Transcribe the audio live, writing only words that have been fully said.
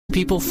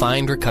people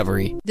find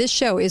recovery. This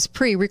show is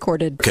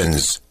pre-recorded.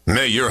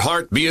 May your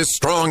heart be as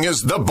strong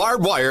as the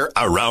barbed wire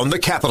around the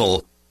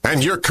Capitol,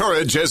 and your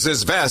courage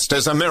as vast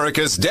as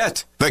America's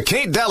debt. The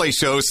Kate Daly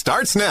Show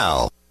starts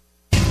now.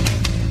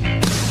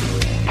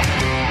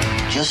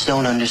 Just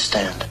don't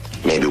understand.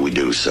 Maybe we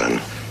do, son.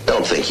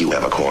 Don't think you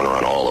have a corner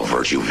on all of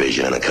virtue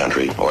vision in the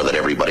country, or that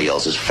everybody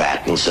else is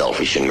fat and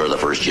selfish and you're the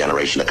first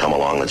generation to come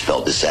along that's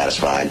felt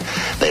dissatisfied.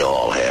 They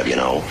all have,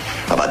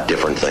 about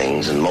different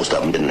things, and most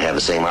of them didn't have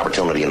the same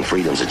opportunity and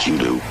freedoms that you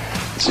do.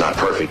 It's not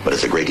perfect, but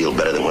it's a great deal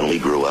better than when we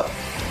grew up.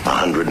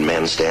 100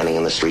 men standing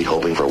in the street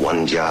hoping for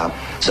one job,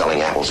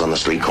 selling apples on the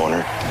street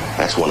corner.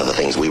 That's one of the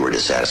things we were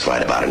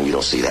dissatisfied about, and you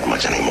don't see that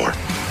much anymore.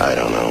 I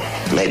don't know.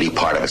 Maybe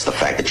part of it's the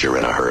fact that you're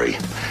in a hurry.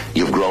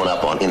 You've grown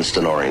up on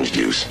instant orange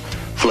juice.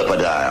 Flip a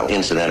dial,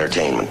 instant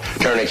entertainment.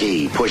 Turn a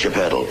key, push a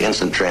pedal,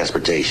 instant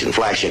transportation.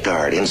 Flash a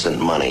card, instant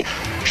money.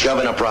 Shove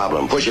in a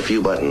problem, push a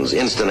few buttons,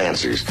 instant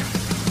answers.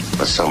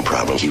 But some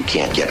problems you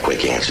can't get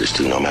quick answers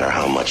to, no matter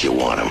how much you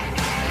want them.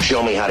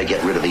 Show me how to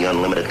get rid of the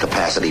unlimited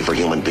capacity for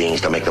human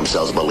beings to make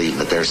themselves believe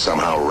that they're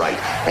somehow right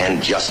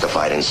and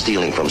justified in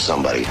stealing from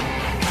somebody.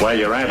 While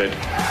you're at it,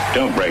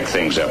 don't break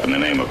things up in the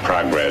name of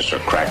progress or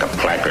crack a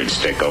placard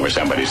stick over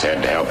somebody's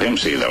head to help him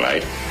see the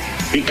light.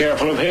 Be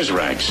careful of his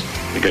rights,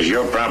 because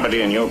your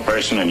property and your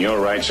person and your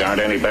rights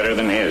aren't any better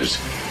than his.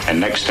 And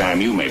next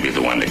time you may be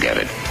the one to get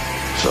it.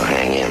 So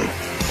hang in.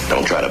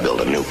 Don't try to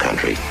build a new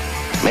country.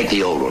 Make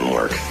the old one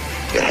work.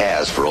 It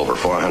has for over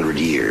 400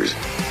 years.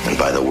 And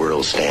by the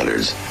world's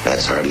standards,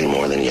 that's hardly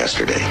more than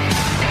yesterday.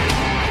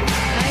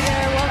 Hi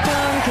there.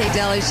 Welcome, Kate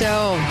Daly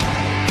Show.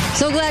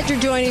 So glad you're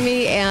joining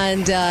me,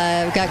 and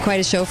I've got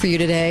quite a show for you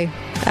today.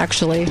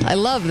 Actually, I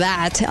love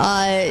that.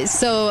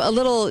 So a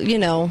little,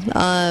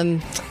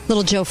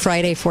 little Joe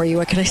Friday for you.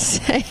 What can I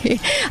say?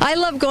 I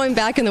love going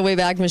back in the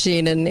Wayback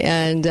Machine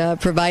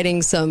and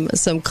providing some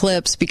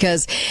clips,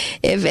 because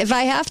if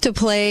I have to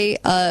play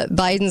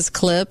Biden's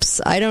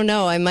clips, I don't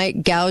know, I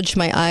might gouge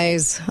my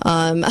eyes.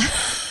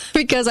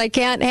 Because I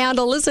can't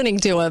handle listening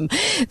to him.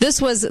 This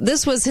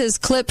was his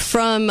clip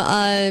from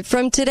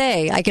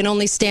today. I can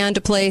only stand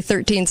to play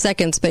 13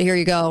 seconds, but here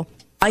you go.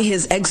 By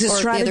his exit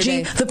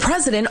strategy, the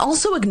president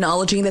also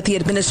acknowledging that the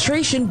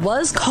administration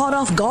was caught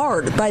off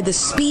guard by the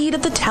speed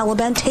of the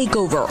Taliban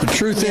takeover. The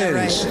truth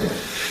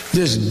is,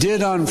 this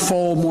did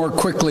unfold more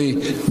quickly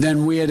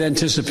than we had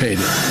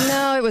anticipated.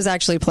 No, it was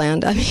actually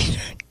planned. I mean,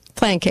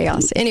 planned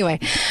chaos.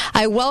 Anyway,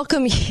 I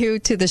welcome you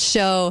to the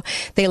show.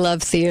 They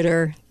love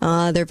theater.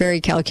 They're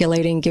very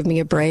calculating. Give me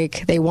a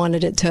break. They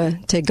wanted it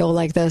to go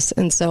like this,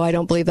 and so I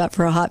don't believe that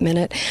for a hot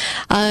minute.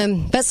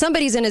 But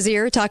somebody's in his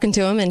ear talking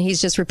to him, and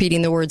he's just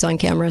repeating the words on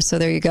camera. So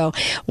there you go.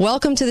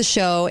 Welcome to the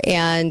show,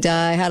 and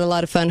I had a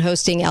lot of fun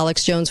hosting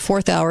Alex Jones'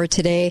 fourth hour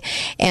today,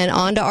 and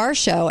on to our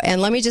show.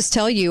 And let me just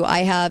tell you, I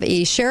have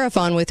a sheriff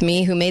on with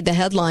me who made the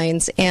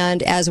headlines,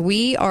 and as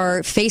we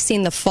are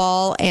facing the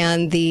fall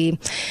and the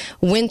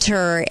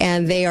winter,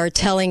 and they are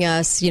telling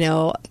us,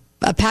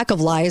 a pack of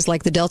lies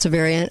like the Delta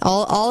variant,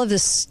 all of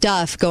this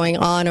stuff going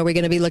on. Are we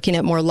going to be looking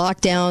at more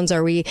lockdowns?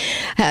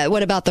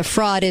 What about the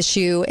fraud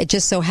issue? It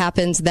just so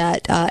happens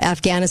that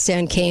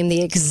Afghanistan came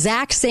the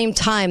exact same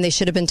time they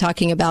should have been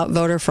talking about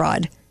voter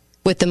fraud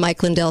with the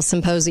Mike Lindell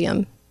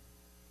Symposium.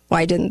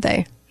 Why didn't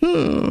they?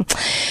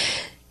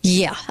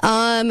 Yeah.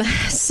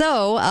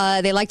 So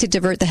they like to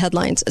divert the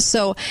headlines.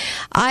 So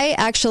I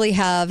actually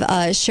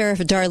have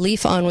Sheriff Dar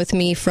Leaf on with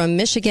me from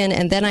Michigan,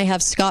 and then I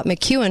have Scott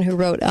McEwen, who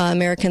wrote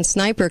American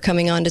Sniper,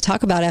 coming on to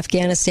talk about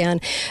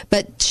Afghanistan.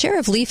 But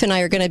Sheriff Leaf and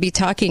I are going to be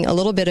talking a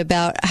little bit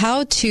about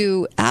how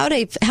to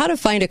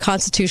find a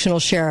constitutional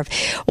sheriff.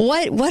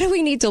 What do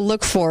we need to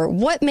look for?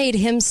 What made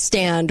him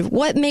stand?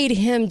 What made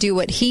him do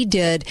what he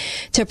did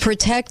to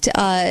protect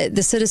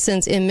the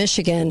citizens in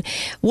Michigan?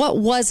 What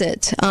was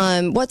it?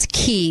 What's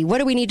key? What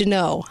do we need to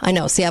know? I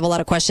know, see, I have a lot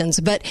of questions,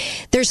 but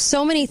there's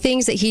so many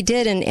things that he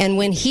did. And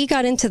when he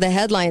got into the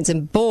headlines,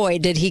 and boy,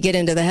 did he get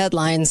into the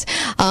headlines,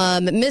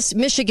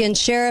 Michigan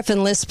sheriff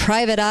enlists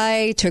private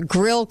eye to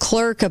grill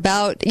clerk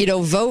about,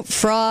 vote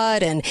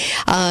fraud and,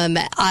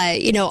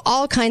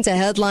 all kinds of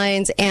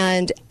headlines.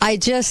 And I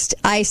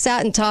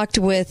sat and talked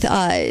with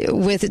Dar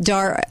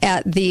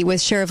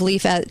with Sheriff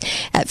Leaf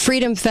at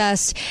Freedom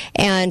Fest,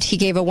 and he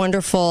gave a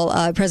wonderful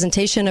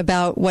presentation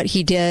about what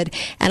he did.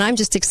 And I'm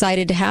just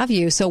excited to have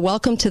you. So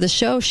welcome to the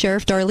show,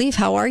 Sheriff Dar Leaf.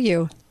 How are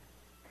you?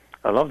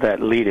 I love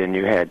that lead-in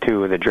you had,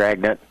 too, with the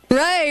dragnet.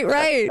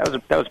 Right.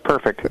 That was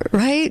perfect.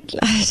 Right.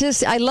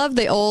 I love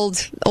the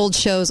old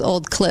shows,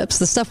 old clips.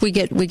 The stuff we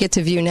get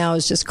to view now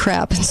is just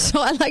crap. And so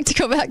I like to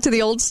go back to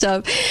the old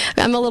stuff.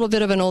 I'm a little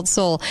bit of an old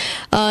soul.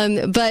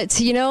 But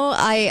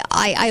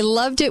I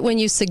loved it when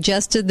you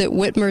suggested that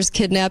Whitmer's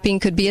kidnapping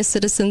could be a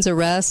citizen's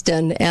arrest,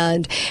 and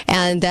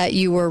that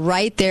you were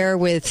right there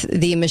with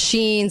the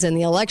machines and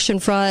the election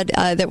fraud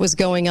that was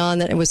going on,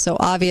 that it was so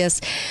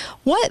obvious.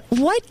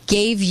 What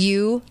gave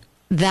you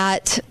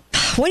that,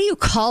 what do you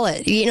call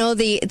it?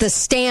 The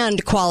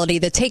stand quality,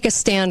 the take a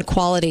stand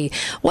quality.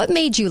 What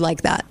made you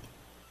like that?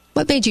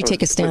 What made you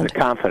take a stand? It was the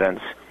confidence.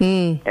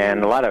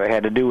 And a lot of it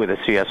had to do with the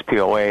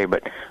CSPOA,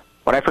 but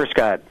when I first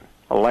got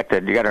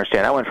elected, you got to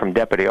understand, I went from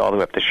deputy all the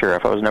way up to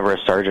sheriff. I was never a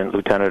sergeant,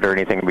 lieutenant, or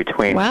anything in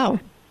between. Wow.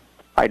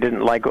 I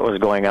didn't like what was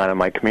going on in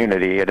my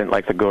community. I didn't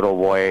like the good old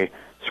boy,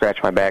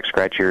 scratch my back,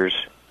 scratch yours.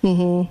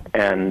 Mm-hmm.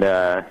 And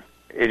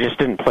it just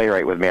didn't play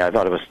right with me. I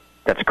thought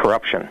that's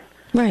corruption.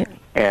 Right.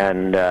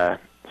 And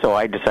so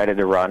I decided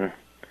to run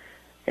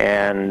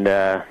and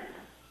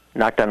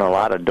knocked on a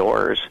lot of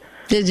doors.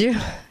 Did you?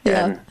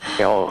 Yeah. And,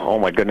 oh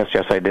my goodness,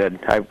 yes, I did.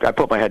 I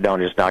put my head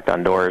down and just knocked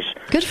on doors.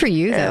 Good for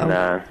you, though.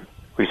 And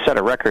we set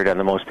a record on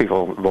the most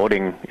people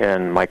voting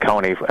in my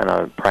county in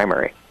a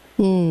primary.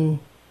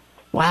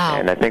 Wow.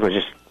 And I think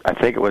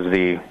it was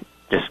the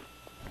just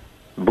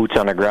boots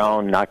on the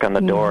ground, knock on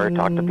the door,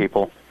 talk to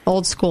people.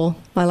 Old school.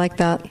 I like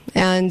that.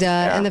 And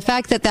and the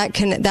fact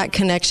that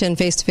connection,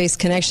 face-to-face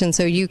connection,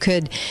 so you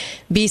could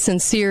be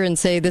sincere and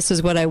say, this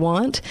is what I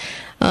want.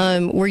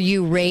 Were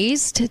you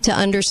raised to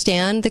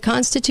understand the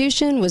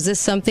Constitution? Was this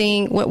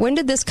something, when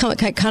did this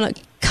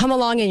come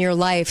along in your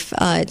life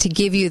to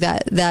give you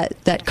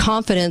that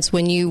confidence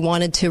when you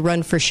wanted to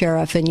run for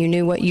sheriff and you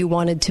knew what you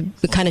wanted to,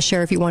 the kind of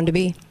sheriff you wanted to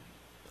be?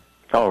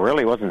 Oh, it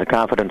really wasn't the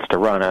confidence to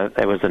run.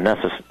 It was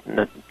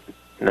the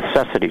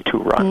necessity to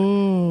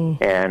run.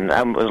 And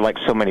I was like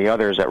so many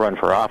others that run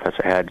for office.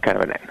 I had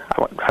kind of I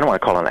don't want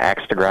to call it an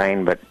axe to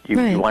grind, but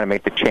you want to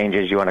make the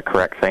changes, you want to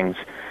correct things.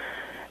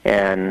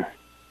 And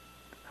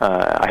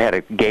I had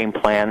a game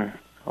plan.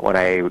 When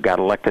I got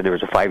elected, there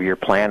was a 5-year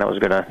plan I was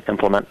going to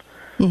implement.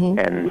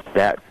 And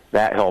that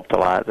helped a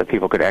lot, that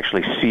people could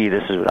actually see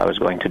this is what I was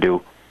going to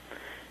do.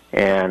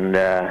 And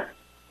the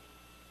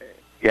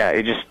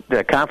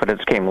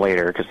confidence came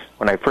later, because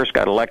when I first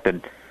got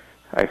elected,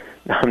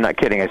 I'm not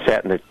kidding, I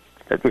sat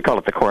we call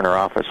it the corner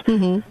office.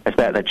 I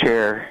sat in a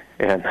chair,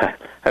 and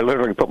I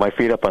literally put my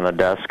feet up on the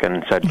desk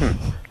and said,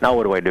 now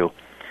what do I do?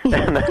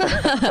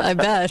 I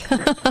bet.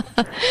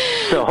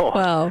 So,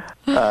 wow.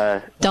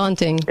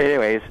 Daunting.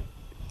 Anyways,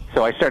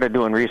 so I started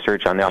doing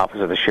research on the office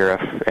of the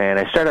sheriff, and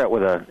I started out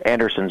with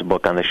Anderson's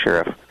book on the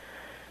sheriff.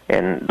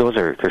 And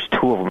there's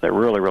 2 of them that are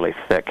really, really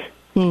thick.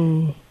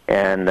 And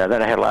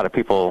then I had a lot of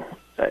people,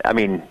 I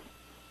mean,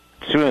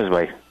 as soon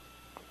as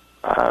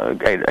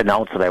I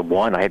announced that I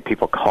won, I had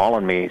people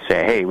calling me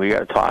saying, hey, we got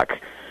to talk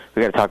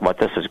about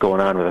this that's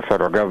going on with the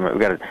federal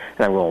government. And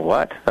I'm going,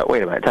 what?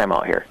 Wait a minute, time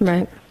out here.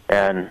 Right.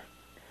 And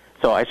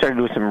so I started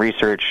doing some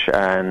research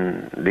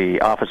on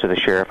the office of the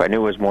sheriff. I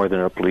knew it was more than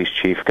a police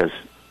chief because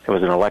it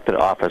was an elected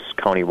office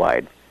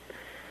countywide.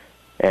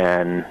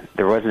 And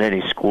there wasn't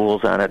any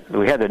schools on it.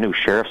 We had the new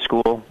sheriff's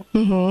school,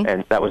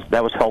 and that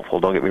was helpful,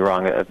 don't get me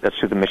wrong. That's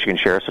through the Michigan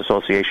Sheriff's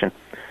Association.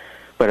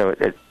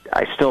 But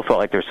I still felt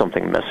like there was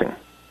something missing.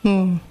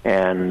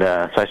 And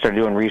so I started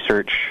doing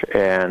research,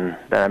 and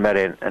then I met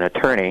an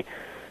attorney.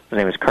 His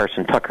name is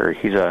Carson Tucker.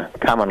 He's a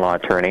common law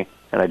attorney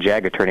and a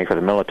JAG attorney for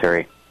the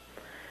military.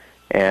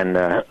 And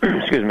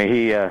excuse me,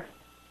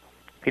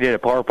 he did a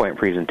PowerPoint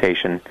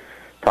presentation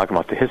talking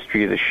about the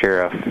history of the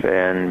sheriff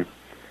and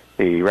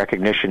the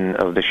recognition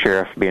of the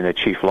sheriff being the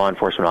chief law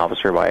enforcement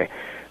officer by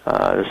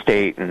the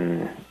state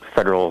and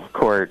federal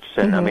courts.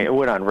 And I mean, it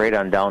went on right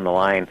on down the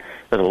line.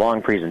 It was a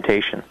long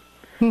presentation.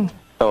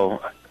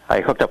 So I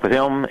hooked up with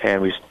him,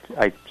 and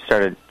I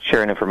started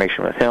sharing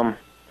information with him.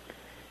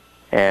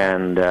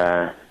 And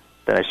then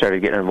I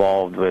started getting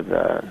involved with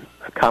a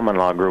common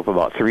law group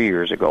about 3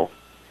 years ago.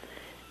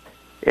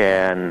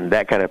 And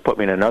that kind of put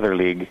me in another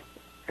league,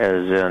 as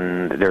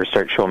in they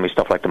started showing me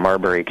stuff like the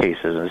Marbury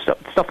cases and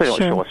stuff they don't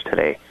show us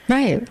today.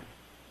 Right.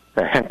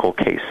 The Henkel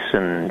case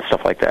and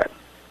stuff like that.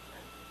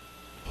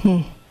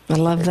 I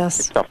love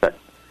this.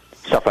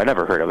 Stuff I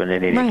never heard of in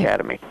any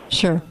academy.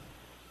 Sure.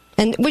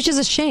 And which is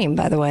a shame,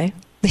 by the way.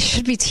 They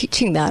should be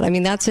teaching that. I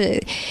mean, that's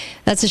a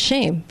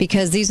shame,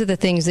 because these are the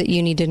things that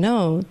you need to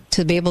know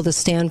to be able to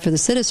stand for the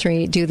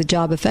citizenry, do the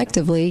job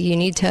effectively. You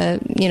need to,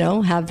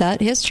 have that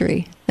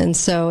history. And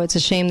so it's a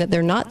shame that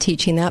they're not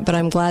teaching that, but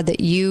I'm glad that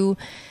you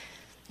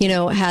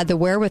had the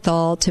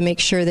wherewithal to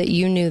make sure that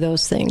you knew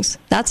those things.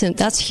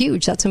 That's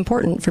huge. That's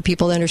important for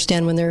people to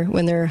understand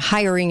when they're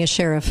hiring a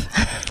sheriff,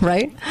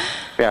 right?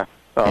 Yeah.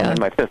 Well,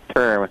 in my 5th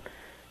term,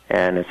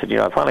 and I said,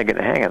 I'm finally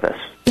getting the hang of this.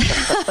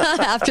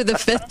 After the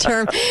 5th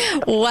term.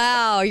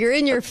 Wow, you're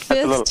in your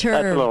 5th term.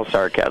 That's a little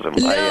sarcasm.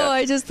 No,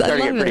 I started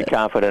getting pretty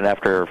confident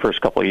after the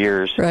first couple of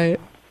years. Right.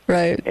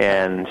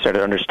 And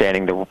started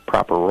understanding the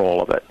proper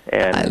role of it.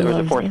 And there was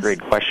a 4th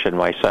grade question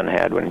my son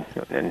had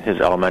in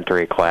his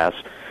elementary class,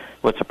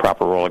 what's the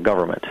proper role of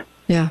government?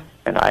 Yeah.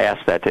 And I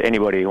asked that to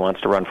anybody who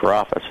wants to run for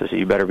office. I said,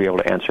 you better be able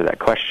to answer that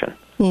question.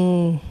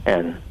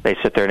 And they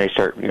sit there and they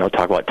start,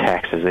 talk about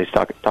taxes. They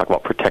talk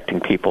about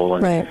protecting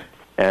people,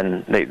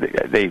 and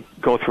they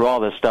go through all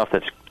this stuff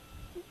that's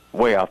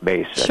way off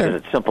base. Sure.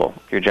 It's simple.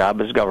 Your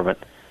job as government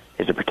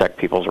is to protect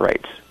people's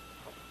rights.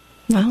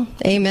 Well,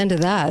 amen to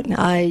that.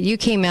 You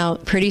came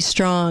out pretty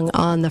strong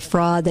on the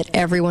fraud that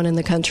everyone in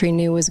the country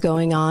knew was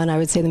going on. I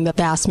would say the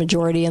vast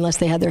majority, unless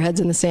they had their heads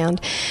in the sand.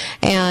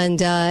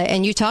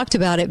 And you talked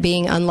about it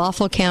being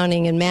unlawful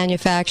counting and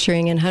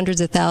manufacturing and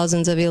hundreds of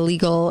thousands of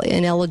illegal,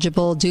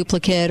 ineligible,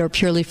 duplicate, or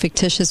purely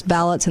fictitious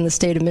ballots in the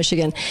state of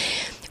Michigan.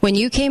 When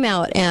you came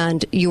out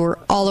and you were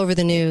all over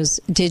the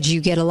news, did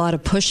you get a lot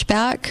of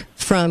pushback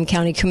from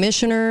county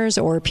commissioners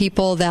or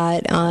people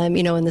that,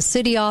 in the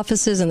city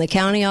offices and the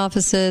county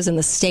offices and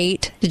the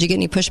state? Did you get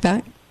any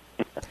pushback?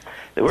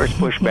 The worst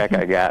pushback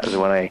I got was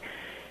when I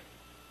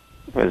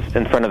was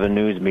in front of the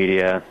news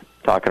media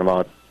talking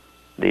about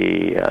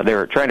they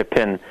were trying to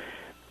pin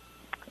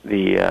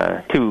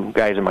the 2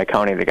 guys in my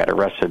county that got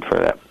arrested for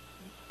that,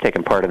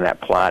 taking part in that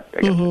plot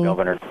against the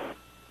governor.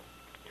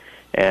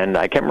 And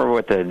I can't remember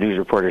what the news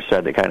reporter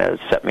said that kind of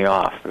set me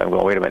off. I'm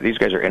going, wait a minute, these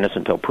guys are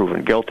innocent until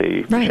proven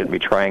guilty. Right. You shouldn't be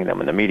trying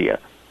them in the media.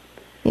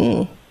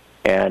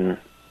 And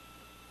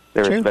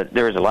there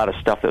was a lot of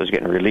stuff that was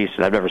getting released,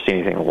 and I've never seen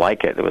anything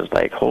like it. It was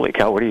like, holy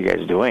cow, what are you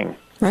guys doing?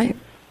 Right.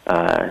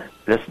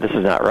 This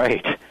is not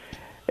right.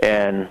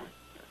 And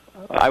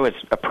I was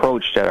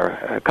approached at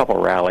a couple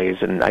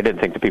rallies, and I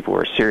didn't think the people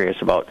were serious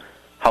about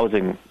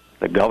housing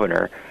the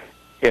governor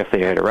if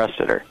they had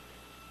arrested her.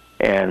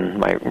 And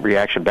my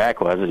reaction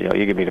back was,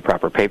 you give me the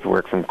proper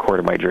paperwork from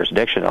court of my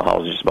jurisdiction, I'll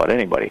house just about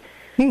anybody.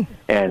 And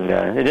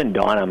it didn't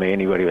dawn on me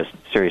anybody was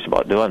serious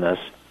about doing this.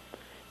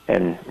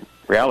 And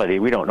reality,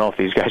 we don't know if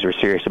these guys are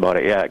serious about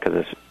it yet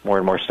because more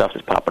and more stuff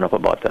is popping up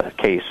about the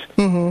case.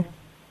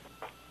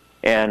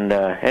 And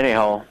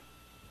anyhow,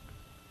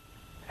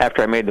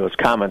 after I made those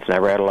comments and I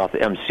rattled off the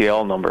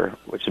MCL number,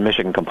 which is the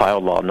Michigan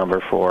Compiled Law number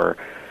for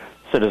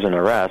citizen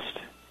arrest,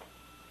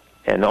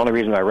 and the only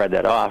reason I read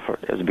that off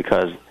is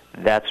because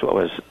that's what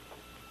was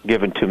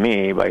given to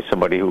me by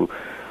somebody who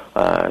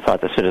thought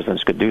the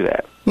citizens could do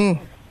that. Yeah.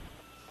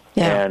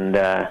 And,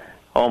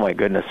 oh my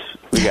goodness,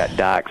 we got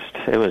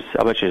doxxed. It was,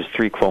 I bet you it was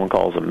 3 phone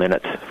calls a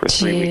minute for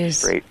 3 weeks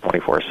straight,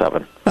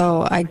 24/7.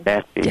 Oh,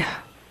 Nasty. Yeah.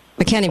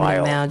 I can't even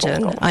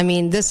imagine. I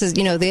mean, this is,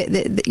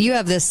 you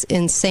have this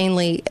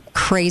insanely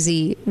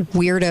crazy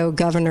weirdo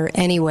governor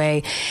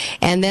anyway,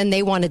 and then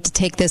they wanted to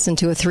take this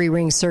into a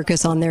 3-ring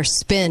circus on their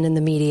spin in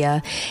the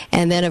media.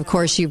 And then, of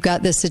course, you've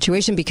got this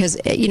situation because,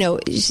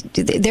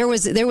 there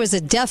was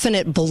a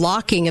definite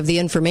blocking of the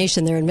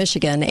information there in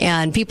Michigan,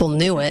 and people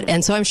knew it.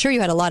 And so I'm sure you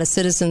had a lot of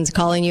citizens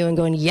calling you and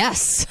going,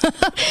 yes,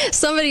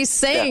 somebody's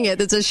saying it.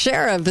 It's a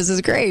sheriff. This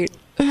is great.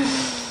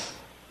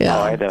 Yeah,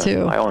 I had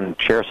my own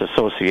Sheriff's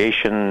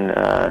Association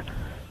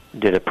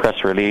did a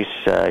press release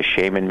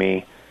shaming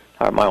me.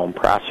 My own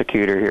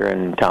prosecutor here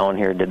in town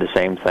here did the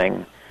same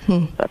thing.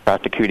 The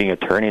Prosecuting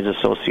Attorneys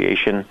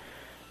Association.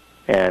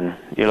 And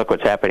you look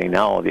what's happening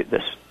now,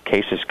 this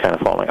case is kind of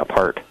falling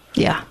apart.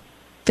 Yeah.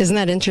 Isn't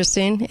that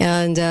interesting?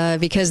 And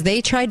because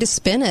they tried to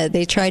spin it,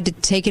 they tried to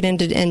take it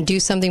into and do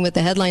something with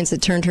the headlines that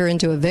turned her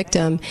into a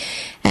victim,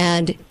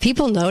 and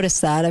people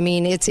noticed that. I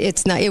mean,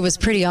 it's not. It was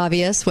pretty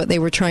obvious what they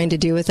were trying to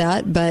do with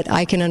that, but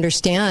I can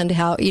understand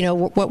how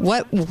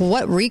what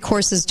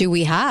recourses do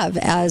we have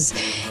as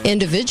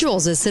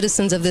individuals, as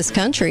citizens of this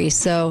country.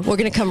 So we're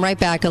going to come right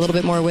back a little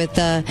bit more with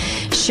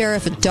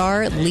Sheriff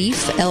Dar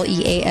Leaf,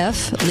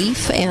 L-E-A-F,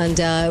 Leaf, and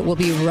we'll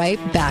be right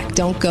back.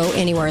 Don't go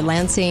anywhere.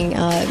 Lansing,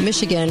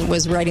 Michigan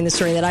was writing the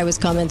story that I was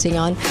commenting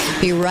on.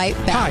 Be right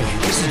back. Hi,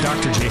 this is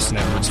Dr. Jason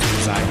Edwards from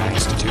the Zion Eye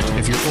Institute.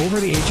 If you're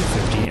over the age of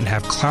 50 and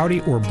have cloudy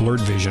or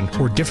blurred vision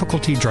or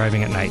difficulty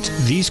driving at night,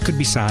 these could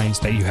be signs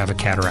that you have a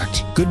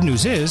cataract. Good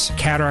news is,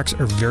 cataracts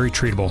are very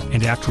treatable,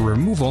 and after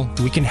removal,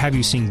 we can have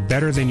you seeing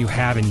better than you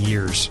have in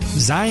years.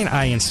 Zion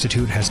Eye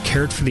Institute has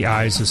cared for the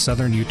eyes of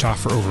Southern Utah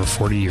for over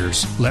 40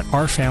 years. Let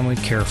our family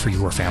care for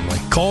your family.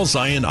 Call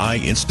Zion Eye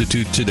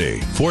Institute today,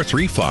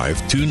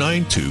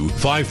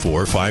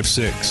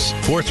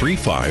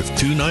 435-292-5456.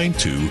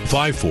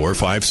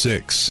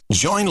 435-292-5456.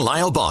 Join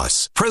Lyle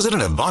Boss,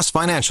 president of Boss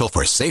Financial,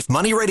 for Safe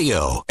Money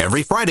Radio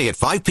every Friday at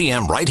 5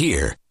 p.m. right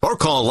here. Or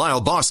call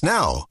Lyle Boss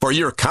now for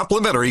your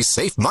complimentary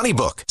Safe Money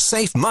book,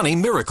 Safe Money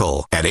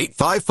Miracle, at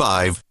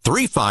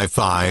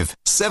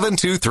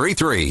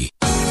 855-355-7233.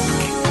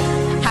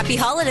 Happy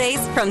holidays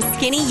from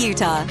Skinny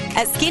Utah.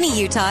 At Skinny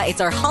Utah,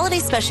 it's our holiday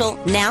special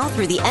now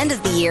through the end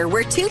of the year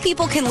where 2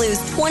 people can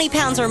lose 20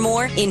 pounds or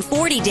more in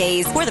 40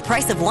 days for the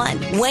price of 1.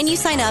 When you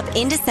sign up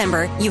in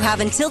December, you have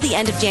until the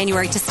end of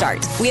January to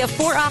start. We have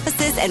 4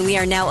 offices and we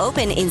are now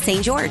open in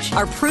St. George.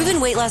 Our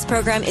proven weight loss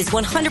program is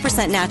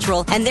 100%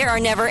 natural and there are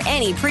never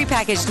any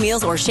prepackaged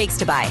meals or shakes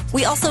to buy.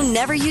 We also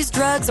never use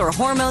drugs or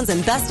hormones,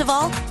 and best of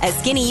all, at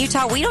Skinny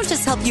Utah, we don't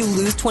just help you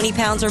lose 20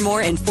 pounds or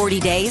more in 40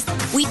 days.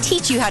 We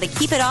teach you how to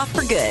keep it off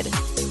for good.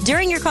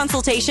 During your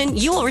consultation,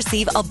 you will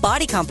receive a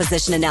body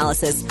composition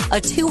analysis,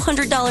 a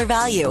 $200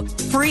 value,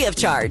 free of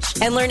charge,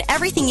 and learn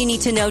everything you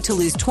need to know to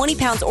lose 20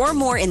 pounds or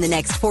more in the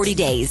next 40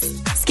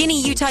 days.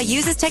 Skinny Utah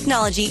uses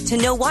technology to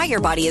know why your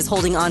body is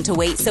holding on to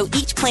weight, so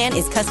each plan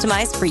is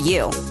customized for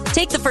you.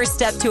 Take the first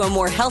step to a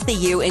more healthy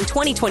you in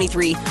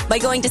 2023 by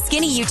going to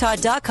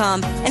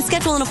skinnyutah.com and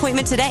schedule an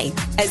appointment today.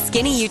 At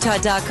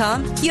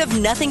skinnyutah.com, you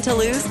have nothing to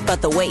lose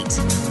but the weight.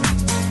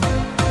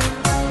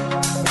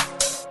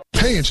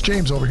 Hey, it's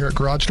James over here at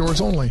Garage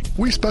Doors Only.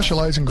 We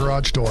specialize in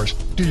garage doors.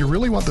 Do you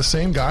really want the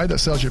same guy that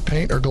sells you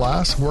paint or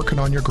glass working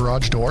on your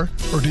garage door?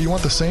 Or do you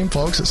want the same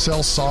folks that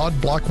sell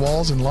sod, block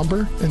walls, and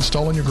lumber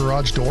installing your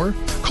garage door?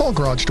 Call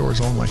Garage Doors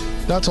Only.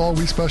 That's all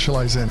we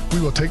specialize in.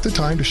 We will take the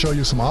time to show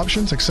you some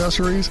options,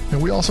 accessories,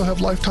 and we also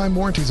have lifetime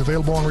warranties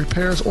available on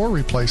repairs or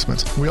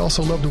replacements. We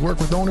also love to work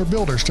with owner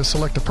builders to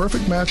select the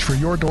perfect match for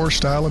your door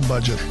style and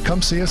budget.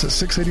 Come see us at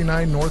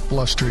 689 North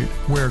Bluff Street,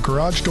 where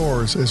garage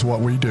doors is what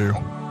we do.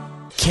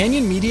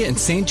 Canyon Media and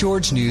St.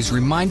 George News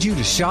remind you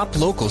to shop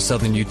local,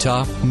 Southern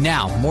Utah.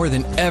 Now, more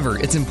than ever,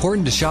 it's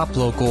important to shop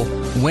local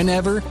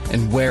whenever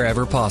and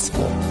wherever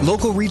possible.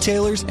 Local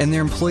retailers and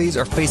their employees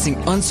are facing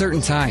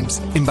uncertain times,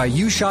 and by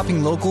you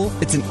shopping local,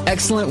 it's an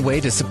excellent way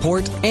to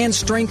support and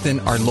strengthen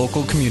our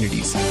local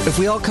communities. If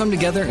we all come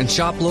together and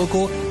shop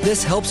local,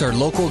 this helps our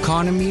local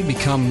economy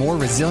become more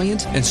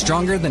resilient and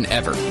stronger than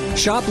ever.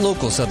 Shop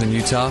local, Southern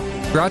Utah.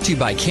 Brought to you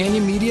by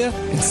Canyon Media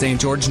and St.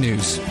 George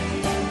News.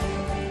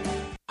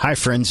 Hi,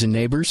 friends and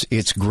neighbors.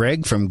 It's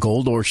Greg from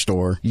Gold Ore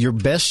Store. Your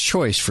best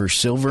choice for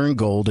silver and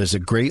gold is a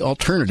great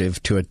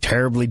alternative to a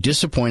terribly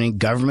disappointing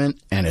government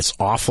and its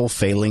awful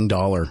failing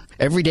dollar.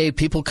 Every day,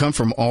 people come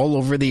from all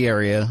over the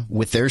area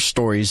with their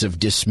stories of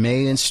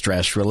dismay and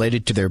stress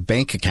related to their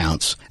bank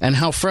accounts and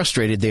how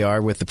frustrated they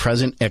are with the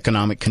present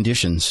economic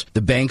conditions.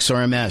 The banks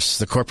are a mess.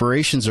 The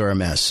corporations are a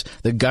mess.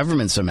 The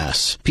government's a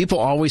mess. People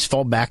always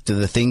fall back to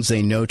the things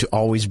they know to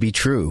always be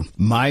true.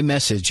 My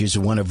message is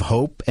one of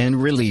hope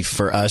and relief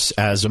for us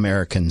as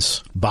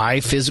Americans. Buy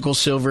physical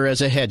silver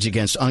as a hedge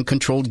against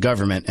uncontrolled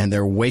government and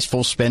their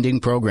wasteful spending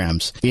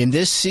programs. In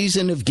this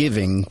season of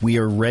giving, we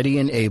are ready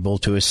and able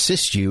to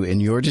assist you in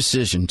your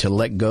decision to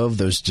let go of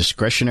those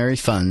discretionary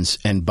funds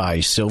and buy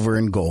silver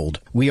and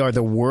gold. We are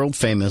the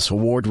world-famous,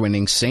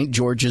 award-winning St.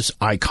 George's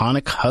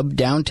iconic hub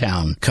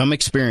downtown. Come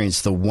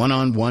experience the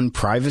one-on-one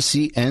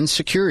privacy and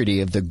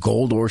security of the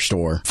Gold Ore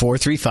Store.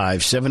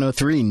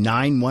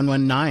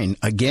 435-703-9119.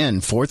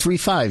 Again,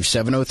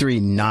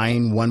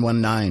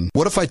 435-703-9119.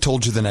 What if I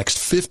told you the next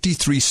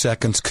 53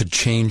 seconds could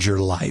change your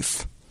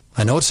life?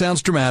 I know it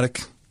sounds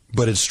dramatic,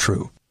 but it's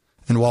true.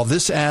 And while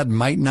this ad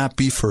might not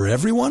be for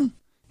everyone,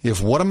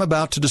 if what I'm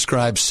about to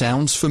describe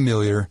sounds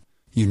familiar,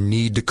 you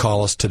need to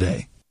call us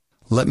today.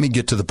 Let me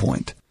get to the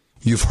point.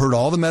 You've heard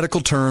all the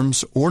medical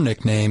terms or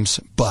nicknames,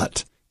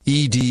 but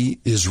ED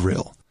is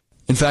real.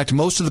 In fact,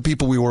 most of the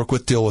people we work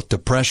with deal with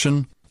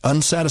depression,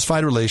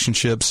 unsatisfied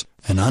relationships,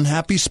 an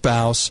unhappy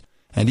spouse,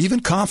 and even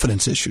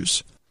confidence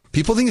issues.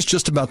 People think it's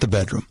just about the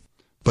bedroom.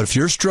 But if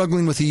you're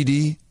struggling with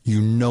ED,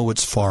 you know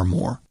it's far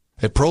more.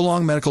 At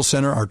Prolong Medical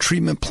Center, our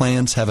treatment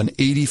plans have an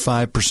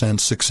 85%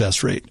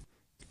 success rate.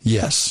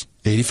 Yes,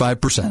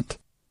 85%.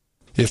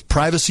 If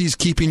privacy is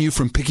keeping you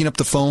from picking up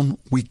the phone,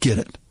 we get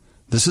it.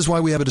 This is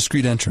why we have a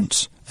discreet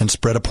entrance and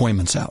spread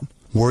appointments out.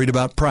 Worried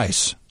about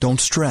price?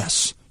 Don't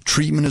stress.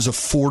 Treatment is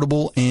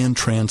affordable and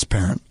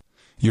transparent.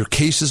 Your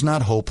case is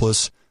not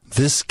hopeless.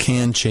 This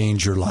can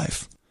change your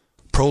life.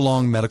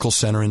 Prolong Medical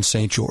Center in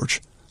St.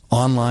 George.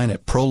 Online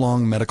at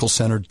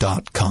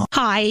prolongmedicalcenter.com.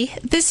 Hi,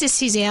 this is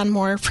Suzanne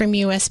Moore from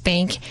U.S.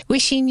 Bank,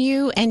 wishing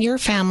you and your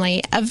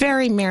family a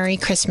very Merry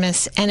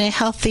Christmas and a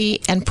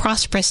healthy and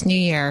prosperous New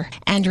Year.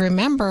 And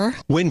remember,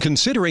 when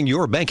considering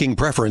your banking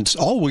preference,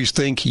 always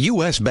think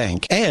U.S.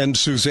 Bank and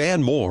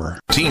Suzanne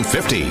Moore.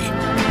 1950.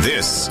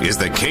 This is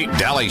the Kate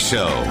Daly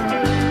Show.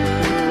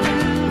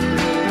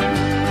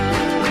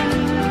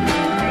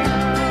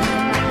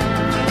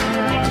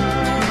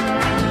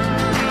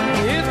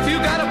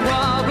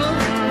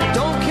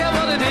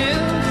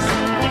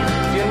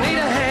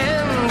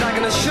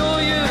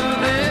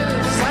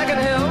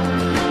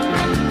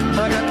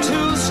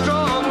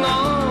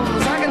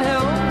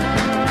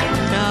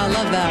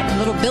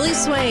 Billy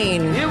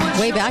Swain,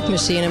 way back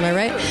machine, am I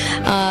right?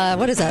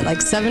 What is that, like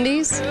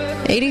 70s,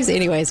 80s?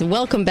 Anyways,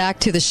 welcome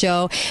back to the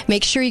show.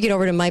 Make sure you get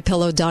over to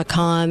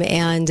mypillow.com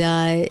and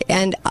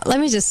let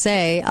me just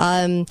say,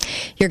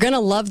 you're going to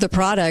love the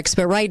products,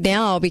 but right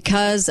now,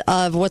 because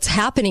of what's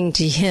happening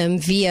to him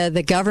via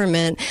the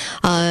government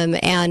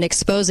and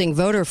exposing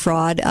voter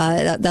fraud,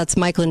 that's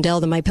Mike Lindell,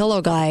 the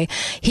MyPillow guy,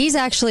 he's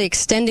actually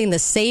extending the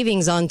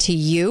savings onto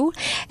you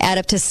at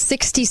up to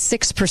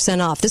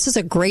 66% off. This is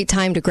a great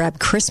time to grab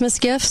Christmas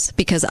gifts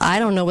because I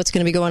don't know what's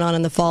going to be going on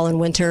in the fall and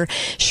winter,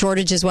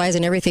 shortages wise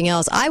and everything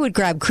else. I would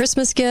grab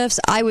Christmas gifts.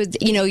 I would,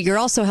 you're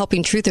also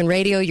helping Truth in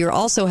Radio. You're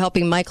also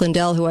helping Mike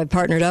Lindell, who I've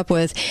partnered up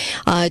with,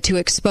 to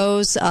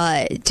expose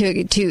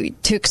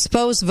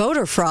expose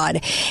voter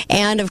fraud.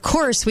 And of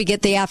course, we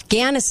get the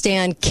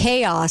Afghanistan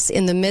chaos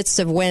in the midst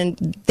of when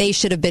they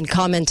should have been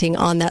commenting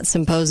on that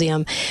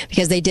symposium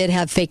because they did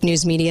have fake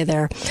news media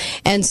there.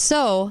 And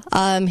so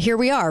here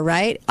we are,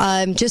 right?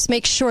 Just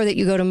make sure that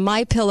you go to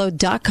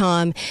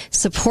mypillow.com,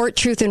 support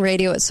Truth in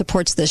Radio. It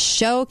supports the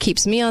show,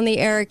 keeps me on the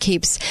air,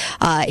 keeps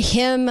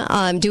him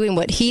doing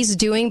what he's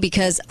doing,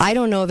 because I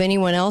don't know of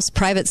anyone else,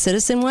 private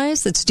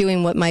citizen-wise, that's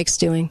doing what Mike's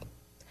doing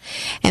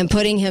and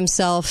putting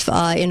himself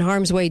in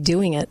harm's way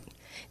doing it.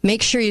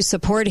 make sure you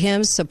support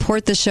him,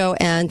 support the show,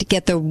 and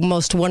get the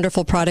most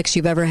wonderful products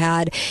you've ever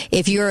had.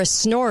 If you're a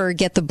snorer,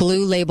 get the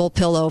Blue Label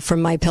pillow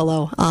from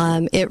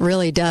MyPillow. It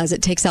really does.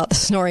 It takes out the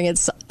snoring.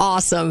 It's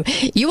awesome.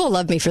 You will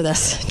love me for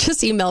this.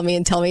 Just email me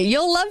and tell me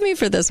you'll love me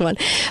for this one.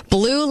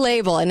 Blue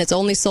Label, and it's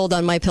only sold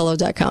on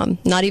MyPillow.com.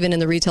 Not even in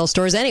the retail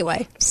stores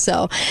anyway.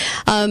 So,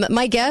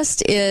 my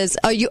guest is,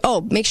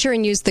 make sure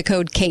and use the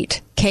code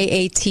KATE.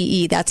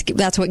 KATE.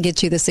 That's what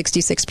gets you the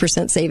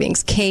 66%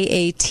 savings.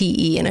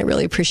 KATE, and I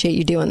really appreciate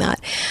you doing that.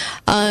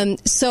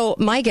 So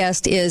my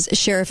guest is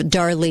Sheriff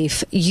Dar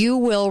Leaf. You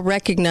will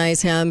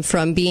recognize him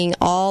from being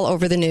all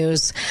over the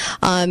news,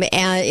 and when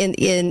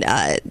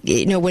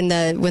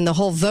the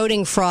whole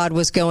voting fraud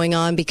was going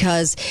on,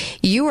 because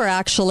you were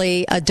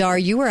actually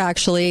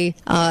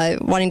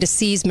wanting to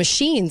seize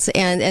machines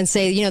and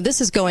say,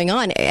 this is going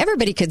on.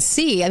 Everybody could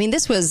see. I mean,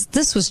 this was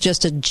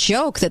just a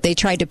joke that they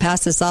tried to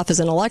pass this off as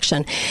an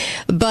election.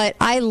 But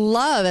I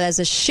love, as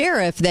a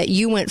sheriff, that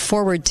you went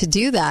forward to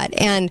do that.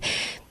 And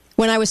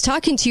when I was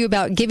talking to you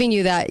about giving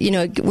you that,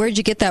 where'd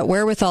you get that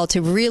wherewithal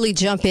to really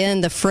jump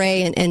in the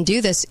fray and do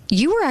this?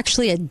 You were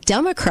actually a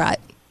Democrat,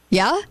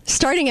 yeah?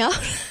 Starting out,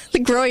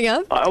 growing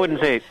up? I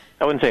wouldn't say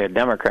a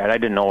Democrat. I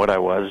didn't know what I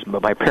was.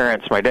 But my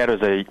dad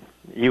was a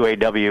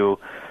UAW.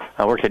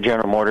 I worked at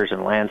General Motors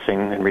in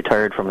Lansing and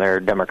retired from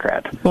there,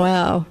 Democrat.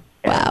 Wow.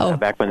 And,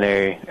 back when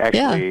they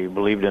actually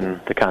believed in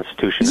the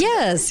Constitution.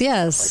 Yes.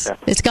 Like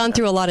it's gone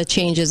through a lot of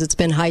changes. It's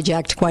been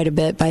hijacked quite a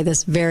bit by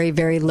this very,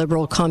 very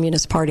liberal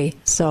Communist Party.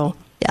 So,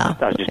 yeah.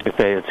 I was just going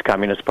to say it's a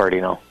Communist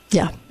Party now.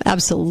 Yeah,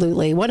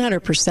 absolutely.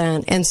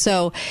 100%. And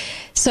so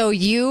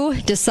you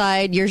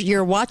decide,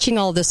 you're watching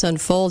all this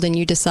unfold, and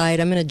you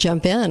decide, I'm going to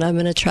jump in. I'm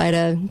going to try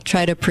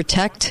to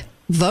protect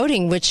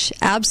voting, which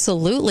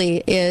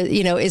absolutely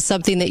is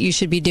something that you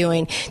should be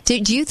doing. Do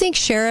you think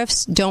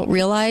sheriffs don't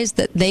realize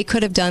that they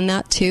could have done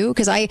that too?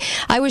 Because I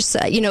was,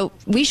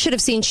 we should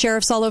have seen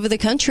sheriffs all over the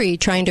country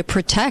trying to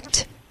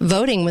protect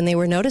voting when they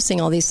were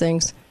noticing all these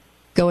things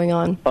going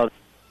on. Well,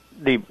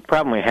 the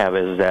problem we have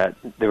is that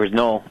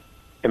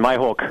in my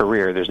whole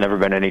career, there's never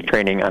been any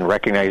training on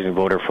recognizing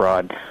voter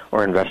fraud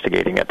or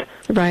investigating it.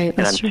 Right.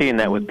 And I'm seeing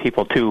that with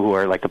people too who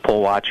are like the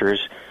poll watchers.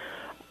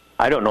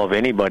 I don't know if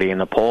anybody in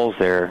the polls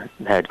there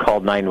had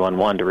called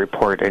 911 to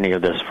report any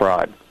of this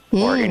fraud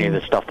or any of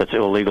the stuff that's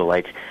illegal.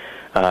 Like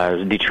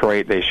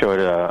Detroit, they showed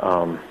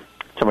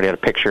somebody had a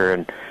picture,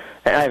 and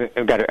I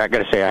got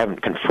to say I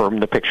haven't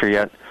confirmed the picture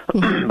yet,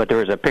 but there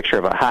was a picture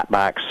of a hot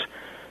box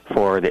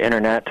for the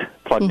internet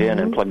plugged in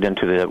and plugged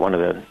into one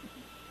of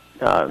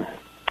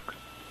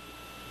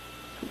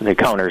the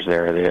counters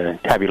there, the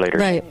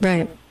tabulators.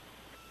 Right.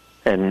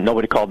 And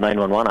nobody called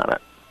 911 on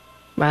it.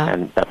 Wow.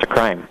 And that's a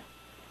crime.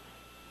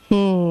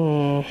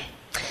 And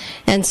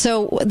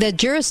so the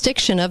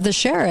jurisdiction of the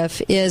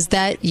sheriff is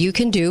that you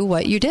can do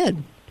what you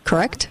did,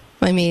 correct?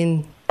 I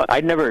mean, I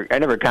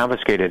never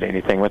confiscated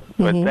anything. With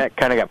that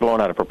kind of got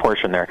blown out of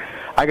proportion there.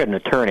 I got an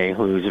attorney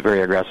who's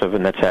very aggressive,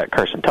 and that's at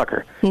Carson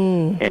Tucker.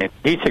 And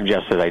he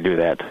suggested I do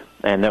that,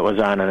 and that was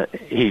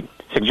he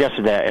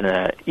suggested that in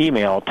an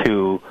email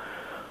to,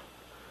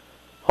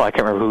 I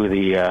can't remember who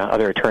the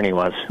other attorney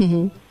was,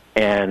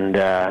 and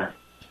I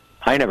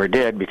never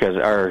did, because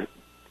our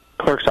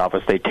clerk's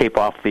office, they tape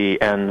off the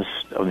ends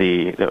of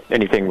the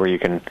anything where you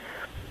can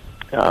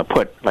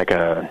put like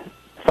a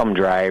thumb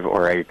drive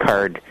or a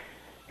card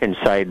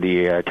inside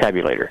the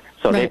tabulator.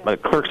 So the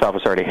clerk's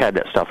office already had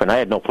that stuff, and I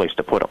had no place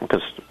to put them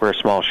because we're a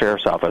small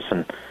sheriff's office,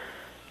 and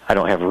I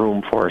don't have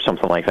room for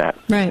something like that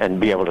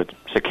and be able to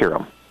secure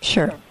them.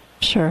 Sure.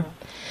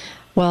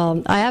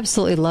 Well, I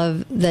absolutely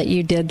love that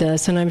you did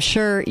this, and I'm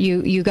sure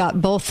you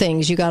got both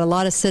things. You got a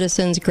lot of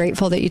citizens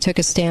grateful that you took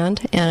a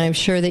stand, and I'm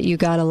sure that you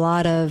got a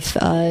lot of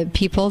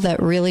people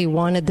that really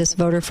wanted this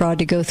voter fraud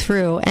to go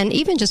through, and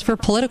even just for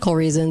political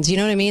reasons. You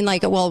know what I mean?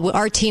 Like, well,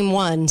 our team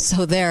won,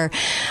 so there.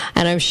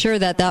 And I'm sure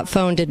that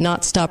phone did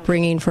not stop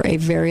ringing for a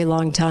very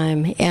long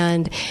time.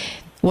 And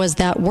was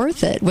that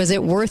worth it? Was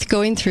it worth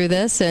going through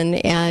this,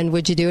 and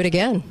would you do it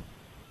again?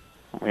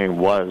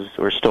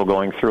 We're still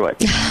going through it.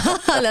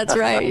 That's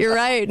right. You're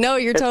right. No,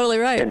 you're totally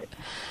right.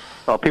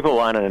 Well, people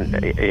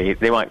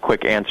they want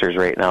quick answers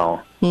right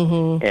now.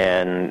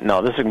 And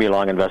no, this is going to be a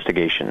long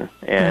investigation.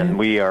 And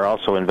we are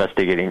also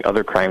investigating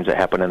other crimes that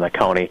happen in the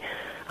county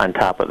on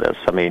top of this.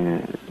 I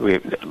mean,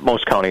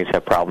 most counties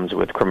have problems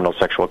with criminal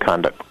sexual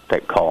conduct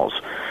that calls.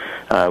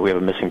 We have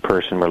a missing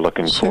person we're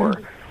looking for.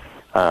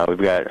 We've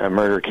got a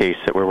murder case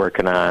that we're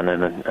working on,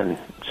 and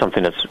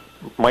something that's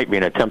might be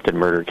an attempted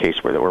murder case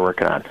that we're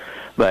working on.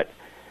 But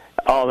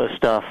all this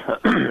stuff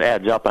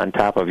adds up on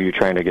top of you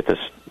trying to get this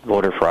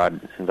voter fraud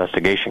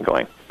investigation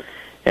going.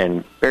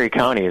 And Berry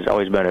County has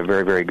always been a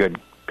very, very good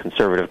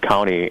conservative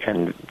county,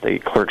 and the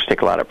clerks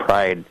take a lot of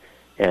pride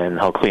in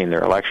how clean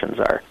their elections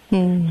are.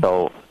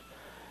 So,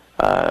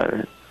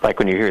 like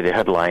when you hear the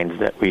headlines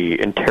that we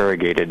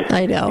interrogated.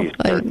 I know.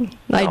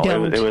 I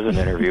don't. It was an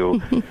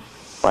interview.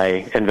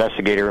 My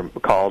investigator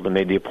called and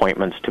made the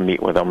appointments to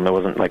meet with them. It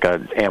wasn't like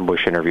an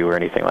ambush interview or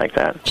anything like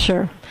that.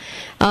 Sure.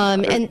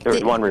 And there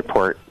was one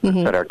report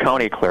that our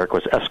county clerk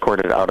was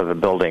escorted out of the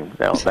building.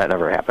 No, that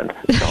never happened.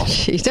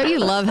 So. Don't you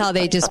love how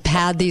they just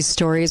pad these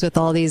stories with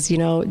all these,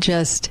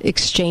 just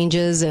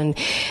exchanges and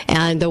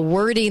the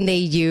wording they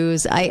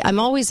use? I'm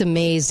always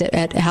amazed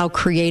at how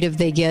creative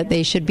they get.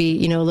 They should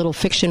be, little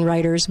fiction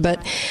writers,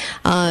 but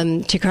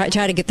to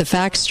try to get the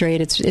facts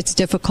straight, it's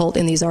difficult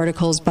in these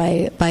articles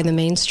by the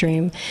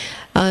mainstream.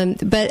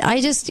 But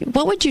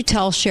what would you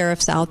tell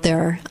sheriffs out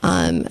there?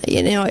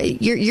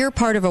 You're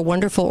part of a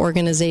wonderful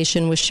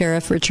organization with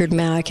Sheriff Richard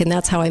Mack, and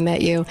that's how I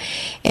met you.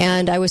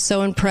 And I was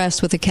so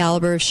impressed with the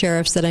caliber of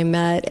sheriffs that I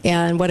met,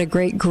 and what a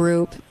great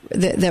group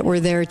that were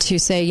there to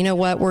say, you know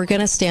what, we're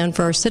going to stand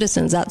for our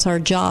citizens. That's our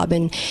job,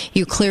 and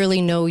you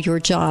clearly know your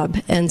job.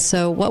 And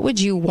so what would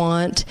you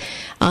want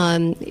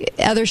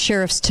other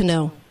sheriffs to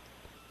know?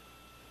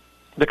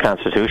 The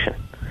Constitution.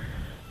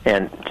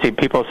 And see,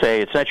 people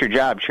say, it's not your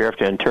job, Sheriff,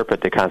 to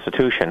interpret the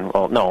Constitution.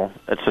 Well, no,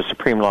 it's the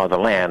supreme law of the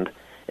land.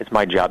 It's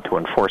my job to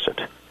enforce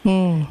it.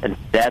 And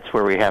that's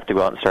where we have to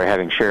go out and start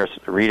having sheriffs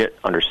read it,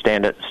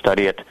 understand it,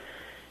 study it,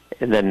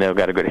 and then they've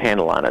got a good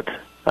handle on it.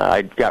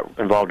 I got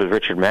involved with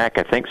Richard Mack,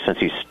 I think, since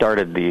he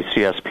started the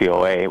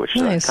CSPOA, which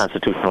is the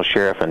Constitutional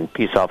Sheriff and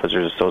Peace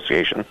Officers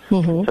Association.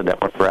 Said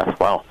that one breath.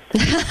 Wow.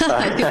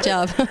 Good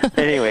job.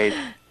 Anyways,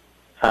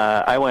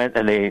 I went,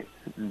 and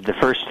the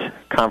first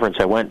conference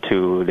I went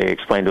to, they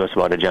explained to us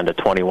about Agenda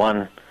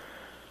 21.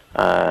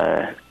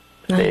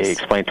 They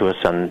explained to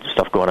us on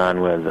stuff going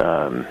on with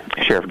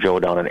Sheriff Joe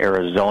down in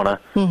Arizona,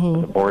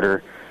 the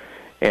border.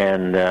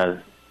 And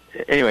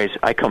anyways,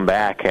 I come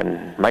back,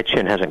 and my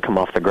chin hasn't come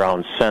off the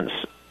ground since.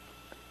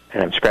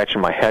 And I'm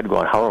scratching my head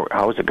going,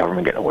 how is the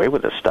government getting away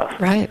with this stuff?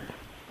 Right.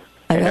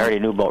 And I already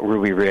knew about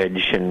Ruby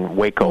Ridge and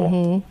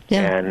Waco.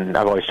 And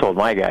I've always told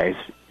my guys,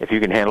 if you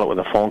can handle it with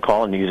a phone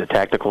call and use a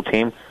tactical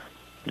team,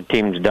 the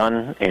team's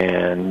done,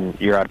 and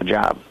you're out of a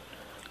job.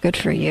 Good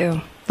for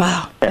you.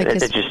 Wow.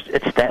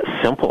 It's that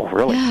simple,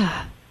 really.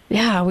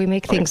 Yeah, we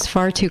make things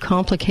far too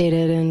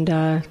complicated,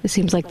 and it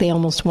seems like they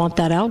almost want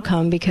that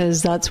outcome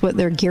because that's what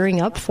they're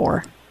gearing up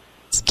for.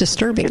 It's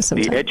disturbing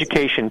sometimes. The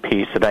education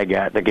piece that I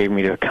got that gave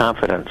me the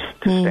confidence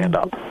to stand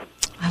up.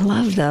 I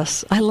love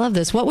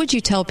this. What would you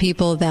tell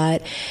people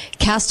that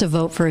cast a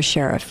vote for a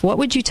sheriff? What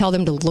would you tell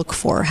them to look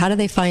for? How do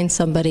they find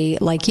somebody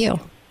like you?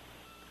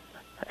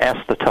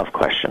 Ask the tough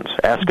questions.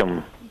 Ask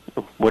them,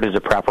 what is the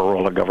proper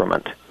role of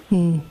government?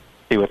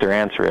 See what their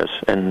answer is.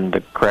 And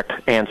the correct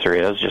answer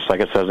is, just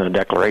like it says in the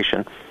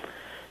Declaration,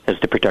 is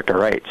to protect our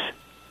rights.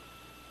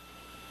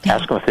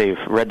 Ask them if they've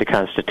read the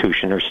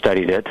Constitution or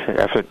studied it,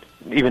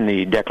 even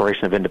the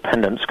Declaration of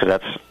Independence, because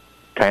that's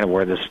kind of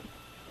where this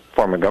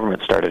form of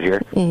government started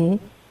here.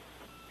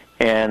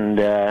 And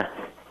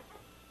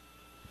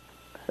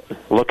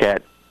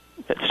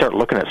start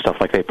looking at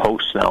stuff like they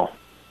post now.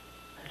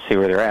 See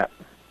where they're at.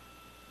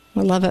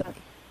 I love it.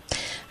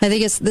 I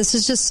think this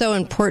is just so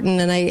important,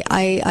 and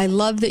I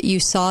love that you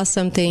saw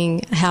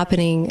something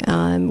happening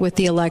with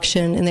the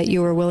election and that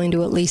you were willing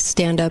to at least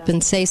stand up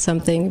and say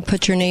something,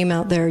 put your name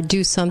out there,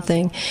 do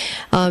something,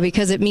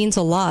 because it means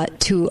a lot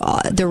to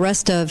the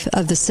rest of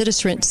the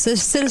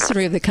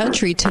citizenry of the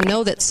country to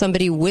know that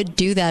somebody would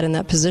do that in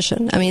that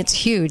position. I mean, it's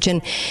huge,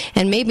 and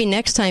maybe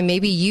next time,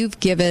 maybe you've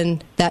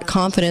given that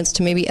confidence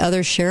to maybe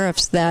other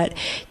sheriffs that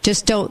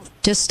just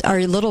are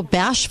a little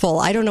bashful.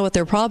 I don't know what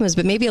their problem is,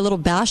 but maybe a little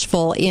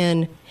bashful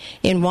in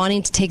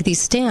wanting to take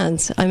these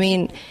stands. I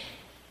mean,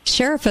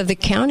 sheriff of the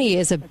county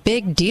is a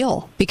big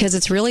deal because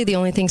it's really the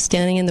only thing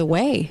standing in the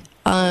way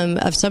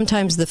of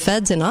sometimes the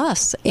feds and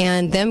us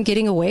and them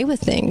getting away with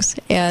things.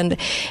 And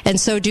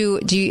so do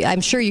you, I'm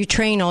sure you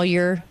train all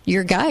your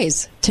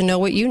guys to know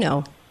what you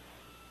know.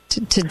 To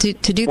do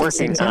these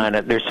things. Working on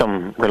it, there's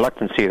some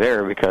reluctancy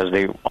there because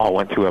they all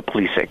went through a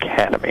police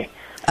academy.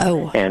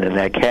 And in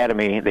the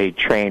academy, they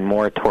train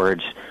more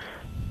towards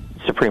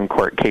Supreme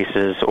Court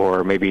cases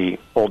or maybe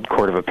old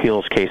Court of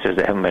Appeals cases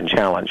that haven't been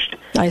challenged.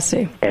 I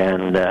see.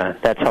 And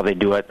that's how they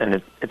do it.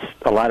 And it's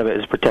a lot of it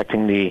is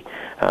protecting the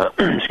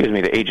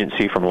the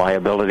agency from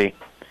liability.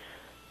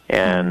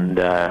 And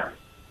don't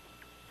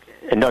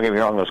get me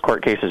wrong, those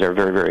court cases are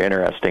very, very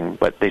interesting,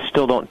 but they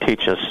still don't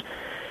teach us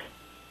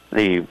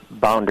the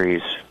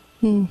boundaries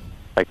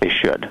like they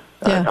should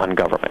on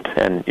government.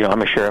 And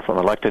I'm a sheriff. I'm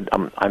elected.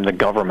 I'm the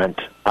government.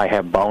 I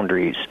have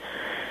boundaries,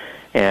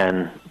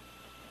 and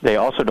they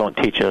also don't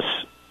teach us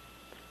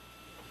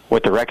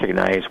what to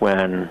recognize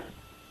when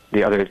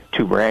the other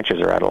two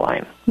branches are out of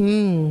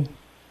line.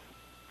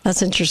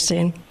 That's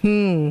interesting.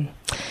 We're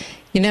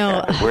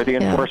the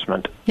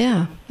enforcement.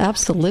 Yeah,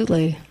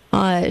 absolutely.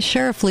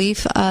 Sheriff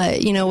Leaf,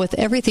 with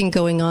everything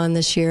going on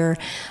this year,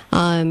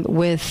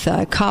 with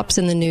cops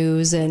in the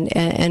news and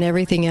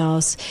everything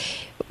else,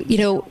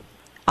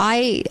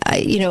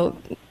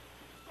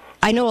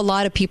 I know a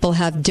lot of people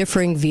have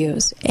differing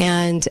views,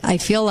 and I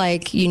feel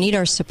like you need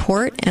our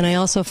support. And I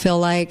also feel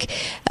like,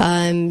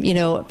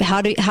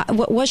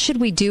 what should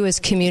we do as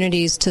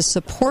communities to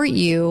support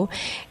you,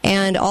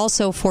 and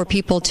also for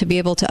people to be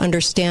able to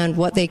understand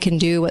what they can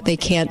do, what they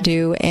can't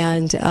do,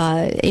 and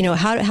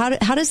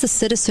how does the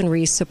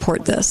citizenry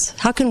support this?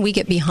 How can we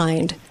get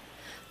behind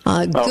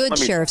good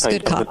sheriffs,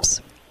 good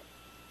cops?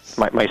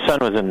 My son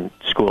was in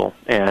school,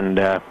 and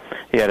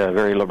he had a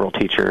very liberal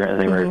teacher,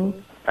 and they were,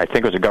 I think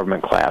it was a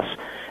government class,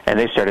 and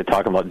they started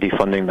talking about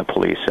defunding the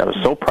police. I was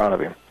so proud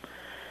of him,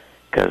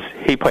 because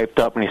he piped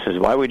up and he says,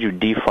 why would you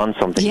defund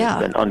something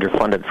that's been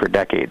underfunded for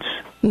decades?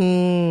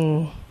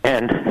 And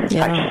I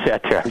just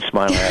sat there, I'm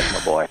smiling at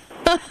my boy.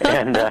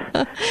 And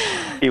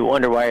you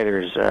wonder why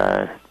there's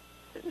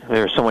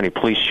so many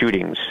police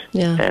shootings.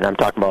 And I'm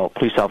talking about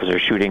police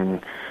officers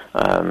shooting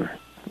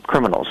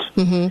criminals.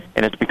 And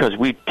it's because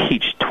we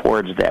teach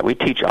towards that. We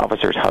teach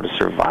officers how to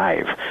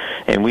survive,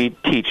 and we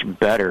teach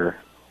better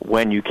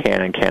when you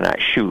can and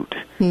cannot shoot.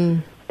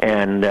 And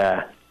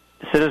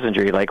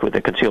citizenry, like with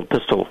the concealed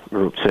pistol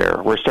groups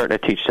there, we're starting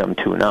to teach them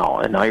too now.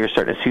 And now you're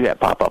starting to see that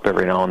pop up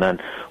every now and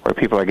then, where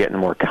people are getting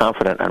more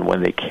confident on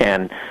when they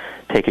can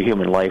take a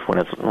human life when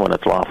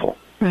it's lawful.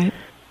 Right.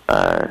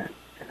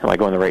 Am I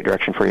going the right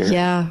direction for you?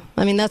 Yeah.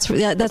 I mean, that's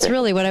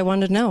really what I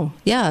wanted to know.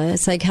 Yeah.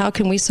 It's like, how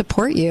can we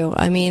support you?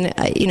 I mean,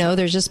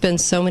 there's just been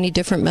so many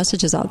different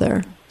messages out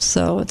there.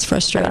 So it's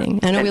frustrating.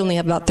 I know we only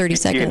have about 30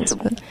 seconds,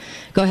 but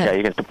go ahead. Yeah,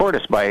 you can support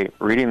us by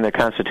reading the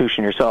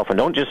Constitution yourself, and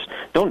don't just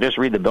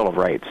read the Bill of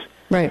Rights.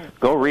 Right.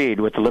 Go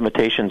read what the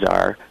limitations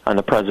are on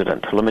the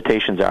president, the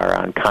limitations are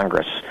on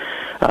Congress.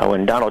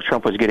 When Donald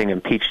Trump was getting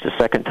impeached the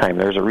second time,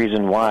 there's a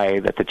reason why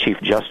that the Chief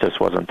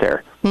Justice wasn't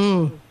there.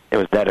 It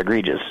was that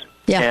egregious.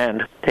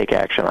 And take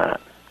action on it.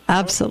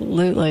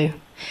 Absolutely.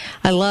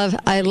 I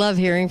love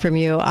hearing from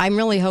you. I'm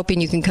really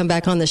hoping you can come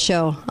back on the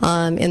show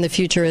in the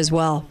future as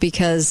well,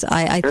 because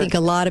I think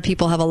a lot of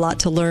people have a lot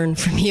to learn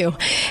from you,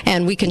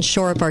 and we can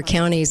shore up our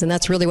counties, and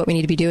that's really what we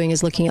need to be doing,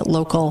 is looking at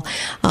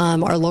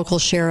our local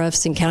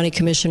sheriffs and county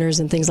commissioners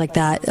and things like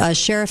that.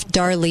 Sheriff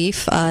Dar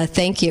Leaf,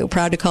 thank you.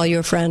 Proud to call you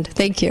a friend.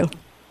 Thank you.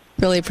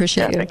 Really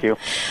appreciate you. Thank you.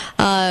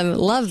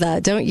 Love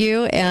that, don't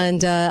you?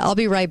 And I'll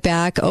be right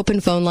back. Open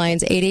phone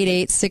lines,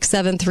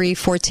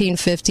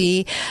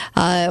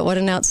 888-673-1450. What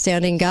an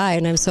outstanding guy,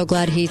 and I'm so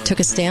glad he took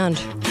a stand.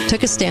 That's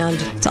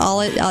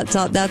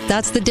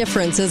the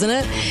difference, isn't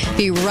it?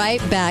 Be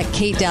right back.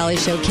 Kate Daly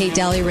Show,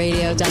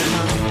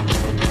 KateDalyRadio.com.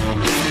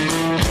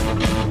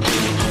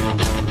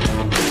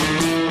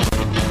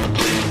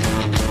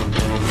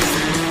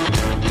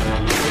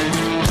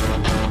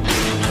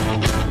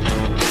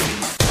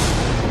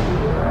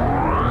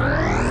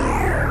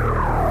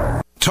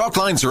 Talk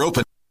lines are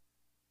open.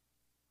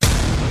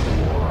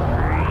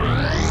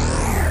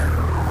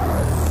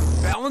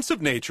 Balance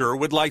of Nature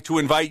would like to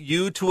invite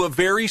you to a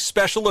very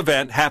special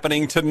event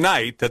happening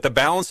tonight at the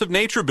Balance of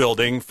Nature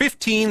Building,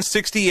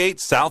 1568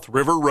 South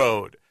River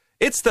Road.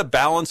 It's the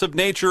Balance of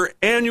Nature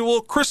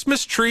Annual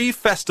Christmas Tree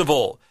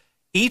Festival.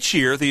 Each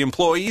year, the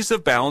employees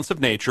of Balance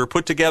of Nature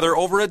put together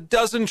over a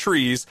dozen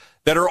trees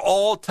that are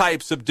all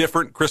types of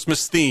different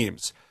Christmas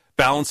themes.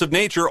 Balance of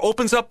Nature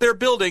opens up their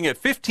building at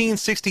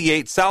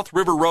 1568 South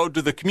River Road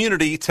to the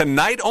community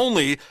tonight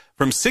only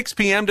from 6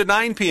 p.m. to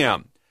 9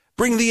 p.m.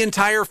 Bring the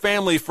entire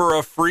family for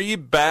a free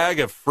bag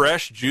of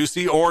fresh,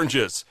 juicy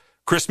oranges,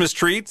 Christmas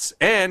treats,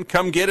 and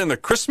come get in the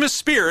Christmas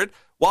spirit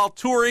while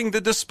touring the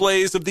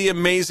displays of the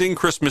amazing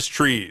Christmas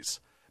trees.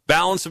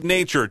 Balance of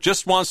Nature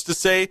just wants to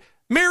say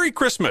Merry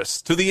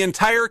Christmas to the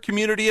entire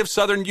community of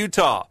Southern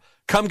Utah.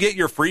 Come get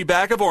your free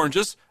bag of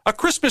oranges, a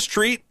Christmas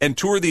treat, and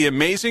tour the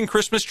amazing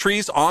Christmas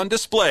trees on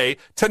display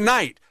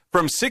tonight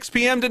from 6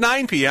 p.m. to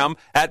 9 p.m.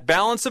 at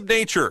Balance of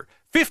Nature,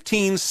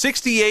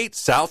 1568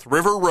 South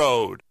River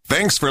Road.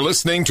 Thanks for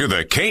listening to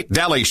The Kate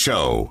Daly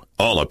Show.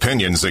 All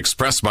opinions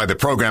expressed by the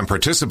program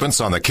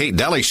participants on The Kate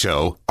Daly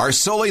Show are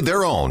solely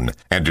their own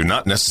and do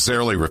not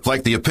necessarily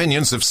reflect the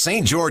opinions of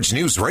St. George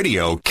News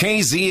Radio,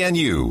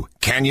 KZNU,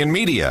 Canyon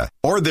Media,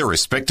 or their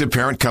respective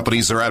parent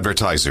companies or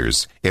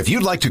advertisers. If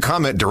you'd like to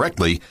comment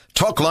directly,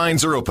 talk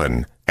lines are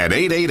open at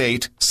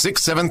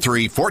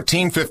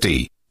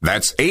 888-673-1450.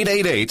 That's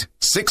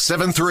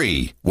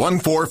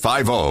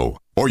 888-673-1450.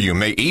 Or you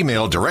may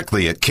email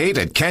directly at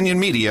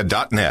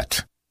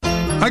kate@canyonmedia.net.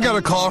 I got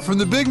a call from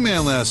the big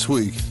man last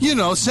week. You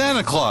know,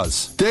 Santa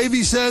Claus. Dave,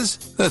 he says.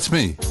 That's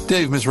me,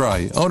 Dave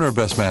Mizrahi, owner of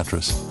Best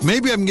Mattress.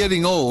 Maybe I'm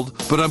getting old,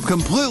 but I'm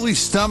completely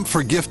stumped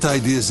for gift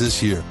ideas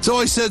this year. So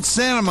I said,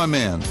 Santa, my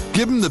man,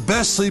 give them the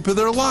best sleep of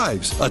their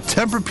lives, a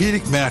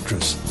Tempur-Pedic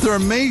mattress. They're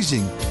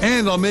amazing,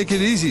 and I'll make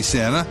it easy,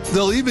 Santa.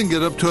 They'll even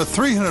get up to a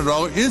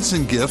 $300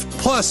 instant gift,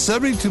 plus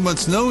 72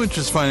 months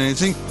no-interest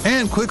financing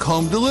and quick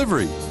home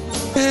delivery.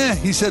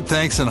 He said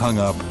thanks and hung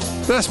up.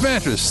 Best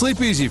Mattress. Sleep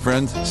easy,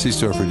 friend. See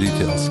store for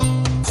details.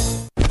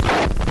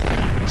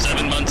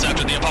 7 months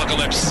after the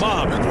apocalypse.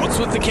 Mom, what's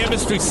with the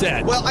chemistry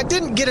set? Well, I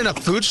didn't get enough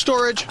food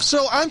storage,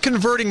 so I'm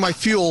converting my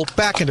fuel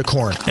back into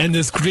corn. And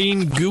this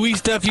green, gooey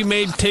stuff you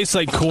made tastes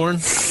like corn?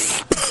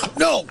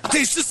 No,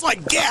 tastes just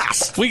like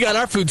gas. We got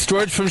our food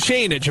storage from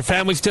Shane at Your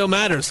Family Still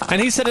Matters, and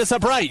he set us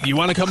up right. You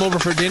want to come over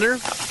for dinner?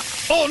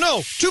 Oh,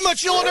 no. Too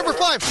much yellow number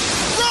 5.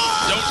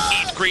 Don't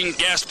eat green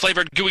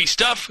gas-flavored gooey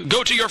stuff.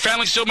 Go to Your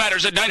Family Still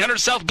Matters at 900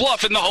 South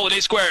Bluff in the Holiday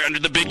Square under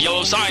the big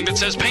yellow sign that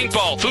says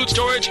paintball, food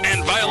storage,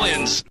 and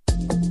violins.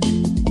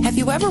 Have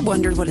you ever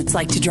wondered what it's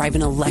like to drive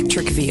an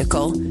electric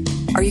vehicle?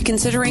 Are you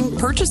considering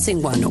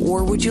purchasing one,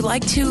 or would you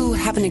like to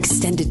have an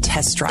extended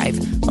test drive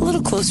a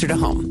little closer to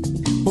home?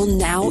 Well,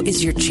 now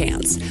is your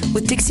chance.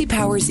 With Dixie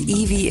Power's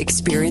EV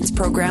Experience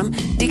program,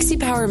 Dixie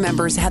Power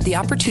members have the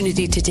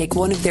opportunity to take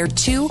one of their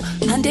 2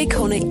 Hyundai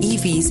Kona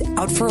EVs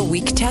out for a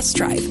week test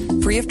drive,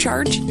 free of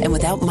charge and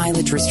without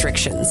mileage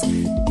restrictions.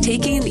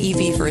 Taking an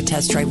EV for a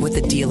test drive with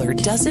a dealer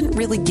doesn't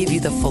really give you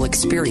the full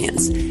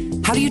experience.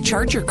 How do you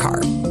charge your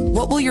car?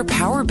 What will your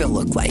power bill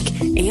look like?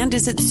 And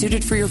is it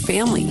suited for your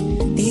family?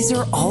 These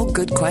are all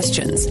good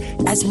questions.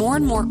 As more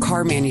and more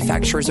car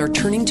manufacturers are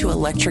turning to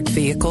electric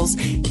vehicles,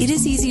 it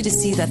is easy to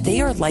see that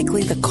they are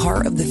likely the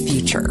car of the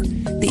future.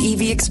 The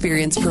EV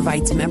Experience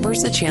provides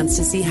members a chance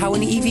to see how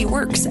an EV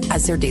works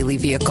as their daily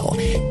vehicle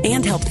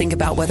and help think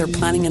about whether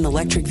planning an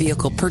electric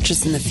vehicle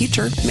purchase in the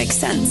future makes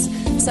sense.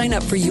 Sign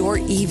up for your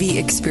EV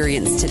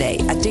Experience today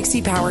at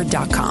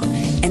DixiePower.com.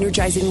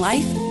 Energizing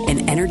life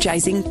and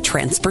energizing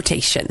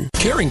transportation.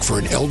 Caring for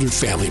an elder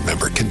family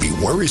member can be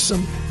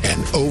worrisome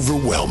and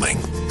overwhelming.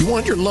 You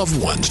want your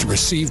loved ones to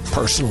receive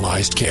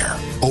personalized care.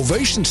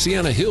 Ovation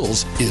Sienna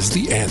Hills is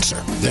the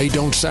answer. They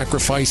don't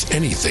sacrifice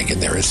anything in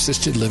their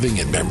assisted living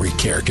and memory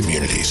care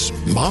communities.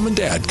 Mom and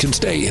dad can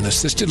stay in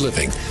assisted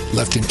living,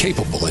 left in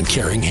capable and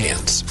caring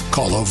hands.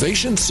 Call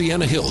Ovation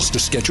Sienna Hills to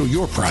schedule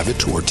your private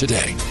tour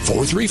today.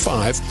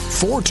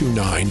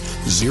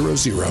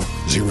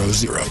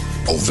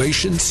 435-429-0000.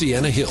 Ovation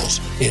Sienna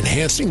Hills,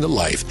 enhancing the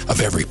life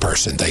of every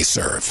person they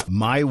serve.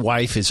 My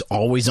wife is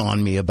always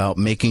on me about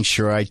making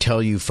sure I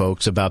tell you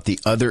folks about the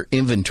other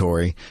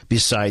inventory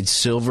besides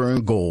silver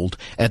and gold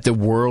at the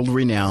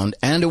world-renowned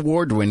and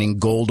award-winning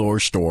Gold Ore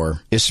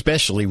Store,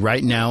 especially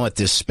right now at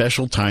this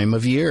special time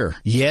of year.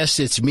 Yes,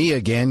 it's me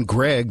again,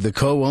 Greg, the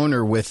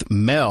co-owner with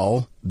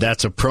Mel.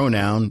 That's a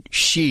pronoun,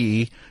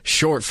 she,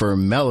 short for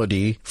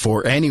Melody,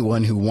 for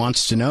anyone who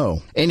wants to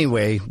know.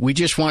 Anyway, we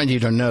just want you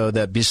to know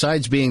that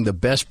besides being the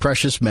best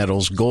precious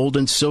metals, gold,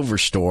 and silver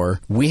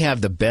store, we have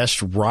the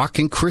best rock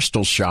and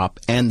crystal shop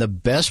and the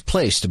best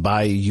place to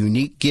buy a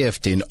unique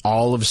gift in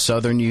all of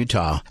southern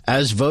Utah.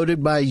 As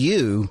voted by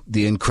you,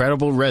 the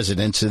incredible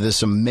residents of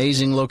this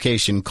amazing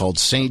location called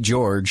St.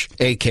 George,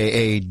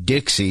 a.k.a.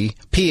 Dixie.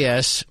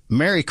 P.S.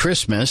 Merry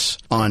Christmas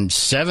on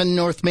 7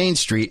 North Main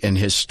Street in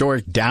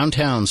historic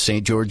downtown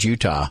St. George,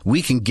 Utah.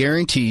 We can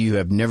guarantee you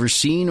have never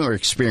seen or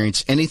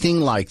experienced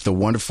anything like the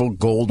wonderful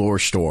Gold Ore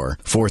Store.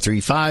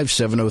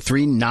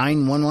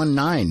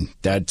 435-703-9119.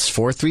 That's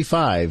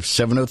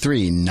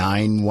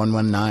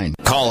 435-703-9119.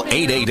 Call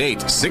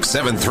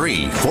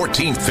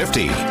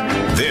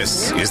 888-673-1450.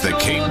 This is the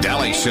Kate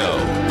Daly Show.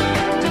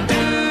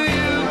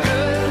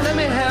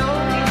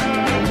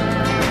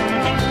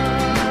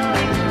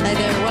 Hi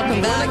there,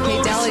 welcome back,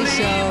 Kate Daly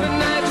Show.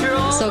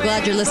 So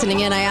glad you're listening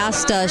in. I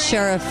asked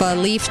Sheriff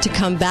Leaf to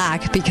come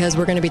back because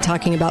we're going to be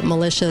talking about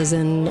militias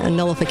and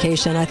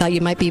nullification. I thought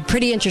you might be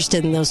pretty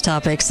interested in those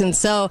topics. And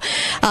so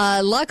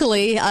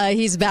luckily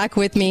he's back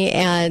with me,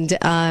 and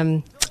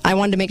I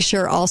wanted to make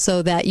sure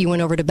also that you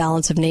went over to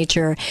Balance of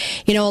Nature.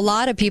 You know, a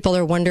lot of people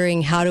are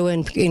wondering how to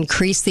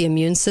increase the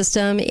immune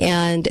system,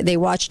 and they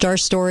watched our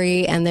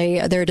story and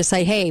they're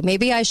decide, hey,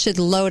 maybe I should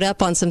load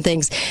up on some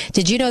things.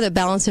 Did you know that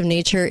Balance of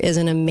Nature is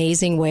an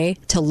amazing way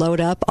to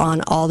load up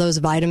on all those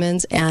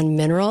vitamins and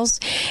minerals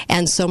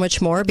and so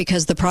much more,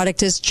 because the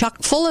product is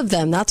chock full of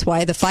them. That's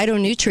why the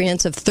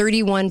phytonutrients of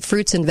 31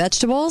 fruits and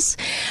vegetables.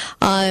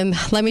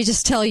 Let me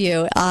just tell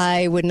you,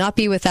 I would not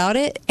be without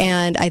it,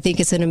 and I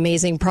think it's an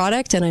amazing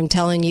product. And I'm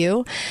telling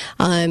you,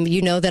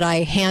 you know that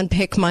I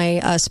handpick my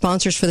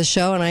sponsors for the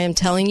show, and I am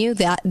telling you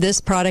that this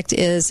product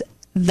is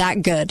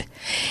that good.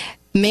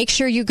 Make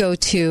sure you go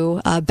to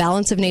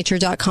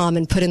balanceofnature.com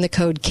and put in the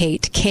code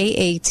KATE,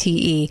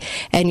 K-A-T-E,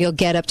 and you'll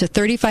get up to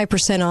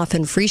 35% off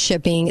and free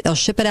shipping. They'll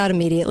ship it out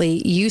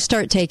immediately. You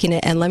start taking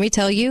it, and let me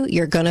tell you,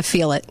 you're going to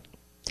feel it.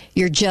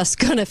 You're just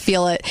going to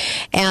feel it,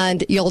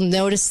 and you'll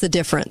notice the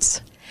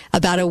difference.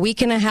 About a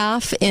week and a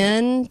half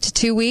into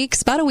 2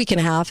 weeks, about a week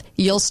and a half,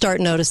 you'll start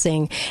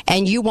noticing,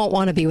 and you won't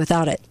want to be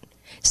without it.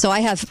 So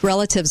I have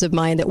relatives of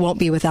mine that won't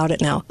be without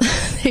it now.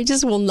 They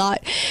just will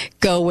not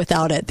go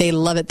without it. They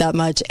love it that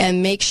much.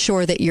 And make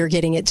sure that you're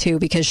getting it too,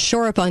 because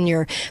shore up on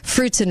your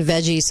fruits and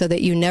veggies so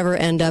that you never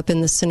end up in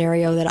the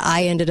scenario that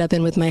I ended up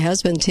in with my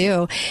husband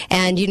too.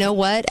 And you know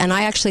what? And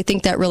I actually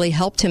think that really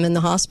helped him in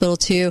the hospital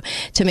too,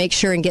 to make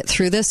sure and get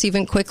through this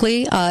even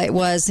quickly. It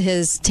was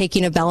his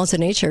taking of Balance of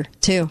Nature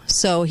too.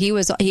 So he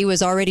was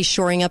already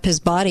shoring up his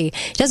body.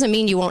 It doesn't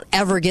mean you won't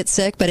ever get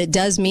sick, but it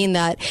does mean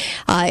that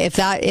if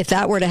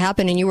that were to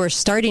happen and you were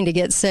starting to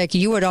get sick,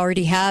 you would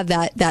already have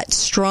that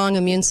strong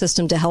immune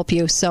system to help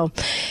you. So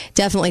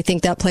definitely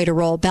think that played a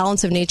role.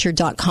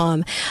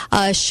 Balanceofnature.com.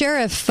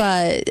 Sheriff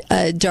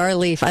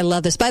Darleaf, I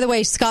love this. By the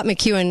way, Scott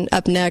McEwen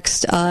up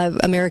next,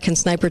 American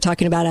Sniper,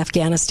 talking about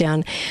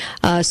Afghanistan.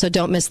 So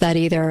don't miss that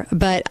either.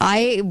 But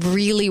I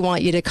really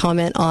want you to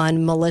comment on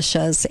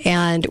militias,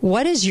 and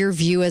what is your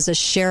view as a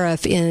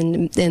sheriff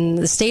in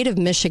the state of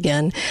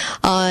Michigan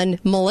on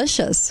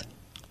militias?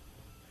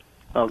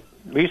 Well,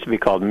 we used to be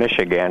called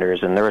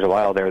Michiganders, and there was a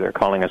while there they're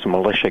calling us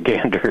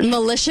Militiaganders.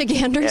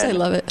 Militiaganders, I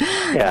love it.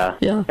 Yeah.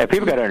 And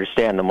people got to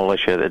understand the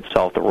militia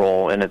itself, the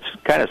role, and it's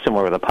kind of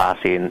similar with a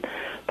posse. And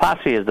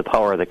posse is the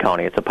power of the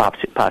county. It's a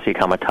posse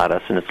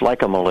comitatus, and it's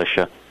like a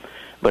militia,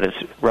 but it's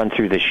run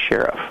through the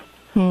sheriff.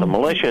 The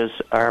militias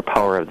are a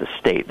power of the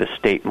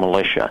state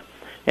militia.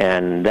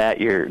 And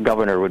that your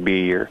governor would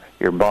be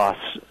your boss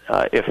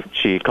if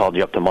she called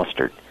you up to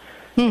mustard.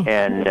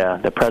 And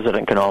the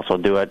president can also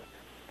do it.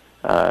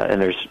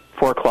 And there's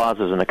 4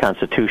 clauses in the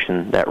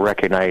Constitution that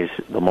recognize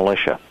the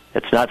militia.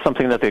 It's not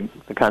something that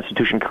the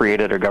Constitution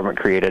created or government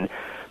created.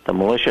 The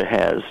militia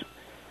has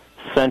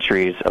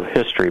centuries of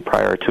history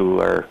prior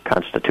to our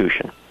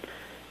Constitution.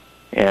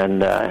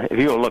 And if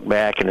you look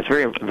back, and it's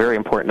very, very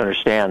important to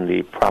understand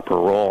the proper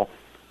role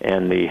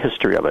and the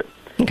history of it.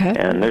 Okay.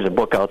 And there's a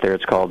book out there,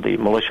 it's called The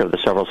Militia of the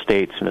Several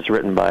States, and it's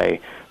written by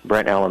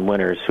Brent Allen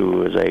Winters,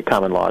 who is a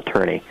common law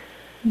attorney.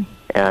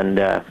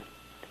 And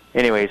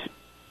anyways,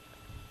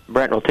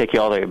 Brent will take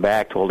you all the way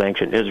back to old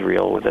ancient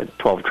Israel with the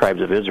 12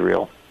 tribes of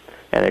Israel,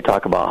 and they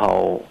talk about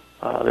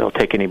how they'll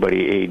take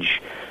anybody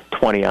age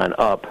 20 on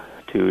up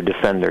to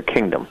defend their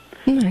kingdom.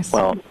 Nice.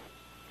 Well,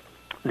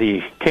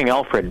 the King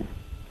Alfred,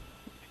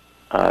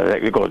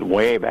 it goes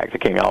way back to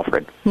King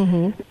Alfred,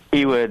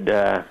 he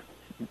would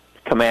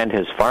command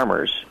his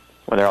farmers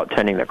when they're out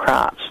tending the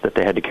crops that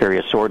they had to carry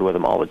a sword with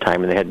them all the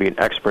time, and they had to be an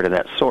expert in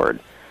that sword.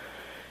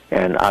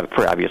 And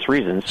for obvious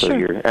reasons, so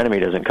your enemy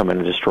doesn't come in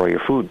and destroy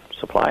your food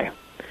supply.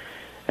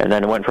 And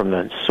then it went from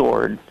the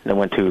sword, and it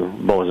went to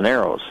bows and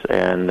arrows.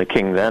 And the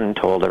king then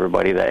told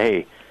everybody that,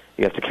 hey,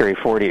 you have to carry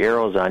 40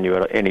 arrows on you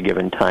at any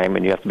given time,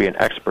 and you have to be an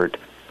expert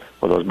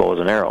with those bows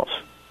and arrows.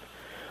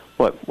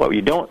 What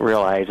you don't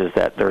realize is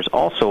that there's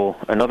also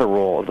another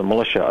role of the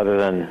militia other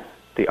than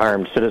the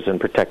armed citizen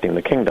protecting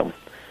the kingdom.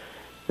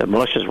 The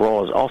militia's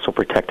role is also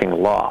protecting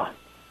law.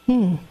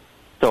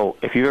 So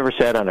if you ever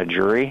sat on a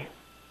jury,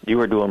 you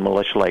were doing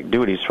militia-like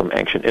duties from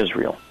ancient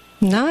Israel.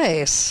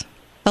 Nice.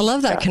 I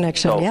love that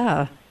connection,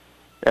 so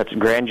that's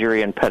grand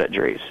jury and petit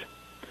juries.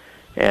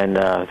 And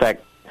in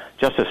fact,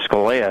 Justice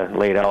Scalia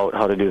laid out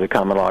how to do the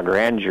common law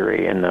grand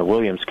jury in the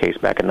Williams case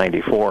back in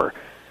 '94.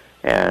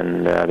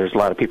 And there's a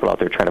lot of people out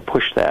there trying to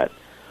push that.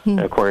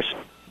 And of course,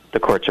 the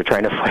courts are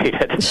trying to fight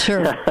it.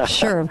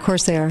 Sure, of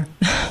course they are.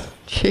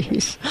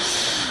 Jeez.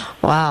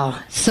 Wow.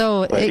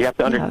 So you have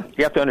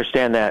to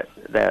understand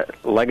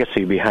that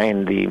legacy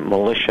behind the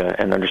militia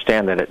and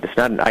understand that it's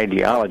not an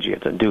ideology,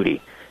 it's a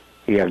duty.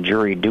 You have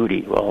jury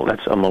duty. Well,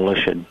 that's a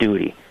militia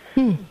duty.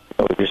 So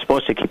you're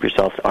supposed to keep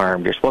yourself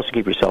armed. You're supposed to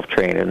keep yourself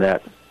trained. And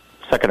that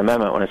Second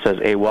Amendment, when it says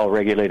a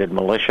well-regulated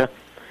militia,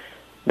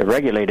 the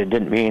regulated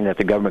didn't mean that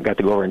the government got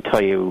to go over and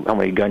tell you how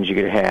many guns you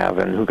could have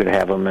and who could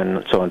have them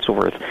and so on and so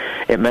forth.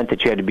 It meant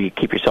that you had to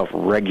keep yourself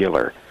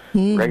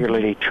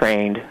regularly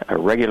trained, a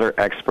regular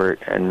expert,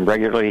 and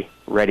regularly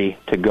ready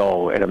to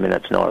go at a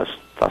minute's notice.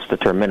 That's the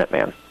term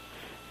Minuteman.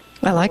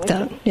 I like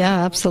that.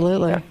 Yeah,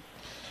 absolutely. Yeah.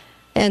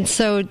 And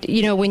so,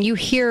 when you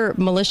hear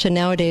militia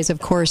nowadays, of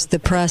course, the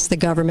press, the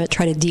government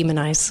try to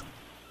demonize.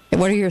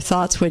 What are your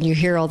thoughts when you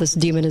hear all this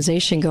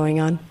demonization going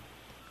on?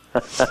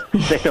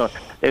 They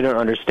don't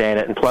understand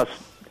it, and plus,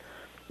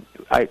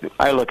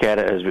 I look at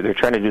it as they're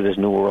trying to do this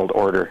new world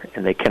order,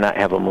 and they cannot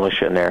have a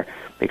militia in there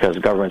because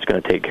the government's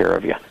going to take care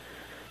of you.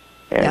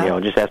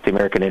 And just ask the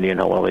American Indian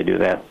how well they do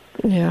that.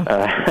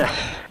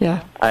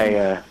 Yeah.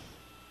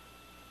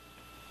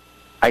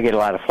 I get a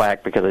lot of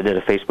flack because I did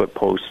a Facebook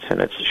post,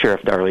 and it's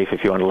Sheriff Darleaf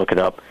if you want to look it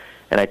up.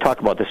 And I talk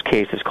about this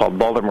case. It's called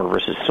Baltimore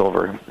versus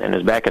Silver, and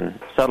it was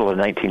settled in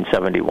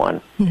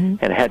 1971, and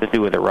it had to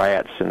do with the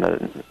riots in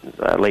the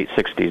late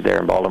 60s there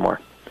in Baltimore.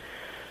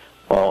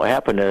 Well, what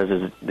happened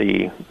is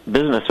the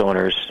business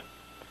owners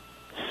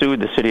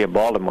sued the city of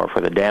Baltimore for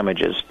the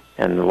damages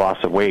and the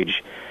loss of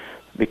wage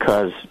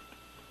because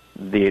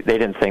they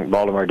didn't think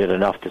Baltimore did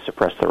enough to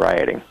suppress the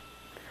rioting.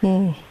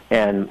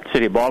 And the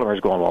city of Baltimore is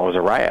going, well, it was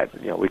a riot.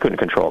 We couldn't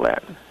control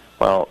that.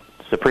 Well,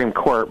 Supreme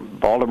Court,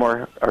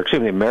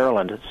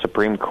 Maryland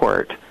Supreme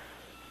Court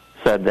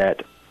said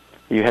that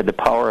you had the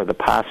power of the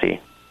posse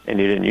and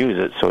you didn't use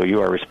it, so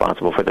you are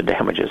responsible for the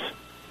damages.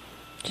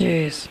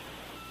 Jeez.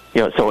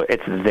 So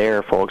it's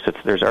there, folks.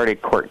 There's already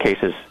court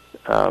cases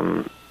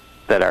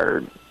that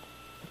are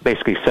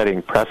basically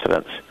setting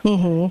precedents.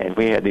 And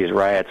we had these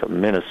riots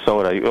in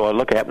Minnesota.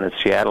 Look what happened in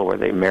Seattle where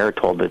the mayor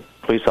told the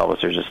police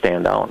officers to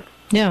stand down.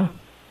 Yeah.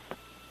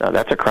 Now,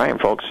 that's a crime,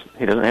 folks.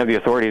 He doesn't have the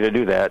authority to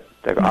do that.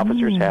 The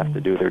officers have to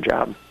do their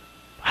job.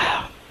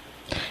 Wow.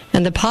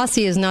 And the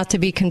posse is not to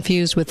be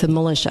confused with the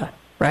militia,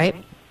 right?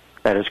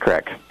 That is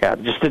correct. Yeah,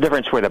 just the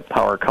difference where the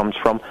power comes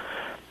from.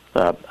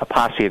 A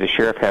posse, the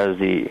sheriff has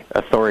the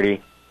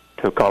authority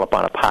to call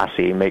upon a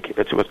posse,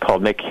 it's what's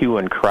called make hue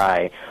and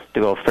cry, to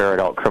go ferret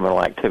out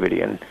criminal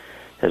activity in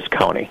his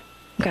county.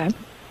 Okay.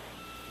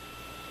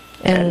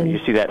 And you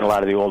see that in a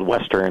lot of the old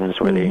westerns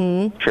where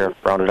the sheriff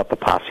rounded up a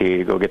posse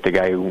to go get the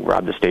guy who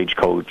robbed the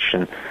stagecoach,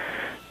 and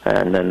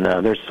then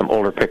there's some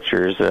older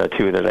pictures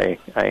too that I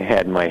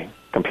had in my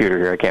computer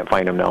here. I can't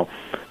find them now,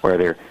 where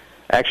they're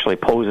actually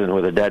posing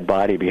with a dead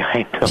body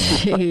behind them,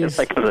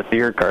 like a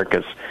deer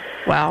carcass.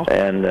 Wow.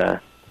 And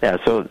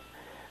so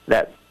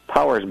that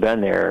power's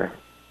been there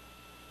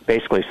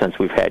basically since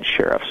we've had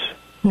sheriffs,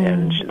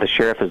 and the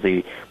sheriff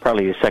is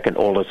probably the second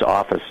oldest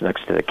office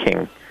next to the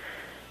king.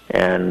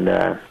 And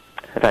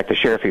in fact, the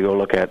sheriff, you go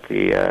look at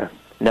the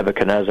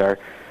Nebuchadnezzar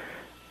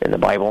in the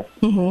Bible,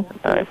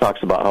 it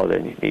talks about how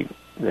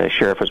the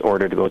sheriff was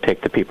ordered to go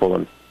take the people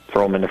and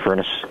throw them in the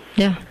furnace.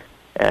 Yeah.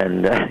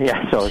 And,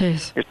 so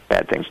there's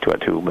bad things to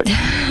it, too. But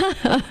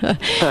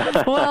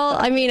well,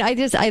 I mean,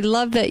 I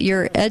love that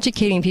you're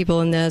educating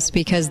people in this,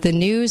 because the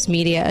news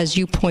media, as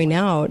you point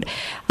out,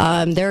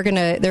 they're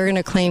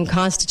gonna claim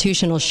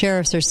constitutional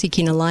sheriffs are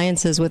seeking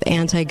alliances with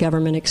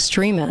anti-government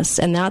extremists,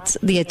 and that's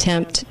the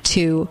attempt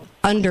to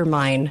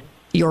undermine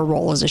your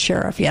role as a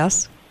sheriff,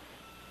 yes?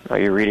 Oh,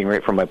 you're reading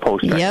right from my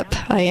post. Yep,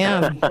 I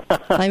am.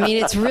 I mean,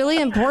 it's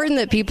really important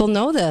that people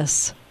know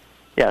this.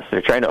 Yes,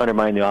 they're trying to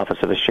undermine the office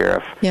of the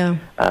sheriff. Yeah.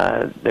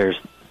 There's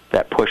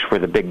that push for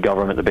the big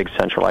government, the big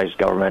centralized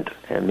government.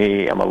 And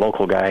me, I'm a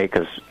local guy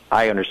because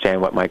I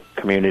understand what my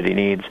community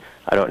needs.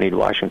 I don't need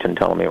Washington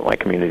telling me what my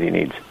community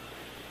needs.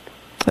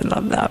 I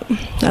love that.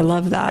 I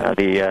love that.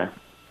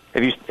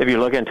 If you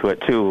look into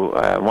it too,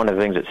 one of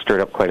the things that stirred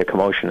up quite a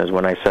commotion is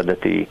when I said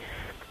that the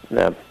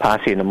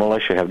posse and the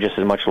militia have just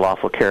as much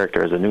lawful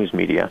character as the news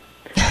media.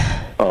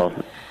 Well,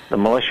 the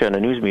militia and the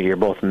news media are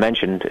both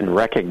mentioned and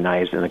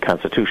recognized in the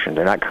Constitution.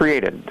 They're not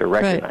created; they're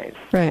recognized.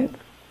 Right.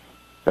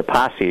 The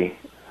posse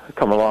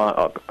come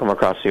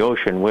across the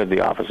ocean with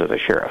the office of the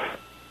sheriff.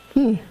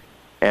 And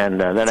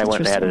then I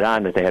went and added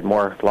on that they had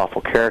more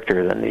lawful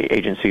character than the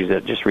agencies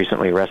that just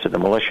recently arrested the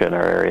militia in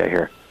our area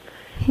here.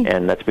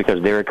 And that's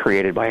because they were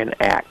created by an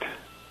act.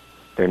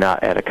 They're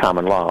not at a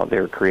common law. They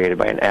were created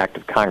by an act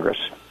of Congress.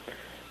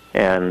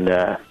 And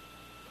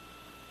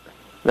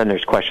then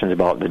there's questions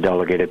about the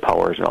delegated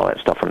powers and all that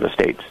stuff from the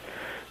states.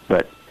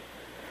 But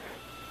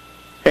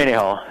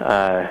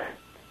anyhow,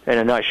 in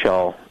a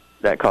nutshell,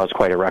 that caused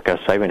quite a ruckus.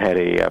 I even had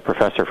a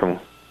professor from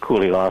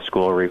Cooley Law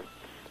School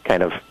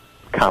kind of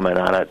comment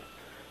on it.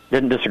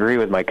 Didn't disagree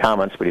with my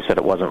comments, but he said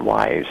it wasn't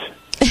wise.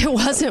 It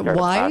wasn't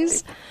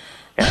wise?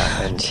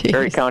 Yeah, in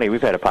Perry County,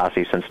 we've had a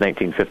posse since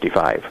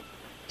 1955.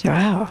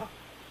 Wow.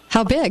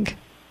 How big?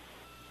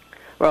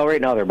 Well,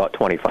 right now they're about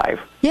 25.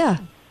 Yeah.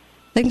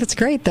 I think that's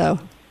great, though.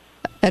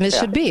 And it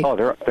should be. Oh,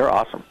 they're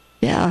awesome.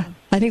 Yeah.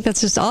 I think that's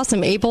just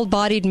awesome.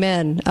 Able-bodied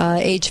men,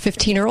 age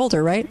 15 or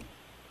older, right?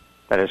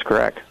 That is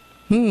correct.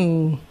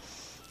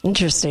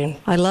 Interesting.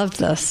 I love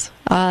this.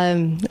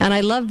 And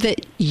I love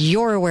that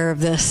you're aware of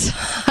this.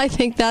 I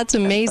think that's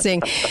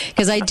amazing.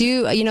 Because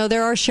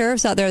there are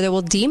sheriffs out there that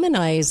will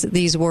demonize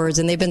these words,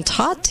 and they've been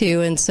taught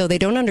to, and so they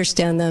don't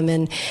understand them,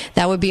 and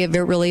that would be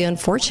really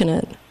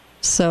unfortunate.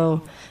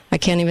 So I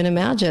can't even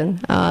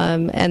imagine.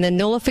 And then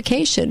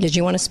nullification. Did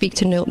you want to speak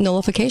to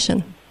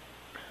nullification?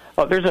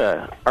 Oh, there's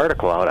an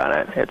article out on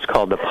it. It's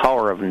called The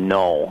Power of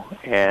No.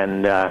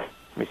 And let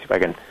me see if I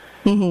can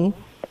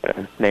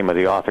name of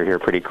the author here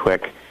pretty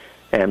quick.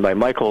 And by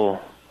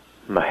Michael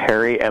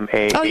Maharrey,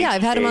 M-A-H-A-R-R-E-Y. Oh, yeah,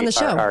 I've had him on the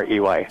show.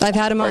 I've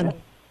had him on.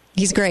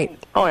 He's great.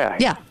 Oh, yeah.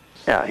 Yeah.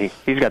 Yeah,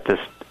 he's got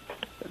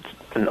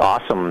an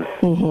awesome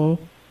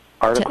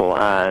article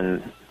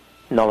on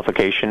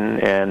nullification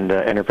and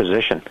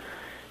interposition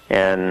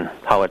and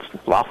how it's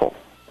lawful.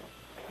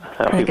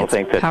 People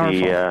think that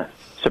the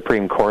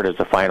Supreme Court is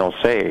the final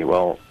say.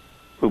 Well,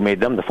 who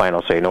made them the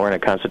final say? Nowhere in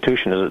the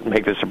Constitution does it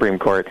make the Supreme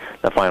Court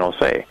the final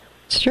say.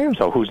 It's true.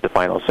 So who's the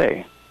final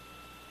say?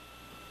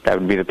 That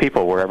would be the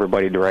people, where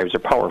everybody derives their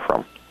power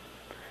from.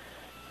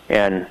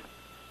 And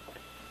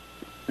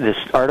this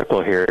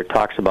article here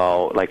talks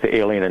about like the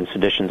Alien and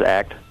Seditions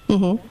Act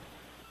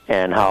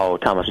and how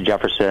Thomas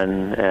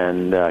Jefferson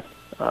and I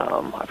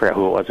forgot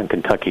who it was in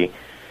Kentucky,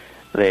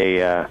 they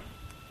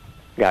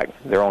got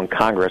their own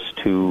Congress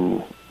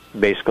to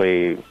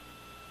basically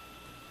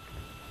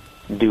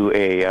do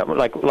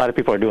like a lot of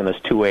people are doing this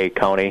two-way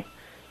county,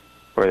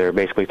 where they're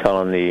basically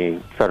telling the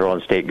federal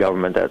and state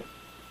government that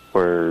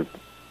we're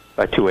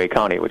a two-way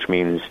county, which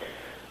means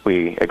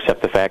we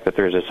accept the fact that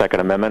there's a Second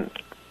Amendment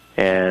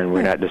and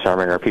we're not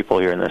disarming our people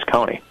here in this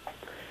county.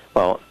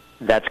 Well,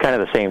 that's kind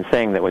of the same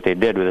thing that what they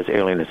did with this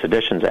Alien and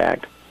Seditions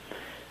Act.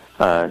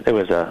 It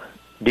was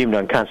deemed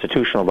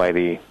unconstitutional by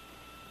the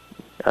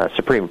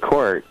Supreme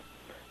Court,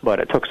 but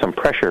it took some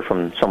pressure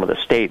from some of the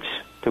states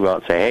to go out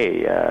and say,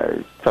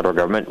 hey, federal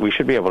government, we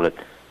should be able to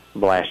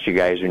blast you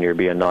guys when you're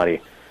being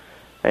naughty,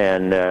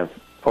 and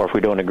or if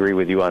we don't agree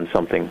with you on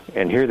something.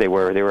 And here they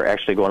were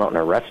actually going out and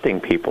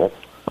arresting people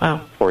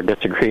for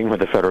disagreeing with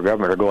the federal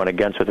government or going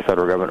against what the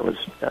federal government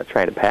was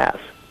trying to pass.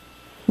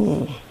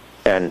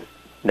 And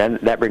then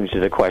that brings you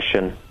to the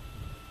question,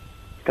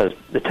 because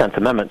the 10th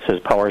Amendment says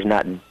power is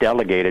not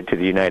delegated to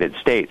the United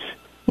States.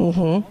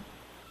 Mm-hmm.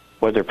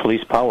 Was there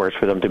police powers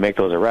for them to make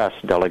those arrests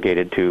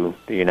delegated to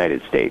the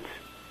United States?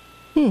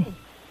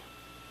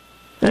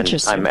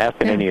 Interesting. I'm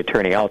asking any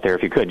attorney out there,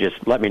 if you could,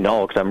 just let me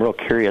know, because I'm real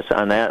curious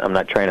on that. I'm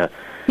not trying to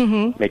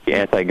make you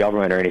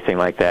anti-government or anything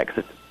like that,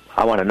 because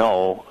I want to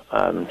know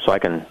so I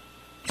can...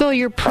 Well,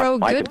 you're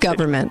pro-good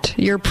government.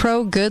 You're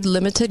pro-good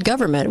limited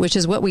government, which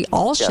is what we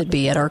all should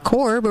be at our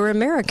core. We're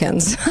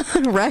Americans,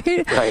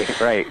 right?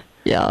 Right.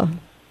 Yeah.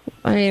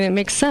 I mean, it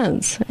makes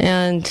sense.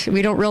 And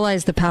we don't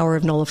realize the power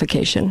of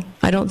nullification.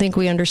 I don't think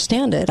we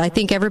understand it. I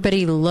think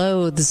everybody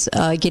loathes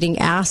getting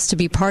asked to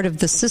be part of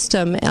the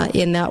system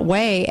in that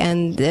way,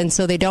 and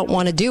so they don't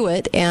want to do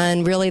it.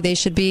 And really, they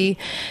should be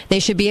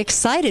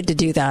excited to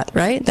do that,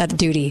 right? That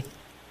duty.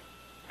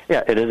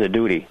 Yeah, it is a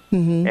duty.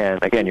 Mm-hmm.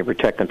 And again, you're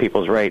protecting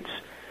people's rights.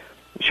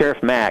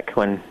 Sheriff Mack,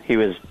 when he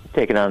was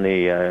taking on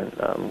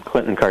the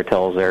Clinton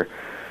cartels there,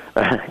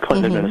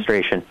 Clinton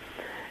administration,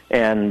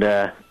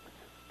 and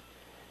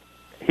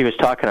he was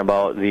talking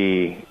about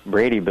the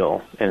Brady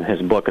Bill in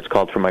his book. It's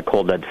called From My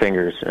Cold Dead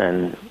Fingers.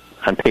 And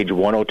on page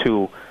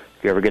 102,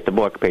 if you ever get the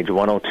book, page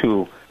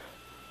 102,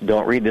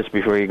 don't read this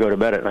before you go to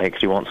bed at night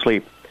because you won't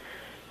sleep.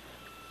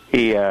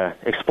 He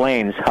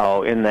explains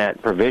how in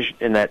that provision,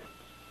 in that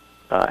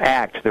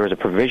act, there was a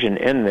provision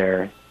in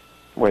there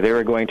where they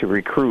were going to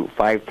recruit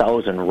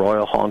 5,000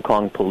 Royal Hong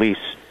Kong police,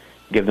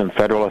 give them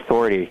federal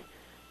authority,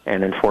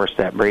 and enforce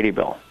that Brady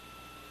Bill.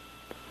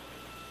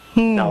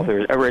 Now, if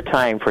there's ever a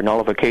time for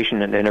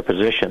nullification and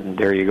interposition,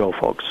 there you go,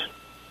 folks.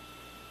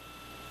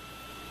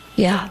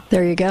 Yeah,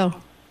 there you go.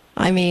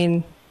 I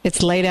mean,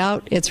 it's laid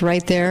out. It's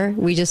right there.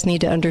 We just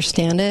need to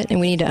understand it, and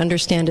we need to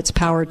understand its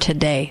power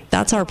today.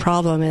 That's our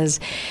problem, is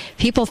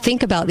people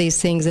think about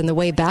these things in the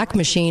way back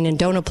machine and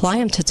don't apply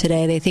them to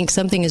today. They think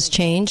something has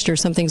changed or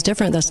something's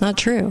different. That's not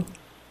true.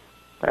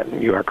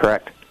 You are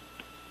correct.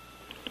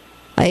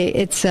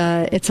 It's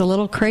a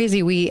little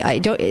crazy.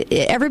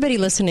 Everybody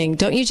listening,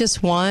 don't you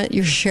just want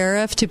your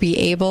sheriff to be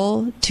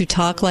able to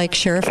talk like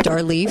Sheriff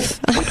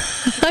Darleaf?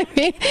 I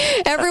mean,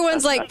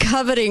 everyone's like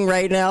coveting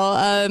right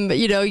now,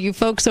 you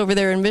folks over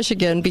there in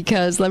Michigan,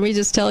 because let me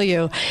just tell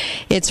you,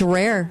 it's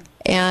rare.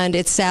 And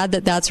it's sad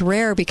that that's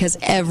rare, because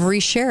every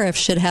sheriff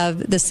should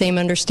have the same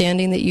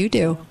understanding that you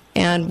do.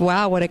 And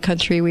wow, what a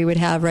country we would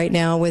have right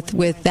now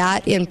with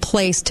that in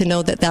place to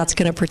know that that's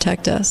going to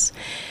protect us.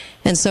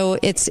 And so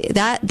it's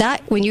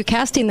that when you're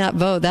casting that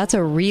vote, that's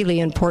a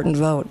really important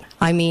vote.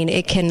 I mean,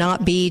 it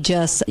cannot be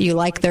just you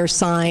like their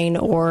sign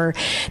or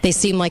they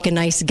seem like a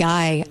nice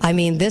guy. I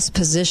mean, this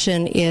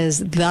position is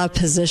the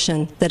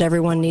position that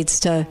everyone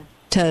needs to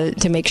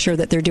make sure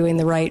that they're doing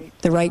the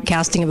right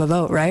casting of a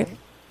vote, right?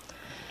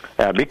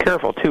 Be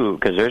careful, too,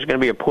 because there's going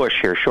to be a push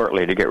here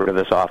shortly to get rid of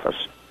this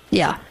office.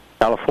 Yeah.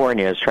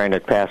 California is trying to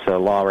pass a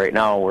law right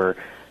now where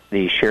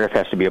the sheriff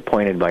has to be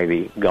appointed by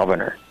the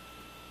governor.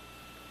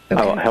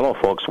 Okay. Hello,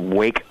 folks.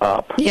 Wake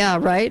up. Yeah,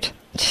 right?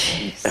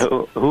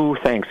 Who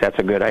thinks that's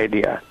a good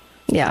idea?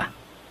 Yeah.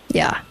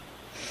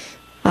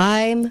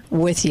 I'm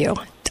with you.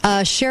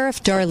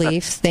 Sheriff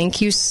Darleaf,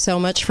 thank you so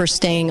much for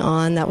staying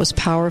on. That was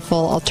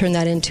powerful. I'll turn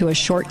that into a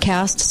short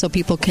cast so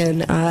people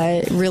can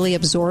really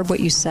absorb what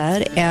you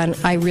said. And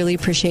I really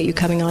appreciate you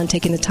coming on,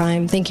 taking the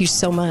time. Thank you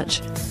so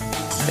much.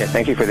 Yeah,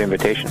 thank you for the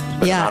invitation. It's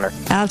been an honor.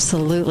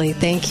 Absolutely.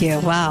 Thank you.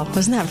 Wow.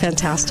 Wasn't that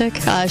fantastic?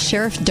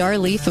 Sheriff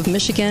Darleaf of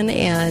Michigan,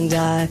 and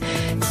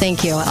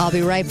thank you. I'll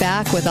be right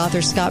back with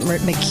author Scott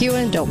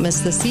McEwen. Don't miss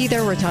this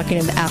either. We're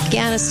talking about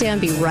Afghanistan.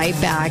 Be right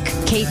back.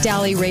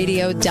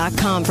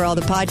 KateDalleyRadio.com for all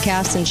the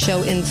podcasts and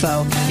show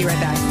info. Be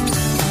right back.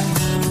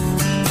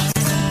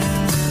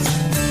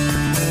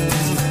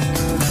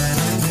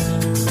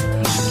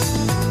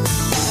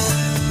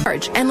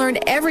 And learn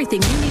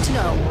everything you need to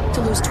know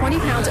to lose 20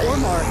 pounds or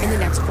more in the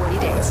next 40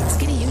 days.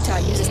 Skinny Utah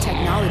uses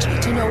technology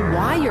to know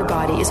why your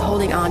body is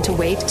holding on to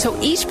weight, so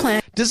each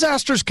plan...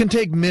 Disasters can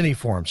take many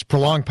forms.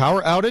 Prolonged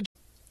power outage.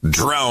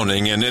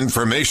 Drowning in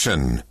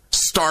information.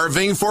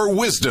 Starving for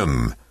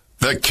wisdom.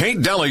 The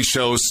Kate Daly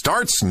Show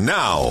starts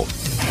now.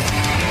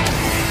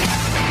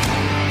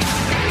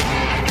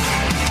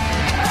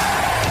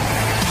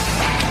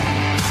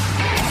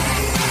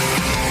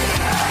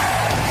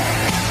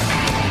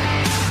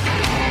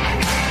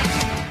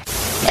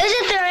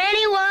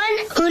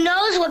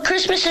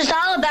 Christmas is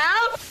all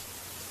about?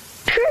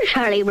 Sure,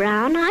 Charlie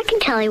Brown. I can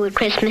tell you what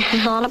Christmas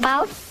is all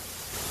about.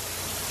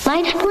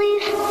 Lights,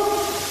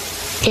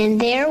 please. And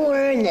there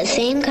were in the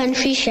same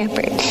country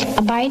shepherds,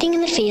 abiding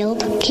in the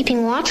field,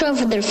 keeping watch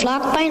over their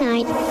flock by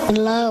night. And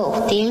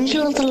lo, the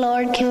angel of the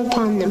Lord came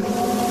upon them.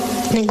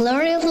 And the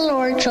glory of the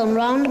Lord shone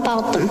round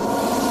about them.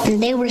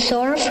 And they were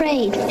sore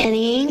afraid. And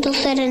the angel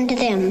said unto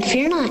them,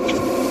 Fear not.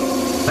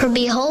 For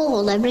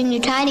behold, I bring you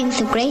tidings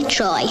of great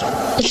joy,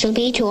 which shall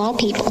be to all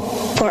people.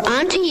 For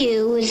unto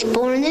you is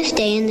born this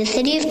day in the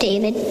city of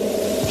David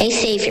a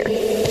Savior,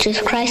 which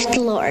is Christ the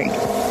Lord.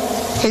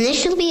 And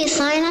this shall be a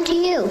sign unto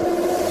you.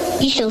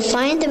 You shall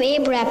find the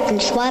babe wrapped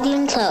in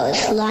swaddling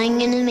clothes,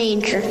 lying in a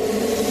manger.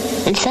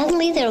 And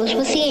suddenly there was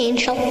with the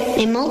angel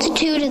a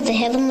multitude of the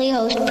heavenly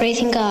host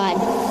praising God,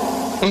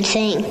 and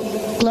saying,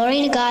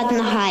 Glory to God in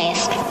the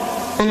highest,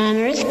 and on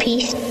earth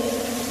peace,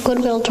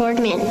 goodwill toward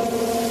men.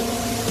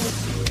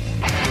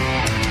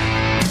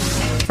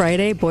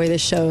 Friday. Boy,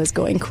 this show is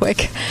going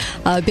quick.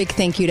 Big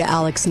thank you to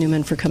Alex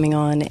Newman for coming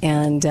on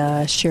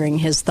and sharing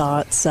his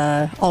thoughts.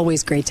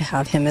 Always great to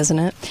have him, isn't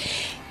it?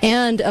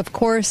 And, of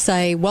course,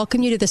 I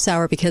welcome you to this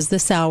hour because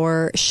this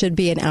hour should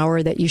be an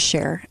hour that you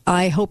share.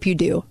 I hope you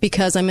do,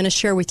 because I'm going to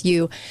share with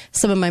you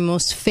some of my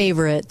most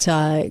favorite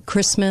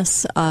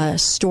Christmas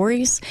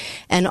stories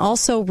and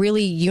also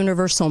really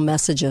universal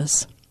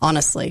messages,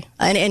 honestly,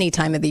 at any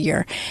time of the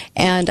year.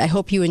 And I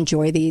hope you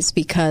enjoy these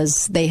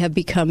because they have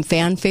become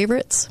fan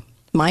favorites,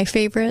 my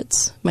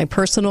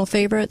personal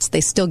favorites.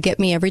 They still get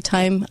me every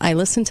time I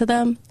listen to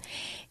them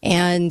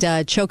and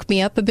choke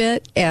me up a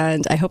bit,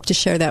 and I hope to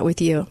share that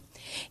with you.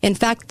 In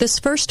fact, this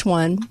first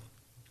one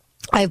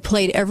I've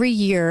played every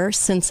year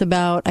since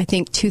about, I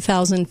think,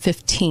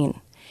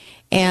 2015.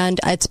 And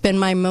it's been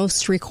my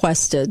most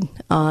requested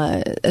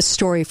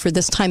story for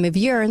this time of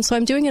year. And so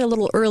I'm doing it a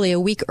little early, a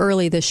week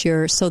early this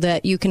year, so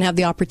that you can have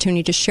the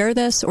opportunity to share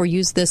this or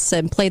use this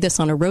and play this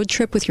on a road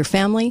trip with your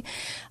family.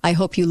 I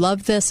hope you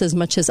love this as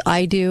much as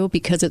I do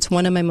because it's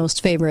one of my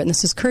most favorite. And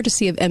this is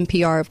courtesy of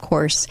NPR, of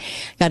course.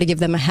 Got to give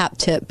them a hat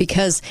tip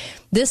because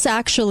this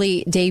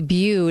actually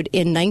debuted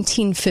in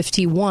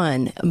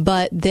 1951,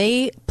 but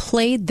they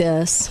played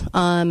this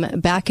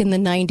back in the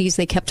 90s.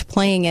 They kept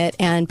playing it,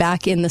 and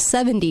back in the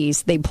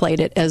 70s, they played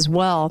it as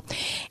well.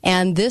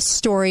 And this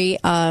story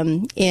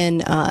in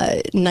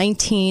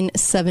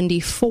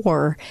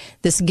 1974,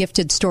 this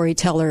gifted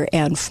storyteller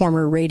and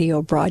former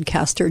radio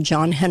broadcaster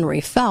John Henry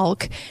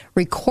Falk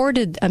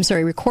recorded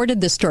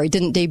this story.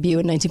 Didn't debut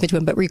in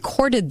 1951, but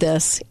recorded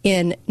this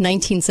in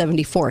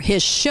 1974.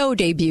 His show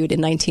debuted in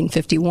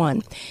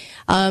 1951.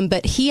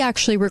 But he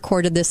actually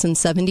recorded this in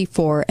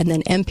 74, and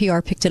then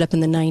NPR picked it up in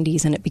the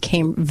 90s, and it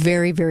became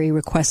very, very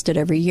requested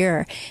every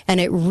year. And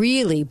it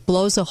really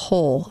blows a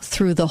hole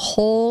through the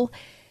whole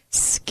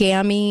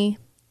scammy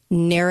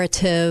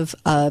narrative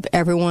of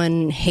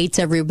everyone hates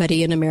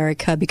everybody in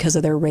America because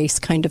of their race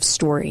kind of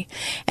story.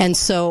 And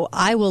so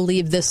I will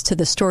leave this to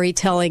the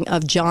storytelling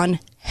of John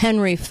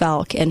Henry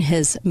Falk and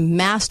his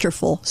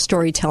masterful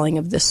storytelling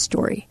of this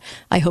story.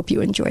 I hope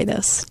you enjoy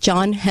this.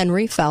 John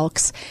Henry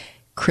Falk's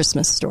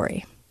Christmas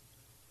story.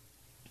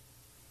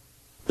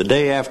 The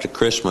day after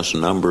Christmas a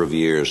number of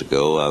years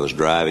ago, I was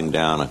driving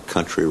down a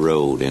country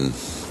road in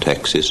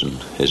Texas, and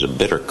it was a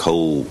bitter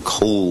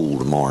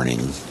cold morning.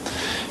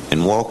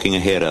 And walking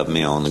ahead of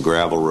me on the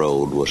gravel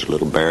road was a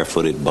little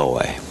barefooted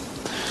boy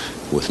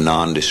with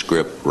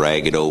nondescript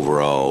ragged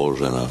overalls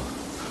and a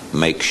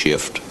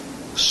makeshift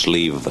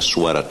sleeve of a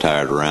sweater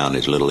tied around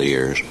his little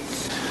ears.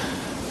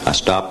 I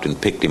stopped and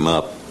picked him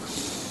up.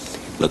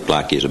 Looked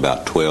like he was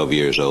about 12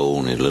 years old,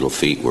 and his little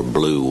feet were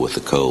blue with the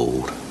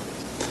cold.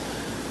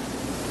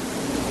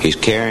 He's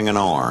carrying an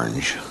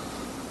orange.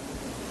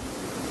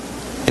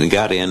 And he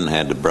got in and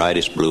had the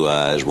brightest blue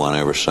eyes one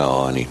ever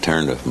saw, and he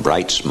turned a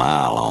bright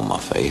smile on my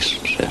face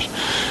and says,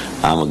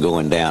 I'm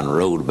going down the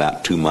road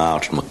about 2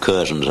 miles to my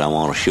cousin's. I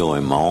want to show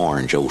him my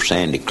orange old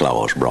Santa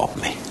Claus brought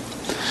me.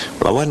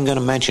 Well, I wasn't going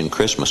to mention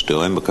Christmas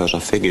to him because I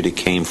figured he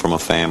came from a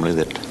family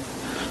that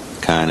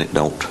kind of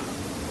don't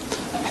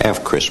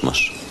have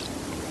Christmas.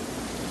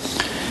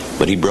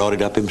 But he brought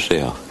it up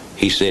himself.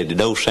 He said,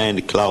 did old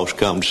Santa Claus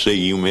come to see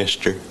you,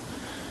 mister?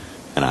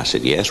 And I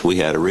said, yes, we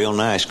had a real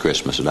nice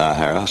Christmas at our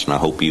house, and I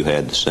hope you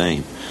had the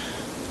same.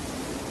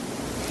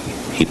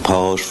 He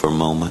paused for a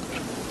moment,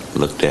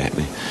 looked at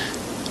me,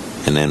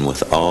 and then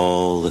with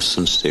all the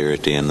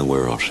sincerity in the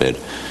world said,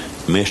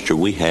 mister,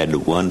 we had the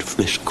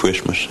wonderfulest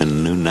Christmas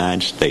in the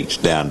United States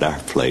down at our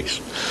place.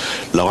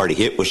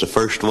 Lordy, it was the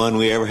first one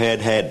we ever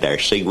had there.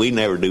 See, we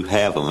never do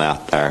have them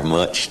out there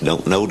much.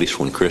 Don't notice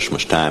when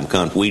Christmas time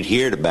comes. We'd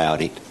heard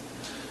about it,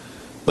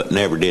 but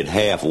never did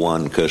have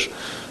one because,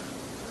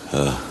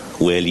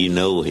 well, you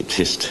know, it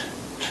just...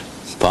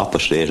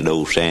 Papa says that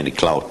old Santa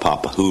Claus,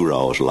 Papa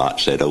hoorahs a lot,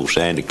 said old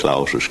Santa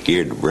Claus was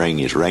scared to bring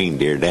his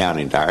reindeer down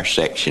into our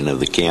section of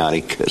the county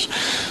because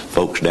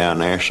folks down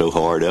there so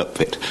hard up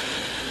that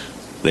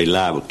they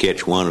liable to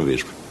catch one of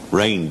his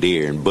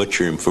reindeer and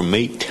butcher him for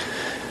meat.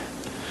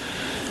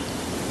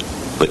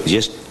 But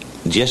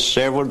just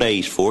several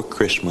days before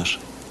Christmas,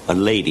 a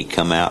lady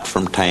come out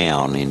from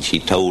town, and she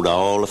told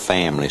all the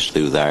families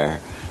through there,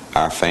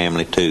 our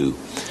family too,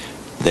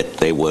 that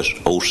there was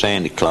old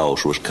Santa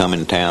Claus was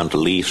coming town to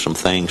leave some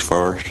things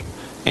for us,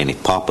 and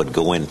if Papa'd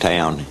go in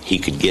town, he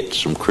could get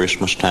some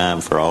Christmas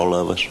time for all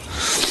of us.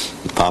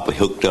 And Papa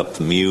hooked up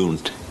the mule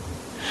and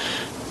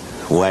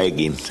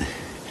wagon.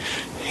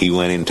 He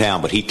went in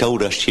town, but he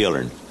told us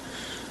children,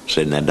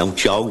 said, now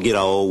don't y'all get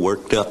all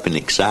worked up and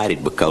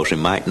excited because there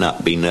might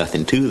not be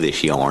nothing to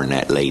this yarn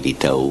that lady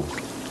told.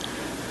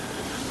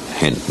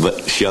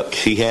 But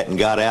shucks, he hadn't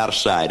got out of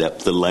sight up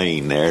the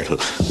lane there.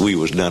 We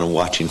was done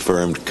watching for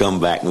him to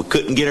come back. We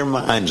couldn't get our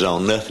minds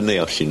on nothing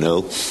else, you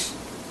know.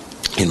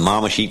 And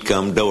Mama, she'd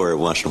come to her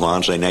once in a while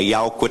and say, now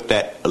y'all quit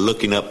that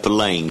looking up the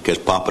lane, because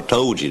Papa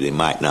told you there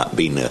might not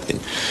be nothing.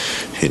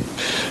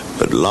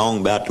 But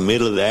along about the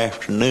middle of the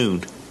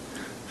afternoon,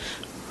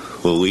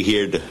 well, we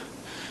heard the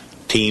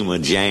team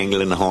of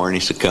jangling the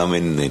harness a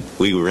coming, and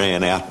we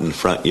ran out in the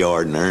front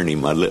yard, and Ernie,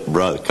 my little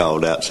brother,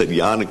 called out and said,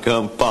 yonder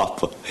come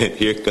Papa. And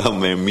here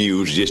come them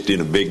mules just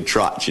in a big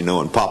trot,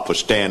 and Papa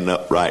standing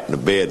upright in the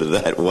bed of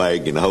that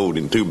wagon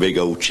holding 2 big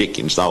old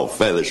chickens, all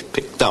feathers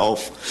picked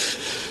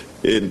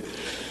off. And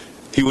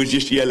he was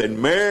just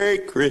yelling, Merry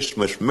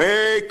Christmas,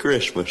 Merry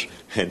Christmas.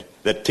 And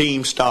the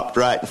team stopped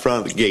right in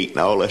front of the gate, and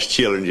all us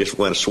children just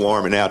went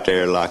swarming out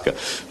there like a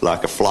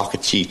flock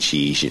of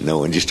chee-chees,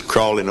 and just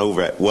crawling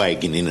over that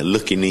wagon and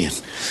looking in.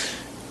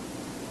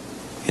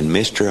 And,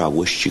 mister, I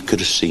wish you could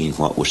have seen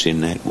what was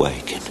in that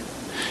wagon.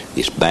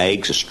 It's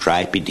bags of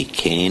striped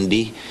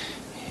candy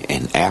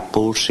and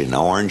apples and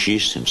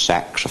oranges and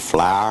sacks of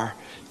flour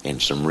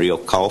and some real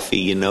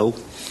coffee,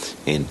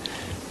 and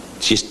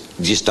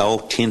just all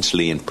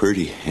tinsley and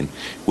pretty, and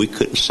we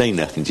couldn't say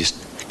nothing,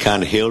 just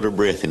kind of held our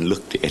breath and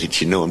looked at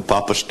it, and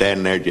Papa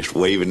standing there just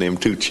waving them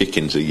 2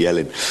 chickens and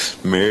yelling,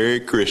 Merry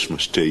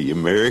Christmas to you,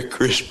 Merry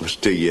Christmas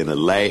to you, and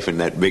laughing,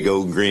 that big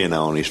old grin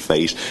on his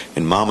face.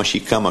 And Mama, she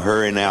come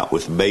a-hurrying out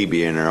with the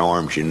baby in her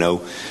arms,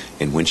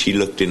 and when she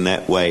looked in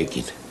that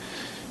wagon,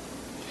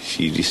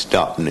 she just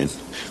stopped, and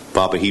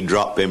Papa, he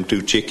dropped them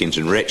 2 chickens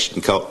and reached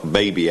and caught the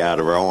baby out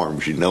of her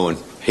arms, and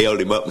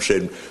held him up and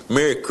said,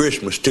 Merry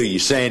Christmas to you,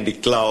 Sandy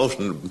Claus.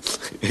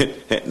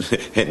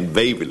 And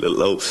baby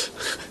little old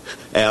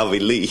Alvy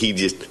Lee, he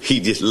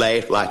just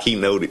laughed like he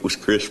knowed it was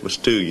Christmas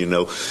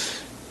too,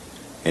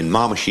 And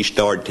Mama, she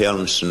started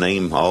telling us the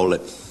name all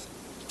that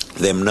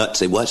them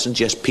nuts. It wasn't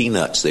just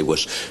peanuts.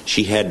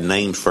 She had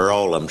names for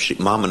all of them.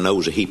 Mama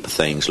knows a heap of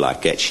things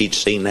like that. She'd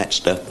seen that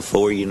stuff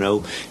before,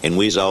 and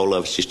we's all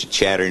of us just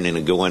a-chattering and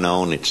a-going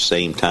on at the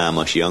same time,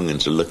 us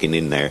young'uns are looking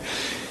in there.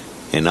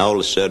 And all of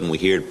a sudden we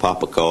heard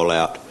Papa call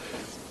out,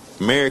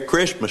 Merry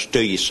Christmas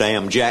to you,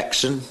 Sam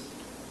Jackson.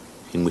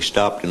 And we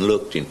stopped and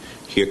looked, and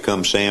here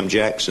comes Sam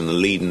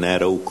Jackson leading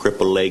that old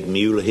cripple-legged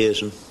mule of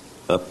his'n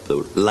up the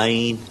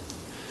lane.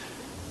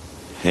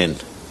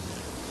 And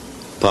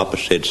Papa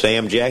said,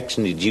 Sam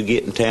Jackson, did you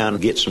get in town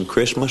and get some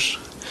Christmas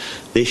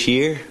this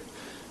year?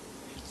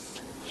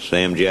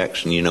 Sam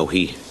Jackson, he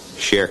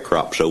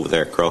sharecrops over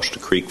there across the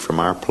creek from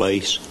our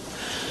place.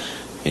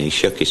 And he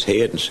shook his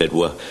head and said,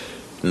 well,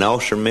 no,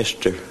 sir,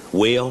 Mr.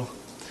 Will,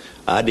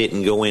 I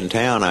didn't go in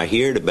town. I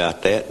heard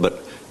about that,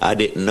 but I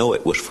didn't know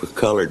it was for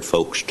colored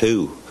folks,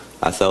 too.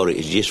 I thought it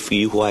was just for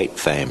you white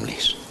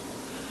families.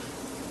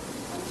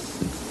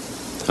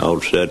 All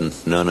of a sudden,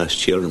 none of us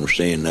children were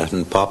saying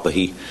nothing. Papa,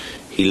 he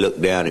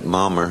looked down at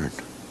Mama,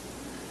 and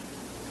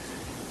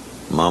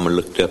Mama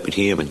looked up at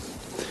him, and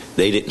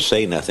they didn't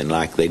say nothing,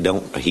 like they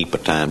don't a heap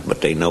of times,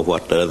 but they know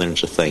what the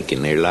others are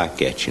thinking. They're like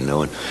that, And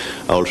all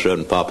of a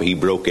sudden, Papa, he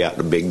broke out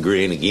in a big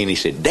grin again. He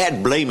said,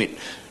 Dad, blame it,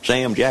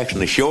 Sam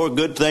Jackson, it's sure a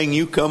good thing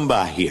you come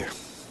by here.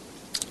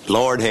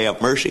 Lord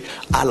have mercy,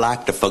 I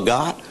like to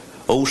forgot.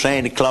 Old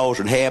Santa Claus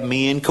would have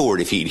me in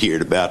court if he'd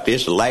heard about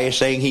this. The last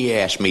thing he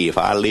asked me if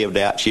I lived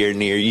out here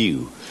near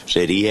you.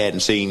 Said he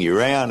hadn't seen you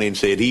around, and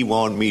said he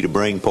wanted me to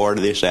bring part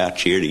of this out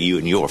here to you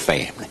and your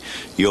family,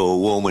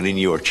 your woman and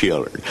your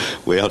children.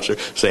 Well, sir,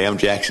 Sam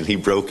Jackson, he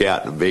broke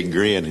out in a big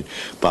grin, and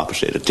Papa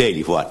said, I'll tell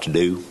you what to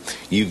do.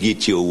 You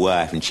get your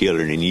wife and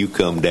children, and you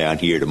come down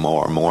here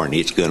tomorrow morning.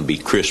 It's going to be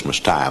Christmas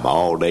time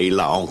all day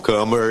long.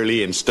 Come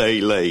early and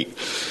stay late.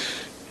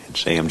 And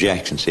Sam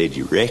Jackson said,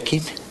 you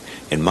reckon?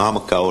 And Mama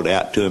called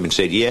out to him and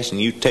said, yes,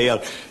 and you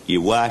tell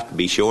your wife to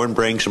be sure and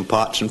bring some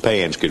pots and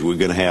pans, because we're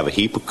going to have a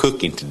heap of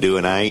cooking to do,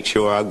 and I ain't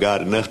sure I've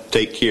got enough to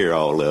take care of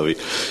all of it.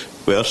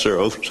 Well, sir,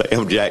 old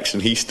Sam Jackson,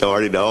 he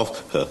started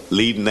off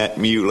leading that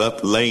mule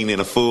up the lane in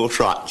a full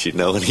trot,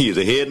 and he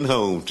was heading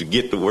home to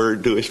get the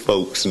word to his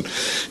folks and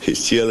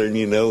his children,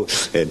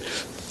 And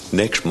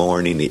next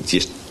morning,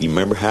 you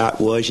remember how it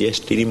was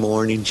yesterday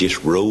morning?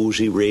 Just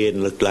rosy red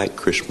and looked like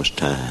Christmas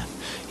time.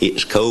 It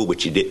was cold,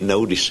 but you didn't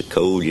notice the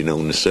cold,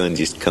 and the sun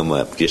just come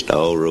up, just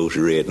all rosy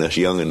red. And us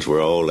young'uns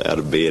were all out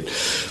of bed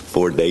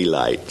before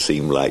daylight,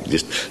 seemed like,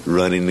 just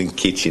running in the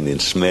kitchen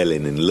and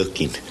smelling and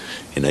looking.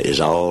 And it was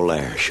all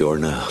there, sure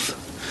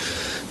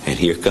enough. And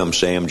here comes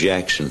Sam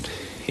Jackson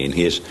and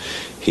his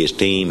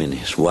team and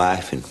his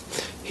wife and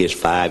his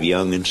 5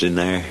 young'uns in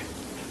there.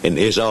 And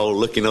it's all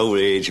looking over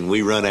the edge, and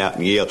we run out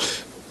and yell,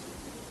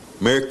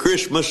 Merry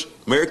Christmas,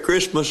 Merry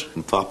Christmas.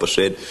 And Papa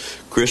said,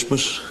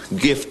 Christmas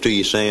gift to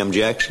you, Sam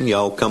Jackson.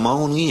 Y'all come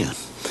on in.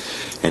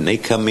 And they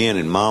come in,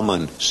 and Mama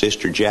and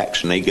Sister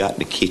Jackson, they got in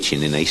the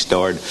kitchen, and they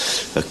started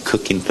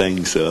cooking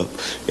things up.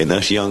 And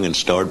us young'uns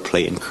started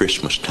playing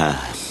Christmas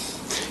time.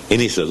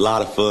 And it's a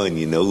lot of fun,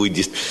 We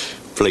just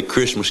play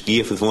Christmas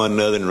gift with one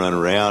another and run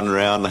around and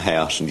around the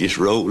house and just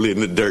roll in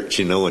the dirt,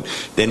 And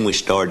then we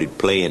started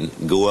playing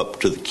go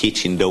up to the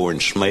kitchen door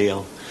and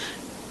smell.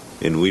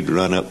 And we'd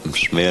run up and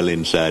smell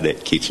inside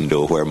that kitchen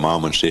door where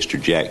Mom and Sister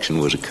Jackson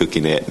was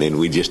cooking at, and then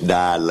we'd just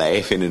die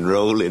laughing and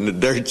roll in the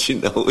dirt,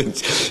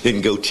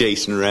 and go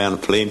chasing around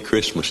and playing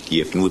Christmas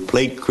gift. And we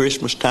played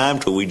Christmas time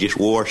till we just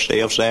wore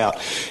ourselves out.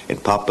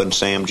 And Papa and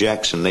Sam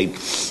Jackson, they'd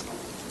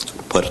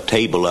put a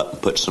table up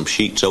and put some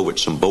sheets over it,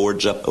 some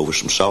boards up over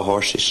some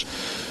sawhorses.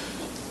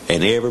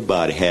 And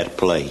everybody had a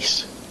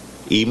place,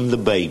 even the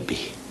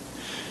baby.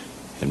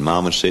 And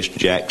Mom and Sister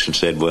Jackson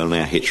said, well,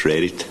 now it's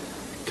ready.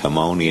 Come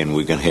on in,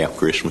 we're going to have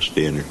Christmas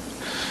dinner.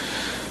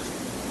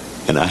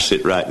 And I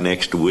sit right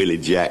next to Willie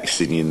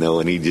Jackson,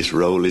 and he'd just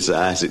roll his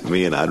eyes at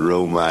me, and I'd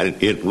roll mine.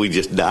 We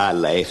just die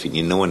laughing,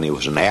 and there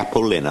was an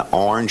apple and an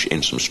orange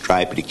and some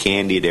striped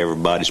candy at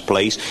everybody's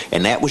place,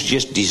 and that was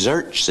just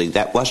dessert. See,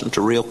 that wasn't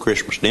the real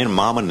Christmas dinner.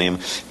 Mom and them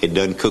had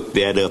done cooked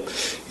that up,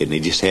 and they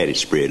just had it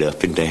spread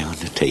up and down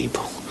the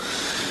table.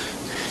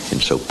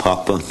 And so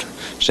Papa and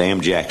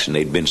Sam Jackson,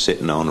 they'd been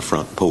sitting on the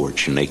front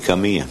porch, and they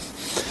come in.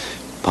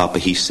 Papa,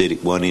 he sit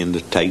at one end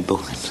of the table,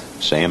 and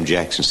Sam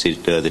Jackson sit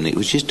at the other, and it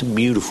was just a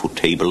beautiful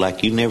table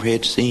like you never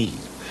had seen.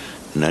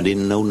 And I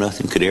didn't know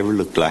nothing could ever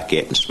look like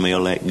that and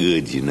smell that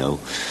good,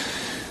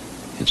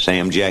 And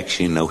Sam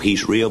Jackson,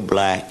 he's real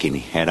black, and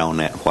he had on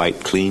that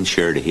white clean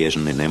shirt of his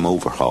and then them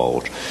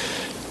overalls.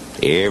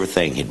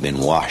 Everything had been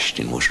washed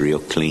and was real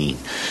clean.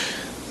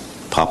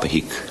 Papa,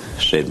 he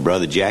said,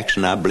 Brother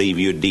Jackson, I believe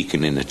you're a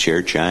deacon in the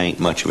church. I ain't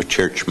much of a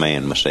church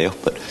man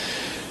myself, but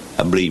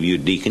I believe you're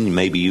a deacon.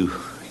 Maybe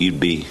you'd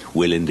be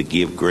willing to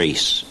give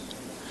grace.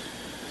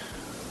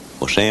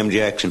 Well, Sam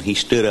Jackson, he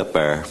stood up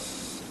there,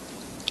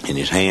 and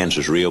his hands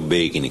was real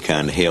big, and he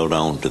kind of held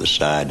on to the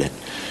side of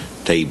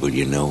that table,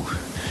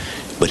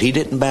 But he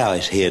didn't bow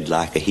his head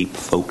like a heap of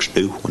folks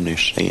do when they're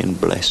saying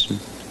blessing.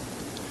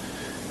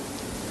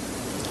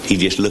 He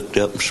just looked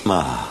up and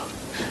smiled.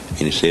 And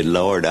he said,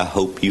 Lord, I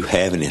hope you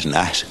having as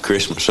nice a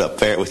Christmas up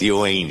there with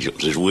your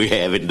angels as we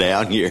have it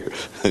down here,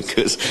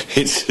 because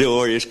it's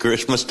sure is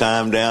Christmas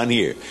time down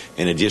here.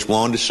 And I just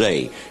wanted to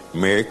say,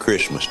 Merry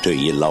Christmas to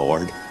you,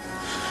 Lord.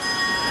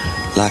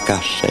 Like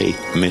I say,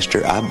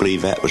 mister, I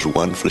believe that was the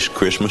wonderfulest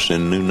Christmas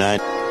in the new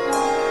night.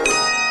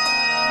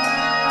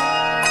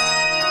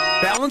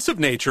 Balance of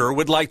Nature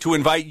would like to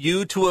invite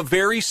you to a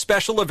very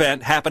special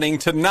event happening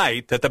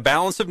tonight at the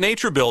Balance of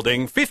Nature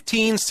Building,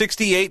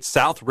 1568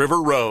 South River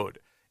Road.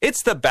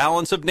 It's the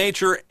Balance of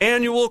Nature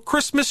Annual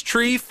Christmas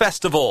Tree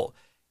Festival.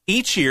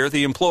 Each year,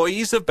 the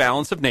employees of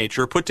Balance of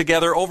Nature put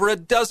together over a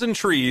dozen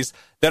trees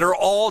that are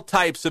all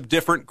types of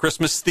different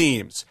Christmas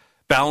themes.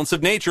 Balance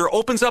of Nature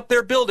opens up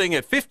their building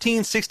at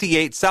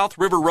 1568 South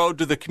River Road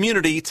to the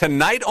community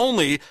tonight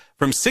only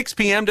from 6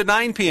 p.m. to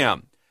 9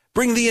 p.m.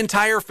 Bring the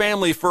entire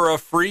family for a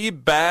free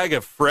bag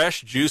of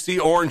fresh, juicy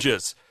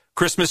oranges,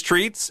 Christmas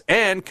treats,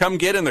 and come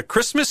get in the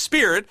Christmas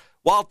spirit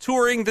while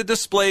touring the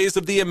displays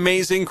of the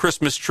amazing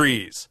Christmas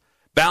trees.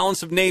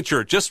 Balance of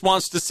Nature just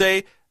wants to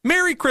say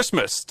Merry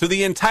Christmas to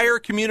the entire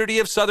community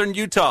of Southern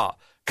Utah.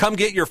 Come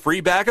get your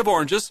free bag of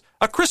oranges,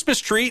 a Christmas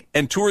treat,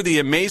 and tour the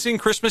amazing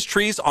Christmas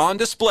trees on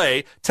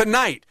display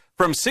tonight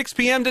from 6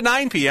 p.m. to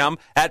 9 p.m.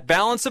 at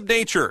Balance of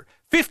Nature,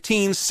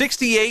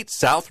 1568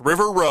 South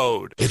River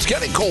Road. It's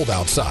getting cold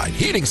outside.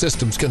 Heating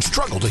systems can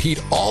struggle to heat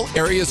all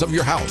areas of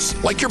your house,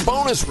 like your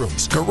bonus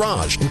rooms,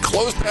 garage,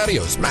 enclosed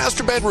patios,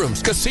 master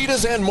bedrooms,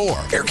 casitas, and more.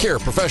 Air Care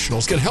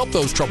Professionals can help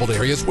those troubled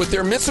areas with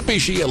their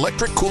Mitsubishi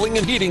electric cooling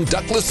and heating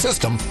ductless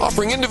system,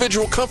 offering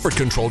individual comfort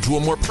control to a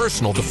more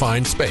personal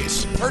defined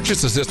space.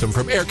 Purchase a system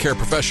from Air Care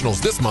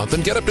Professionals this month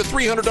and get up to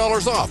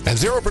 $300 off and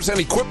 0%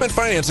 equipment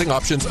financing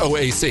options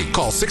OAC.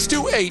 Call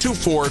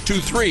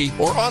 628-2423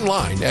 or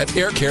online at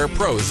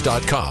aircarepros.com.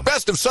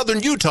 Best of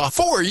Southern Utah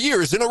 4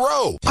 years in a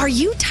row. Are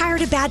you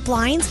tired of bad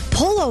blinds?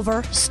 Pull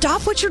over,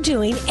 stop what you're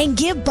doing, and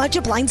give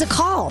Budget Blinds a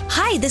call.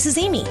 Hi, this is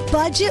Amy.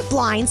 Budget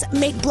Blinds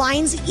make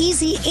blinds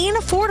easy and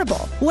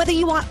affordable. Whether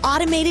you want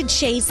automated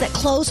shades that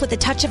close with the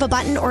touch of a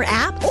button or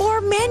app, or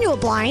manual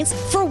blinds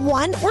for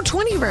 1 or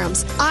 20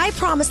 rooms, I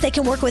promise they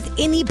can work with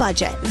any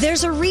budget.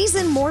 There's a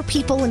reason more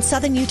people in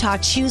Southern Utah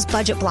choose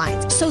Budget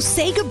Blinds. So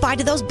say goodbye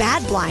to those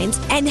bad blinds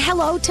and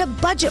hello to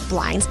Budget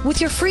Blinds with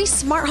your free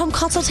smart home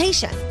consultation.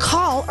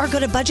 Call or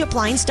go to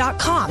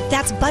budgetblinds.com.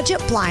 That's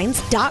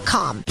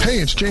budgetblinds.com. Hey,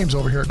 it's James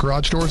over here at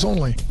Garage Doors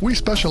Only. We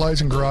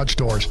specialize in garage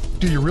doors.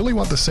 Do you really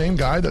want the same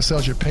guy that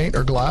sells you paint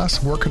or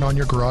glass working on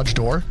your garage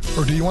door?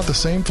 Or do you want the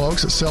same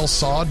folks that sell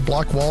sod,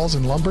 block walls,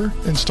 and lumber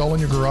installing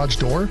your garage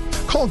door?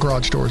 Call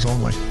Garage Doors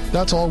Only.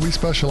 That's all we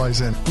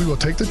specialize in. We will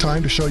take the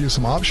time to show you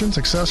some options,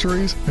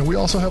 accessories, and we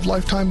also have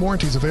lifetime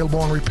warranties available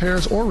on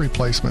repairs or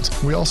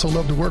replacements. We also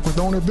love to work with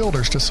owner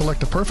builders to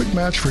select a perfect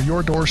match for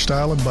your door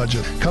style and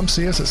budget. Come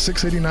see us at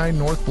 689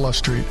 North Bluff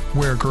Street,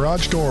 where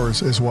garage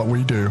doors is what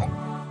we do.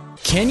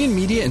 Canyon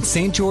Media and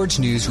St. George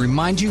News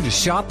remind you to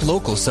shop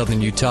local, Southern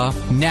Utah.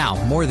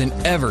 Now, more than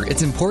ever,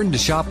 it's important to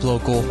shop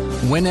local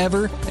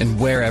whenever and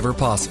wherever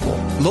possible.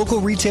 Local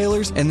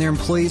retailers and their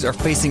employees are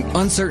facing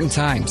uncertain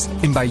times,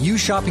 and by you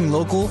shopping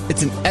local,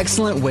 it's an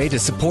excellent way to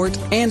support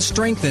and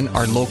strengthen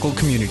our local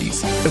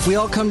communities. If we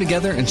all come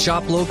together and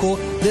shop local,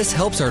 this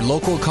helps our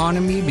local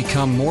economy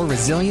become more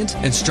resilient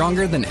and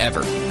stronger than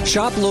ever.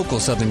 Shop local,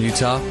 Southern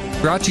Utah.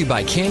 Brought to you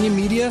by Canyon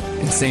Media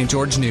and St.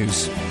 George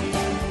News.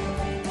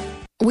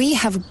 We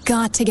have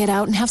got to get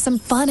out and have some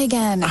fun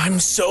again. I'm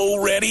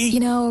so ready. You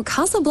know,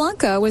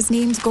 Casablanca was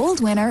named gold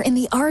winner in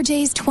the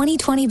RJ's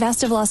 2020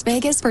 Best of Las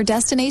Vegas for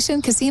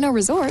Destination Casino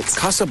Resorts.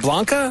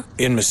 Casablanca?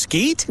 In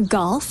Mesquite?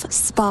 Golf,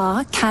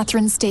 spa,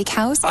 Catherine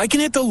Steakhouse. I can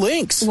hit the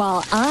links.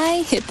 While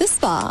I hit the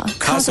spa.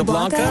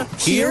 Casablanca,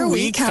 here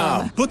we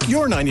come. Book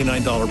your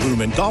 $99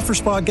 room and golf or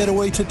spa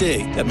getaway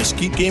today at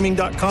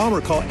mesquitegaming.com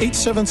or call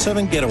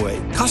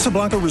 877-GETAWAY.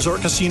 Casablanca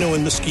Resort Casino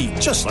in Mesquite,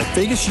 just like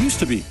Vegas used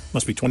to be.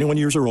 Must be 21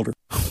 years or older.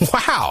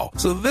 Wow.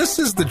 So this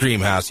is the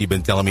dream house you've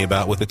been telling me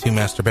about with the 2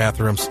 master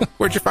bathrooms.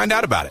 Where'd you find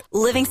out about it?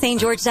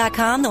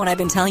 LivingStGeorge.com, the one I've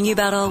been telling you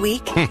about all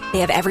week. They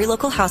have every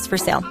local house for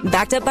sale,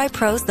 backed up by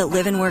pros that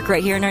live and work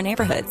right here in our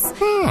neighborhoods.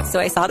 So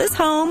I saw this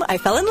home. I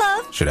fell in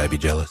love. Should I be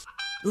jealous?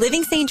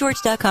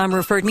 LivingStGeorge.com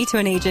referred me to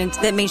an agent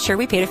that made sure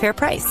we paid a fair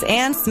price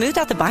and smoothed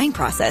out the buying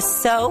process,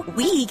 so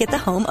we get the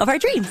home of our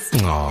dreams.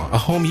 Aw, a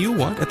home you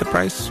want at the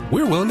price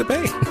we're willing to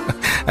pay.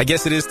 I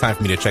guess it is time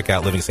for me to check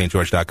out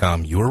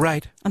LivingStGeorge.com. You were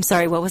right. I'm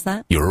sorry, what was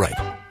that? You were right.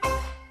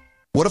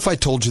 What if I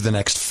told you the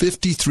next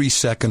 53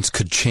 seconds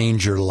could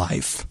change your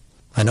life?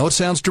 I know it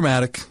sounds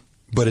dramatic,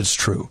 but it's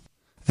true.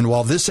 And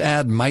while this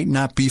ad might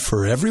not be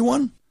for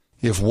everyone,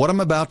 if what I'm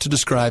about to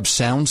describe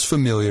sounds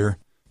familiar,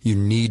 you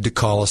need to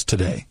call us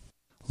today.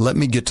 Let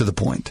me get to the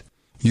point.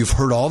 You've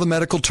heard all the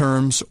medical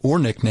terms or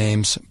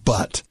nicknames,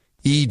 but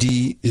ED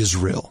is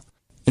real.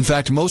 In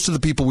fact, most of the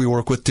people we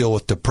work with deal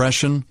with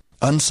depression,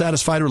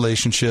 unsatisfied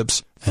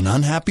relationships, an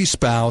unhappy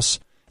spouse,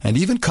 and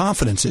even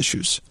confidence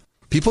issues.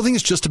 People think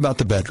it's just about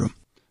the bedroom.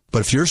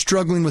 But if you're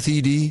struggling with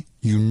ED,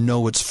 you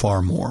know it's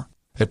far more.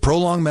 At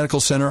Prolong Medical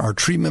Center, our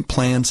treatment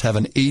plans have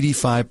an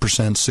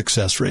 85%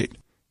 success rate.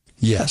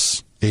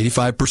 Yes,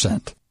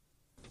 85%.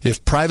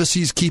 If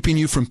privacy is keeping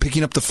you from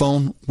picking up the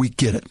phone, we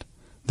get it.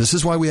 This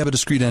is why we have a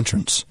discreet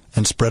entrance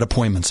and spread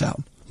appointments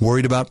out.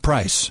 Worried about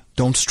price?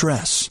 Don't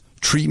stress.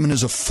 Treatment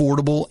is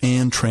affordable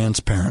and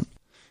transparent.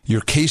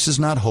 Your case is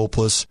not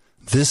hopeless.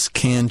 This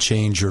can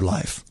change your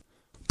life.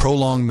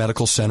 Prolong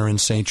Medical Center in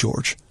St.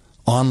 George.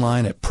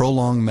 Online at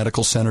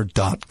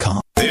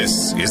prolongmedicalcenter.com.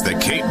 This is the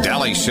Kate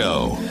Daly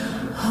Show.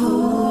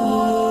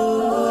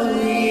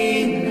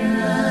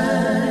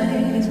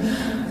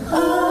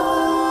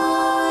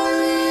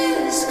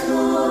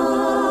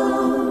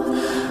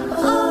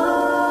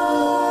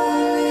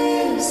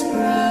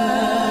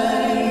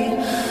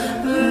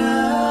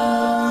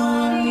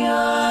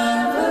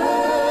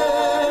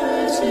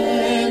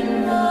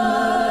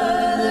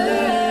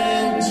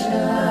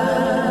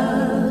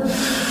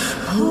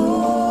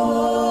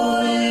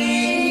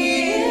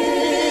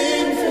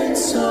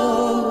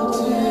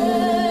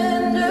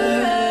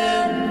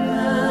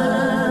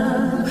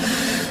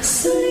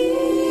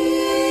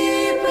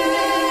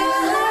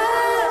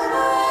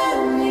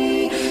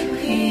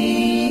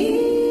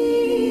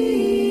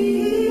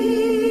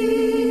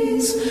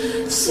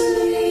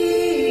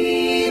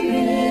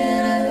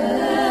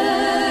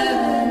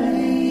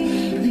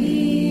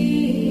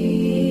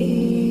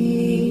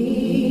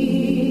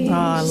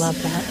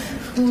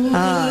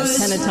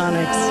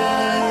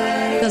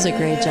 Pentatonics does a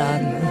great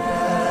job,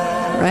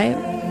 right?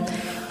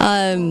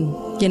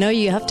 You know,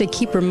 you have to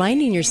keep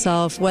reminding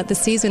yourself what the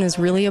season is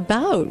really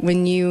about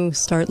when you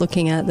start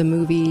looking at the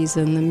movies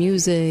and the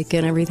music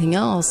and everything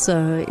else.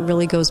 It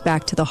really goes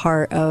back to the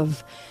heart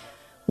of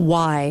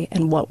why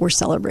and what we're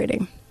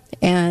celebrating.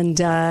 And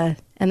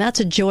that's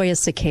a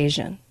joyous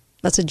occasion.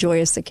 That's a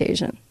joyous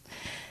occasion.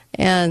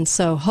 And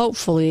so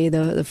hopefully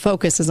the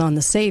focus is on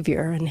the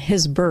Savior and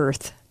his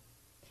birth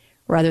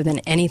rather than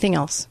anything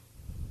else.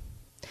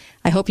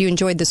 I hope you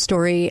enjoyed the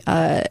story.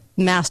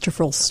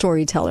 Masterful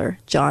storyteller,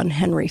 John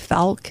Henry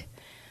Falk.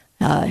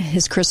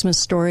 His Christmas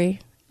story,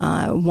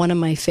 one of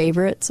my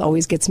favorites,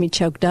 always gets me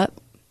choked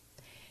up.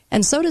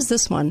 And so does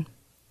this one.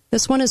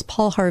 This one is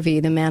Paul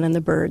Harvey, The Man and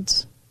the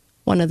Birds.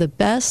 One of the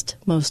best,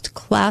 most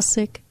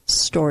classic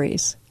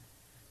stories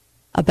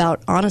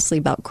honestly,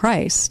 about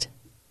Christ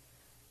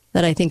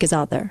that I think is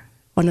out there.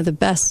 One of the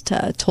best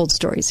told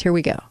stories. Here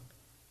we go.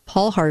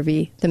 Paul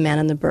Harvey, The Man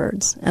and the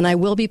Birds. And I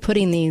will be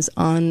putting these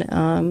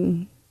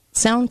on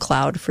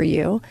SoundCloud for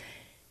you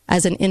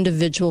as an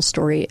individual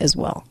story as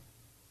well.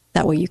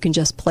 That way you can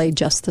just play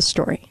just the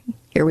story.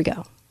 Here we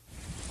go.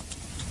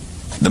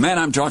 The man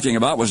I'm talking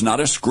about was not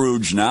a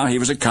Scrooge now. He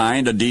was a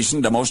kind, a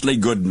decent, a mostly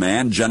good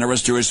man,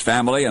 generous to his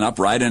family and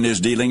upright in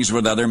his dealings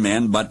with other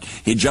men, but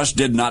he just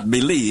did not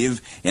believe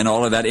in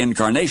all of that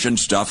incarnation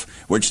stuff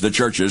which the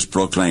churches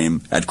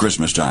proclaim at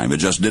Christmas time. It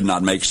just did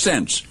not make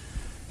sense.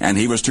 And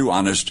he was too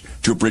honest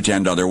to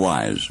pretend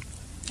otherwise.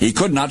 He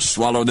could not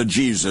swallow the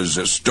Jesus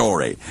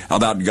story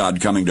about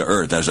God coming to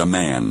earth as a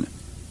man.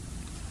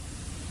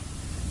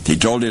 He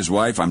told his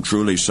wife, "I'm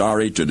truly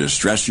sorry to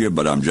distress you,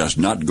 but I'm just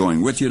not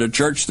going with you to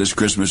church this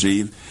Christmas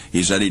Eve."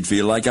 He said he'd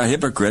feel like a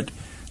hypocrite,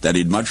 that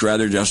he'd much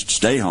rather just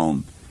stay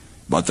home,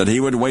 but that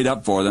he would wait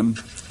up for them.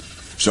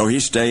 So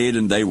he stayed,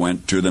 and they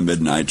went to the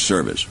midnight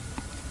service.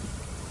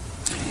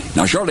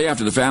 Now, shortly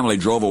after the family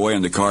drove away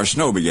in the car,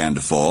 snow began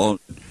to fall.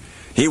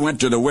 He went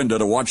to the window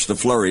to watch the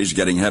flurries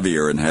getting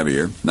heavier and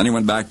heavier. Then he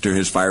went back to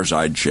his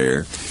fireside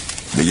chair,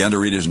 began to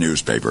read his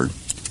newspaper.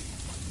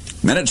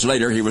 Minutes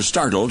later, he was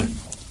startled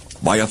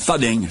by a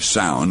thudding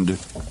sound,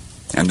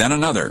 and then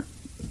another,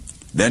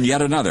 then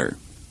yet another.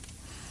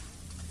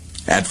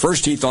 At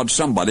first, he thought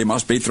somebody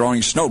must be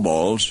throwing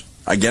snowballs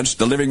against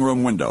the living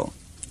room window.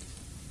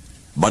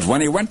 But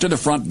when he went to the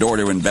front door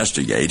to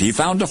investigate, he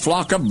found a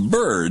flock of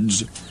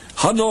birds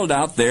huddled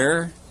out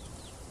there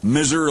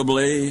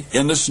miserably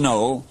in the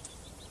snow.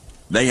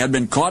 They had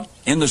been caught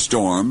in the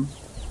storm.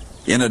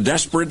 In a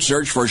desperate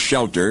search for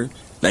shelter,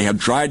 they had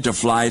tried to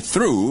fly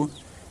through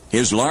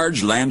his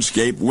large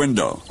landscape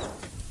window.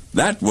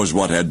 That was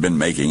what had been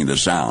making the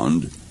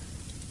sound.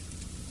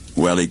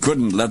 Well, he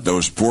couldn't let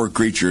those poor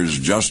creatures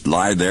just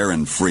lie there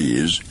and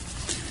freeze.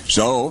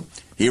 So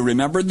he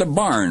remembered the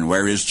barn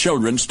where his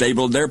children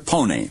stabled their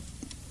pony.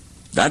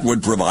 That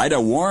would provide a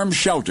warm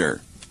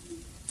shelter.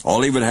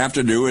 All he would have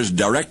to do is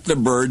direct the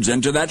birds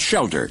into that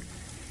shelter.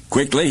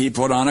 Quickly, he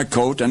put on a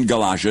coat and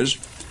galoshes,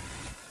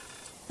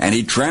 and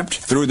he tramped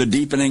through the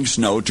deepening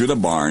snow to the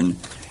barn,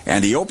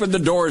 and he opened the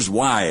doors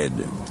wide.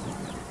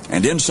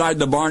 And inside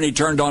the barn, he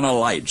turned on a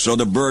light so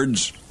the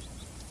birds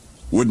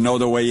would know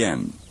the way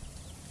in.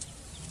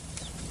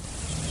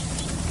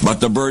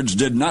 But the birds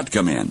did not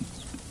come in.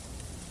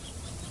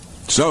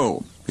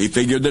 So he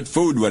figured that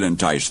food would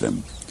entice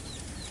them.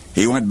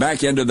 He went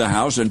back into the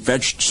house and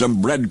fetched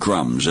some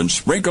breadcrumbs and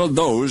sprinkled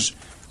those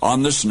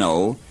on the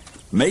snow,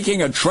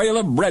 making a trail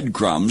of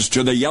breadcrumbs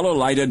to the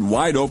yellow-lighted,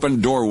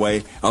 wide-open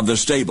doorway of the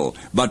stable.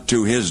 But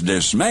to his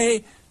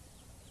dismay,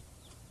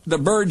 the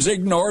birds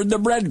ignored the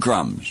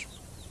breadcrumbs.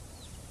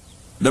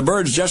 The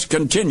birds just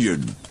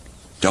continued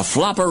to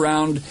flop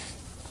around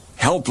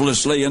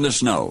helplessly in the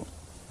snow.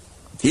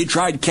 He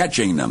tried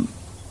catching them.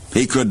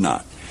 He could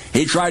not.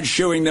 He tried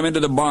shooing them into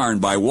the barn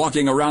by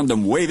walking around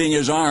them, waving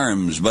his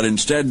arms, but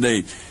instead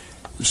they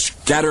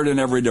scattered in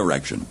every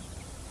direction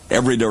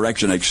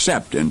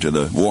except into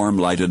the warm,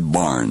 lighted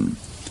barn.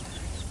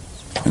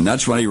 And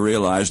that's when he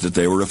realized that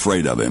they were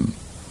afraid of him.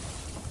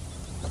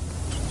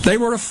 They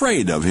were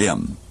afraid of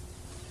him.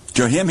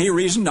 To him, he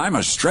reasoned, "I'm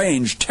a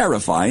strange,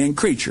 terrifying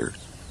creature.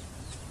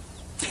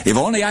 If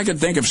only I could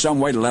think of some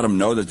way to let them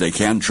know that they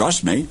can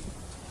trust me,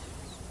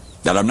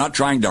 that I'm not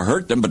trying to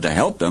hurt them but to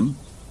help them."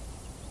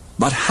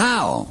 But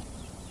how?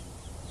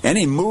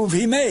 Any move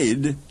he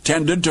made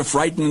tended to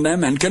frighten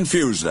them and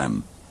confuse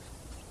them.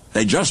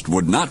 They just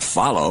would not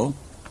follow.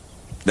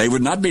 They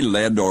would not be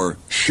led or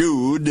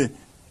shooed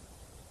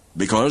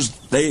because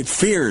they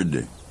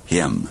feared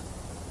him.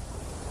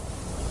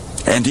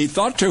 And he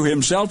thought to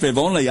himself, if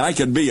only I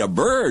could be a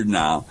bird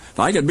now, if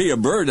I could be a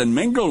bird and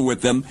mingle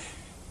with them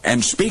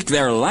and speak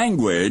their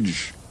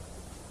language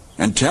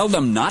and tell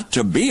them not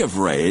to be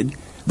afraid,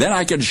 then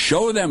I could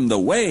show them the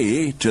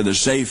way to the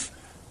safe,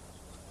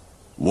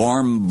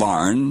 warm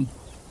barn.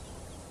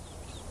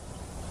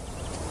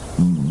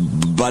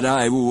 But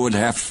I would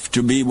have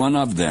to be one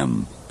of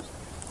them,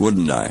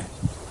 wouldn't I?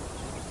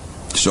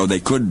 So they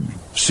could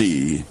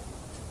see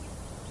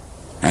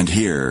and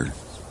hear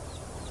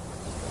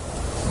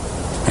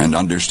and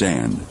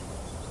understand.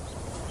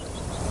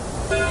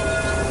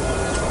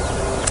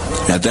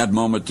 At that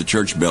moment, the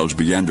church bells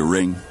began to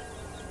ring.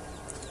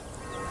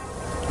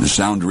 The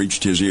sound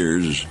reached his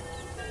ears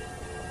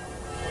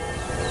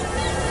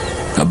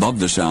above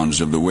the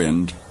sounds of the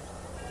wind,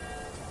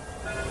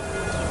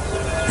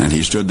 and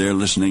he stood there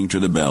listening to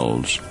the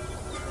bells.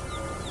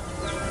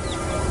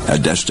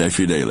 Adeste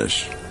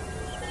Fidelis.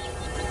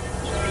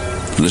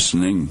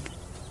 Listening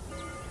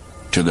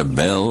to the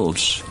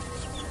bells,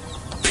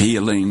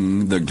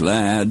 pealing the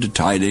glad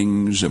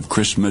tidings of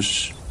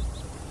Christmas,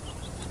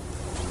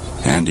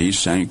 and he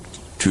sank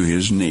to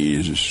his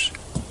knees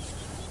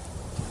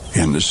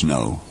in the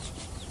snow.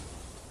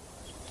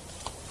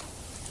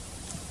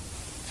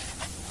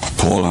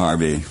 Paul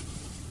Harvey,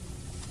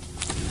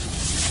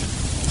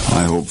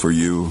 I hope for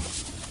you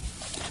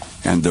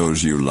and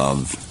those you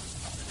love,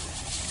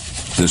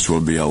 this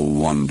will be a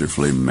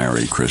wonderfully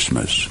Merry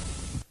Christmas.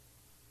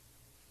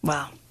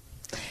 Wow.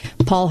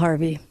 Paul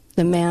Harvey,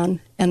 The Man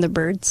and the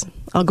Birds.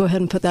 I'll go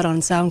ahead and put that on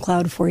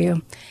SoundCloud for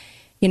you.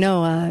 You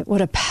know,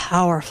 what a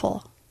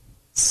powerful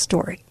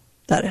story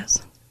that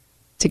is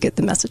to get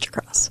the message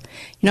across.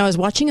 You know, I was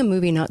watching a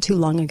movie not too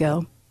long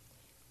ago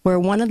where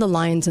one of the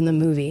lines in the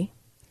movie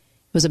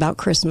was about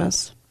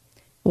Christmas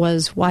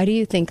was, why do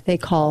you think they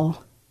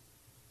call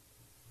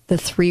the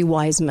three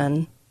wise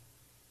men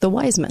the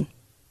wise men?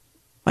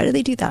 Why do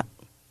they do that?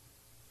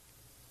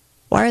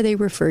 Why are they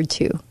referred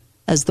to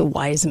as the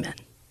wise men?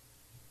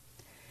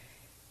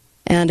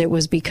 And it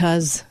was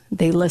because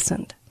they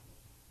listened.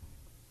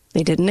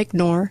 They didn't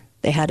ignore.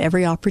 They had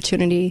every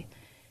opportunity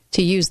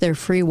to use their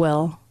free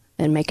will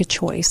and make a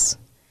choice.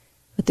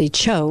 But they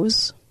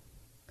chose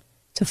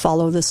to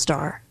follow the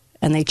star,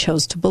 and they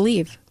chose to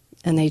believe,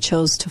 and they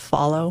chose to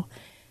follow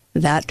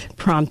that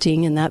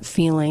prompting and that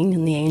feeling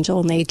in the angel,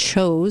 and they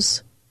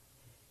chose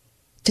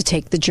to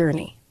take the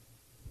journey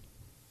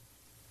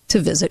to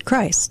visit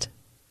Christ.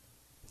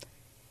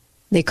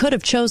 They could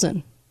have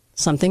chosen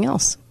something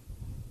else,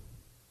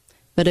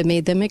 but it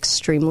made them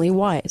extremely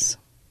wise.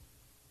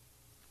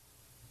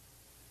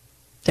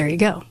 There you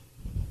go.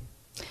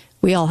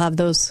 We all have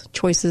those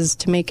choices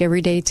to make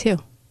every day too.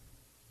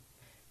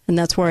 And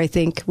that's where I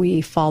think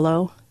we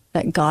follow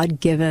that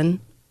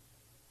God-given,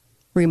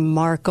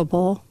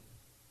 remarkable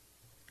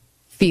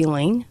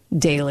feeling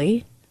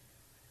daily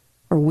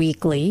or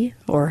weekly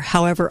or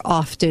however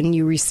often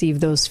you receive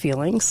those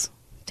feelings,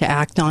 to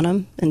act on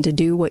them and to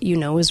do what you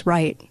know is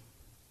right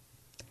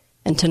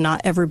and to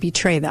not ever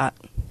betray that.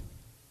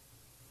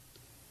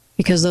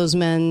 Because those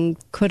men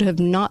could have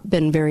not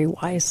been very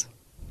wise.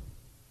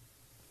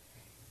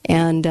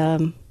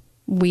 And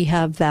we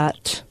have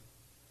that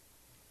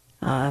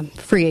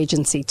free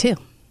agency too.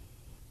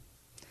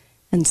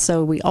 And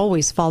so we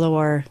always follow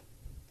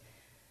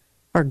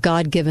our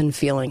God-given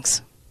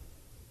feelings.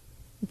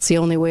 It's the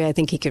only way I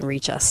think he can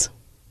reach us.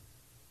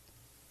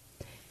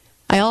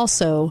 I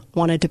also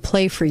wanted to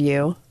play for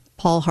you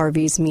Paul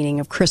Harvey's Meaning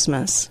of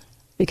Christmas,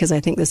 because I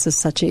think this is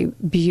such a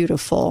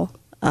beautiful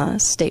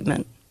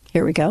statement.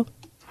 Here we go.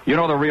 You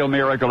know, the real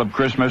miracle of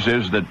Christmas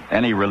is that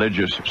any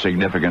religious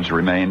significance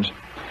remains.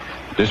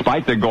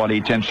 Despite the gaudy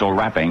tinsel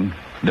wrapping,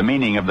 the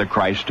meaning of the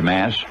Christ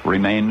Mass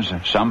remains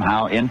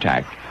somehow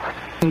intact.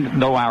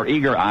 Though our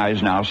eager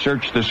eyes now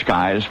search the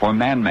skies for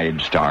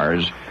man-made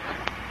stars,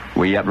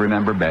 we yet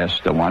remember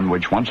best the one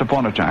which once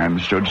upon a time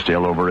stood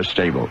still over a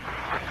stable.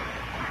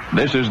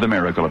 This is the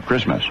miracle of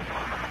Christmas.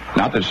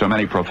 Not that so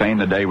many profane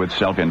the day with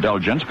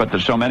self-indulgence, but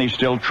that so many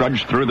still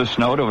trudge through the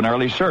snow to an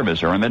early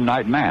service or a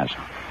midnight Mass.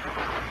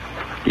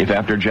 If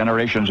after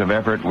generations of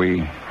effort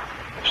we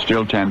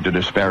still tend to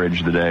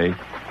disparage the day,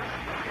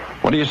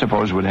 what do you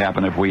suppose would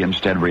happen if we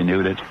instead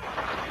renewed it?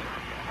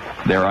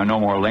 There are no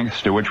more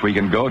lengths to which we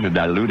can go to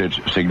dilute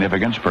its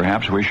significance.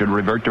 Perhaps we should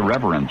revert to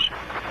reverence.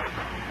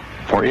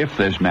 For if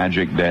this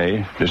magic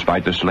day,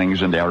 despite the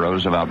slings and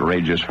arrows of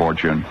outrageous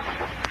fortune,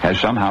 has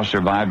somehow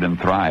survived and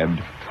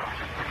thrived,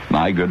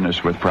 my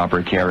goodness, with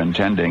proper care and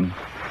tending,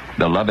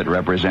 the love it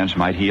represents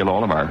might heal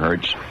all of our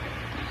hurts.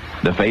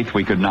 The faith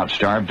we could not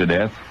starve to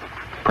death,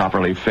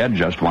 properly fed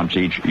just once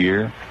each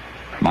year,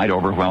 might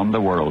overwhelm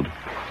the world.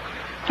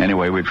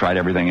 Anyway, we've tried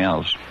everything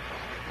else.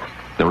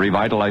 The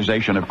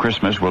revitalization of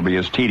Christmas will be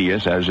as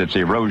tedious as its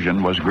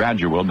erosion was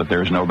gradual, but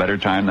there's no better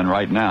time than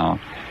right now,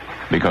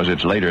 because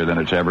it's later than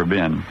it's ever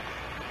been.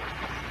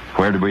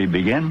 Where do we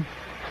begin?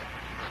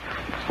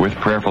 With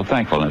prayerful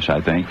thankfulness,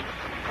 I think.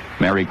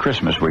 Merry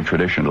Christmas, we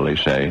traditionally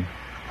say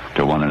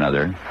to one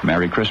another.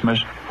 Merry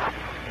Christmas.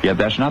 Yet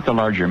that's not the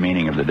larger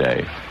meaning of the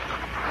day.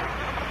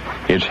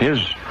 It's his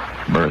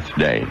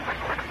birthday,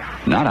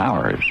 not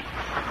ours.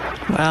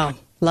 Wow,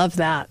 love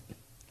that.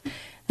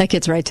 That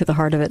gets right to the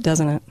heart of it,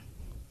 doesn't it?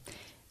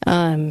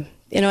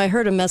 I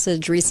heard a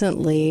message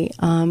recently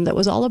that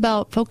was all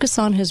about focus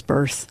on his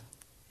birth.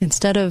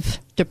 Instead of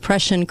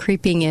depression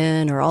creeping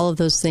in or all of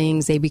those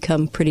things, they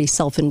become pretty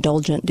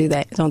self-indulgent,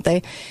 don't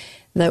they?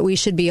 That we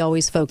should be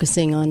always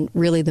focusing on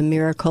really the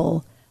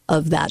miracle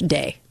of that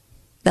day.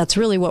 That's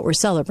really what we're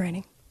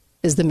celebrating,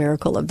 is the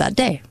miracle of that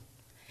day.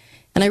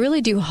 And I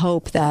really do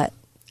hope that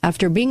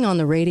after being on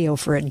the radio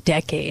for a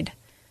decade,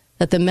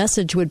 that the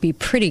message would be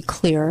pretty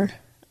clear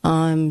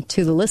to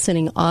the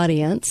listening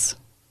audience,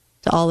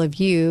 to all of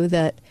you,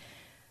 that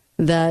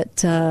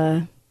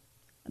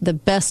the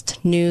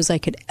best news I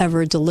could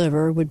ever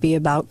deliver would be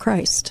about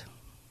Christ.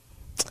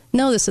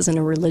 No, this isn't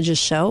a religious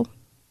show,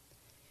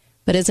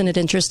 but isn't it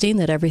interesting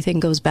that everything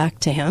goes back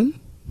to him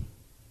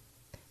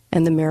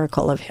and the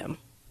miracle of him?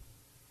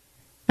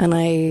 And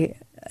I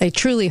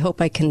truly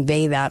hope I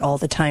convey that all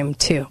the time,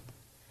 too,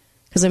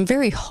 because I'm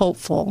very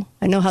hopeful.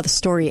 I know how the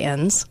story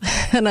ends,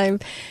 and I'm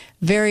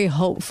very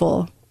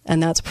hopeful,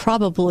 and that's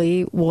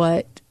probably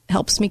what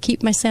helps me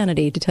keep my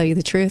sanity, to tell you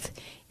the truth,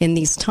 in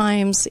these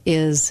times,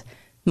 is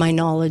my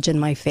knowledge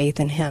and my faith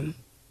in him.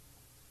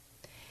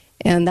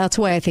 And that's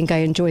why I think I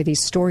enjoy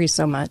these stories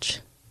so much,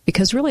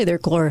 because really they're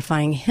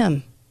glorifying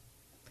him,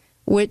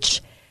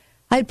 which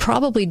I'd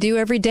probably do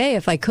every day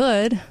if I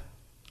could.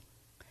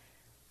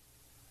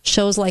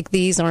 Shows like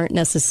these aren't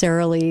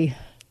necessarily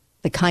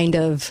the kind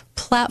of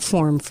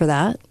platform for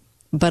that,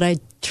 but I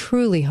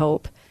truly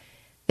hope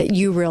that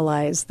you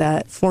realize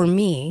that for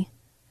me,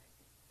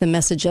 the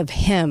message of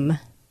him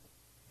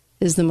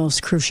is the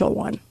most crucial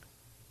one.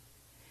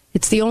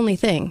 It's the only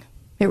thing.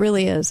 It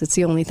really is. It's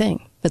the only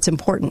thing that's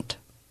important.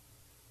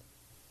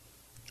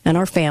 And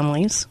our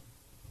families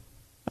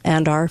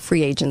and our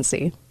free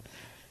agency,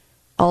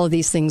 all of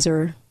these things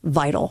are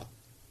vital,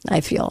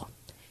 I feel.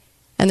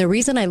 And the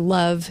reason I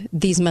love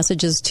these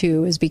messages,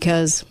 too, is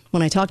because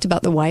when I talked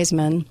about the wise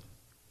men,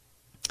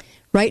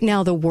 Right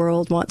now, the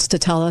world wants to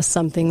tell us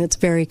something that's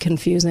very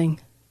confusing.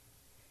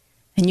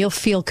 And you'll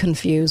feel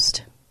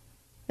confused,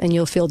 and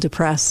you'll feel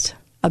depressed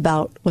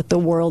about what the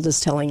world is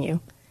telling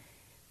you.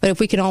 But if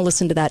we can all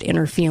listen to that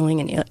inner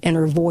feeling and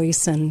inner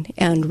voice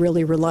and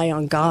really rely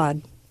on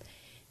God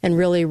and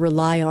really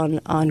rely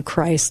on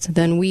Christ,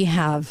 then we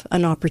have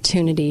an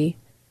opportunity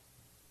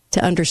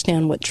to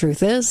understand what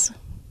truth is,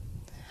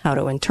 how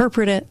to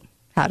interpret it,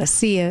 how to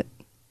see it,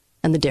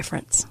 and the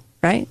difference,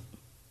 right?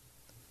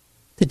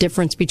 The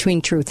difference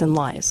between truth and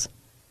lies.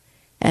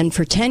 And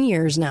for 10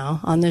 years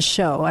now on this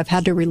show, I've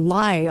had to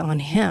rely on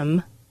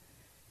him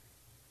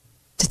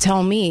to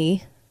tell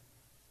me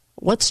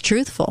what's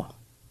truthful.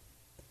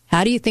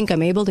 How do you think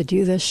I'm able to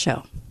do this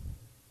show?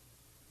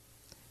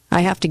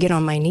 I have to get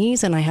on my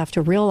knees, and I have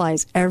to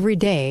realize every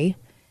day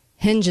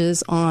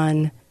hinges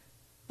on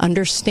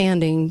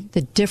understanding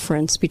the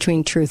difference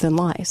between truth and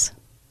lies.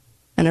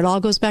 And it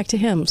all goes back to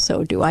him.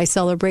 So do I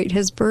celebrate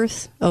his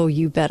birth? Oh,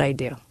 you bet I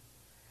do.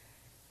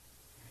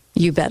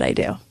 You bet I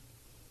do.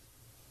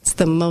 It's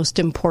the most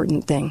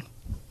important thing.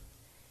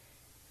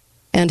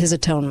 And his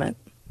atonement,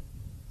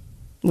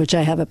 which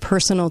I have a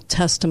personal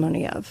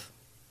testimony of,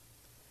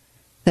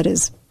 that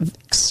is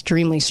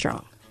extremely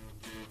strong.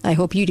 I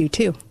hope you do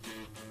too.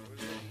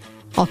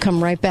 I'll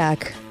come right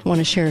back. I want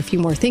to share a few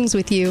more things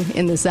with you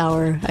in this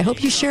hour. I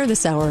hope you share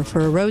this hour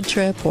for a road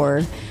trip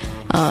or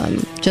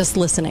just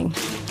listening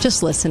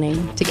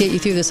to get you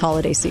through this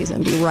holiday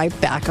season. Be right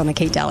back on the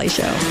Kate Daly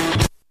Show.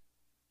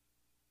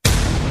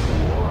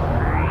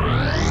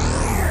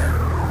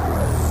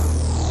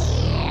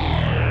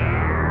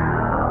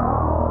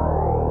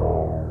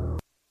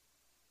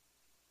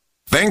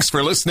 Thanks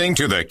for listening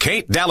to The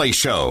Kate Daly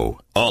Show.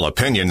 All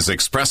opinions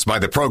expressed by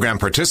the program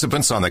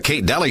participants on The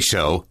Kate Daly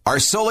Show are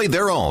solely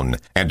their own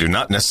and do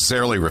not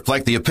necessarily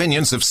reflect the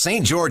opinions of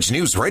St. George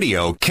News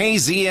Radio,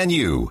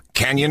 KZNU,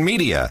 Canyon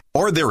Media,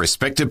 or their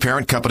respective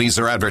parent companies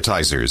or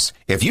advertisers.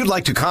 If you'd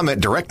like to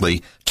comment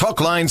directly, talk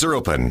lines are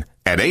open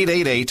at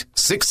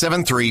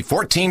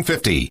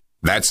 888-673-1450.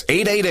 That's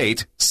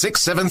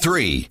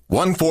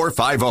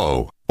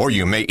 888-673-1450. Or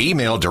you may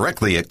email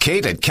directly at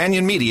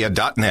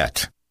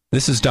kate@canyonmedia.net.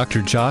 This is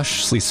Dr.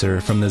 Josh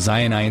Sleeser from the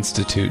Zion Eye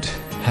Institute.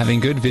 Having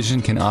good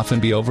vision can often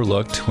be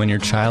overlooked when your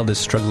child is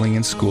struggling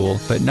in school,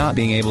 but not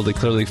being able to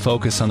clearly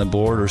focus on the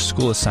board or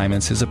school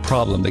assignments is a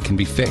problem that can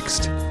be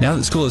fixed. Now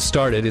that school has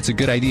started, it's a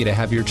good idea to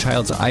have your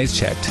child's eyes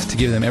checked to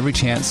give them every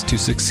chance to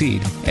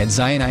succeed. At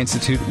Zion Eye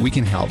Institute, we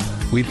can help.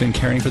 We've been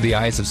caring for the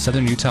eyes of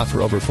Southern Utah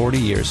for over 40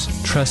 years.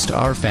 Trust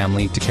our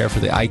family to care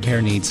for the eye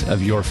care needs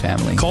of your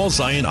family. Call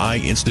Zion Eye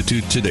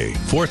Institute today,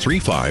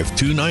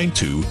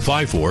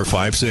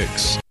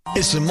 435-292-5456.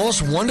 It's the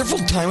most wonderful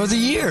time of the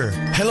year.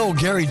 Hello,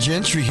 Gary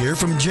Gentry here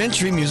from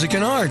Gentry Music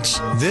and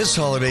Arts. This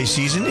holiday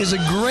season is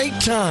a great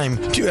time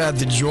to add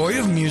the joy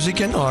of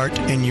music and art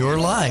in your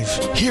life.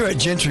 Here at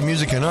Gentry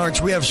Music and Arts,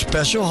 we have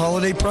special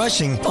holiday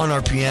pricing on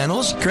our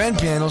pianos, grand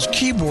pianos,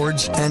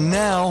 keyboards, and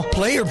now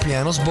player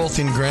pianos, both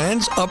in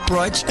grands,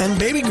 uprights, and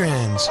baby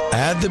grands.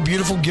 Add the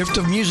beautiful gift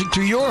of music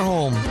to your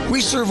home.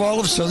 We serve all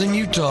of Southern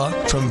Utah,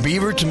 from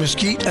Beaver to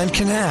Mesquite and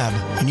Kanab.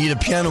 You need a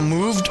piano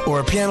moved or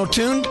a piano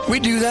tuned?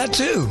 We do that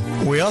too.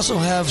 We also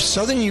have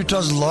Southern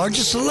Utah's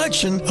largest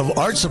selection of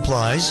art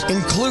supplies,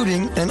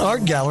 including an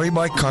art gallery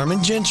by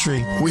Carmen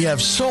Gentry. We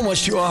have so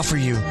much to offer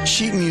you.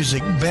 Sheet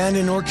music, band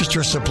and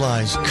orchestra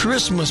supplies,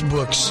 Christmas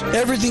books,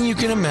 everything you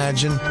can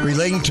imagine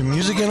relating to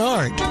music and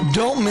art.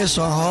 Don't miss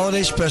our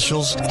holiday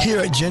specials here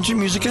at Gentry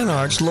Music and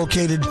Arts,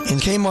 located in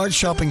Kmart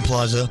Shopping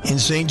Plaza in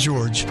St.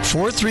 George,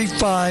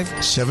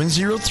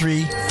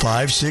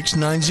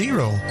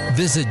 435-703-5690.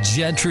 Visit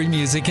Gentry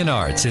Music and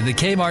Arts in the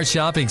Kmart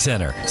Shopping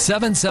Center,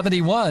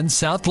 771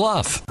 South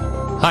Bluff.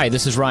 Hi,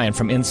 this is Ryan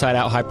from Inside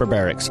Out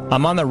Hyperbarics.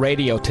 I'm on the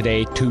radio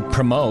today to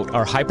promote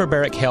our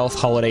Hyperbaric Health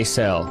Holiday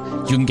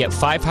Sale. You can get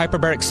 5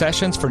 hyperbaric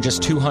sessions for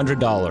just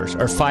 $200,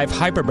 or 5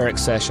 hyperbaric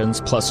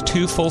sessions plus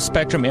 2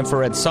 full-spectrum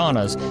infrared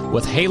saunas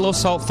with halo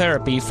salt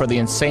therapy for the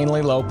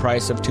insanely low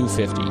price of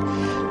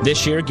 $250.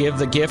 This year, give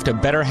the gift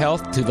of better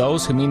health to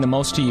those who mean the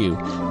most to you.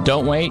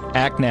 Don't wait,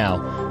 act now.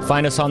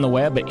 Find us on the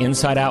web at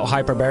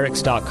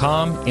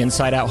InsideOutHyperbarics.com.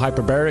 Inside Out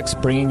Hyperbarics,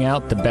 bringing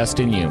out the best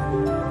in you.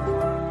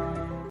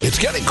 It's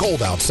getting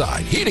cold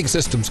outside. Heating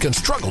systems can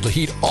struggle to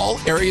heat all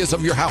areas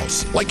of your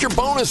house, like your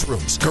bonus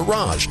rooms,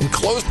 garage,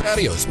 enclosed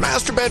patios,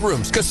 master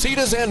bedrooms,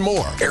 casitas, and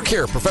more. Air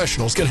Care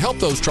professionals can help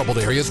those troubled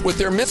areas with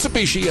their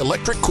Mitsubishi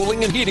electric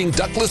cooling and heating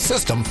ductless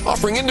system,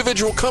 offering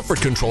individual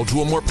comfort control to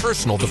a more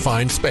personal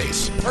defined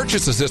space.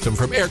 Purchase a system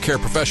from Air Care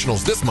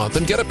professionals this month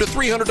and get up to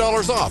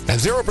 $300 off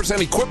and 0%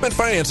 equipment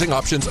financing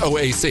options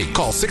OAC.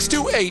 Call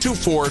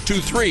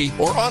 628-2423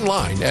 or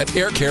online at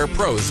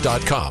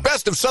aircarepros.com.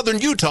 Best of Southern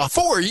Utah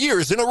 4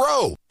 years in a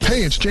row.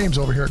 Hey, it's James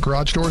over here at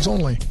Garage Doors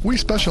Only. We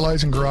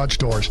specialize in garage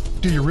doors.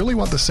 Do you really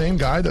want the same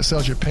guy that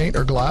sells you paint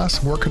or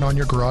glass working on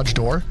your garage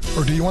door?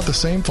 Or do you want the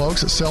same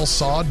folks that sell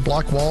sod,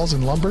 block walls,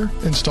 and lumber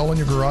installing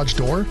your garage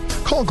door?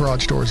 Call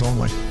Garage Doors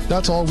Only.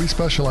 That's all we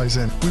specialize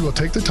in. We will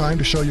take the time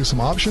to show you some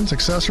options,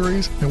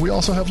 accessories, and we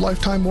also have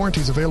lifetime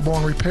warranties available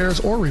on repairs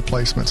or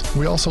replacements.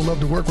 We also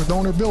love to work with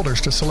owner builders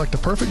to select a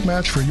perfect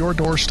match for your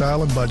door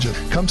style and budget.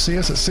 Come see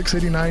us at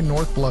 689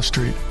 North Bluff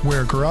Street,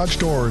 where garage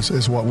doors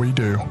is what we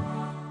do.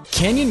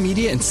 Canyon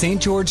Media and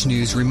St. George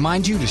News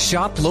remind you to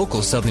shop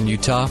local, Southern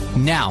Utah.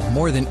 Now,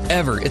 more than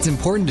ever, it's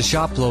important to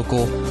shop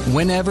local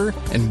whenever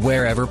and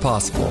wherever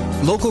possible.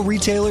 Local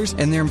retailers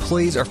and their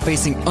employees are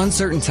facing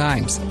uncertain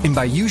times, and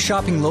by you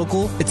shopping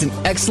local, it's an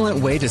excellent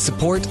way to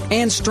support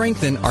and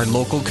strengthen our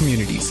local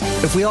communities.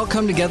 If we all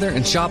come together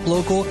and shop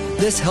local,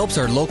 this helps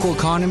our local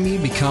economy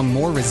become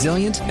more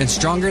resilient and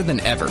stronger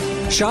than ever.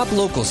 Shop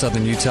local,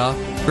 Southern Utah.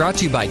 Brought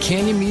to you by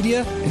Canyon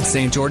Media and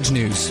St. George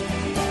News.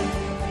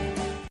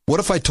 What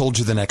if I told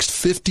you the next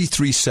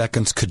 53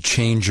 seconds could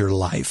change your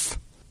life?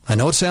 I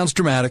know it sounds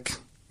dramatic,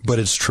 but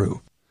it's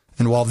true.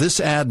 And while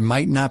this ad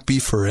might not be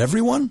for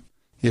everyone,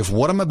 if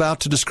what I'm about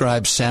to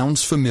describe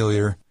sounds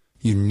familiar,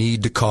 you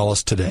need to call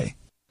us today.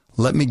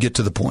 Let me get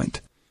to the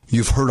point.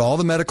 You've heard all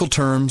the medical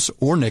terms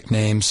or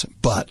nicknames,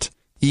 but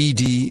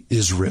ED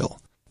is real.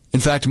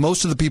 In fact,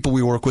 most of the people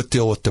we work with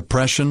deal with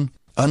depression,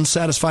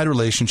 unsatisfied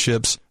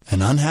relationships,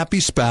 an unhappy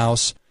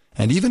spouse,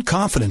 and even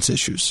confidence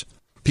issues.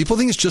 People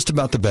think it's just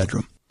about the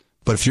bedroom.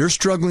 But if you're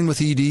struggling with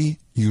ED,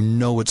 you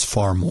know it's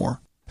far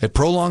more. At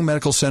Prolong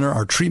Medical Center,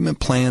 our treatment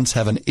plans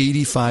have an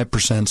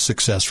 85%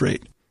 success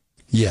rate.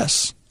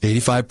 Yes,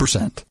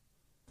 85%.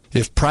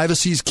 If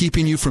privacy is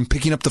keeping you from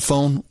picking up the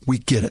phone, we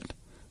get it.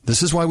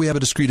 This is why we have a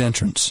discreet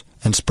entrance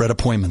and spread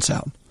appointments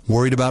out.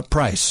 Worried about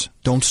price?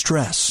 Don't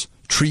stress.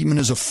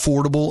 Treatment is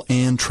affordable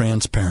and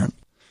transparent.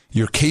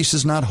 Your case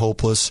is not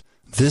hopeless.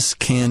 This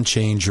can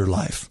change your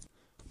life.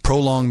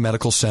 Prolong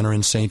Medical Center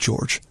in St.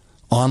 George.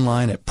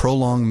 Online at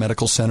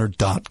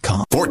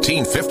prolongmedicalcenter.com.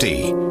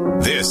 1450.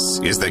 This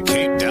is the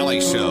Kate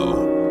Daly Show.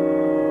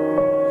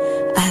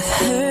 I've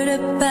heard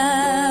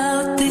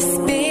about this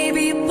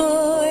baby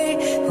boy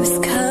who's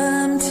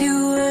come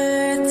to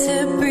earth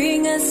to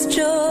bring us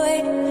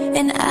joy,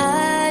 and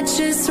I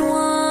just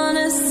want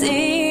to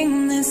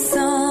sing this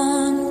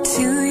song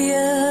to you.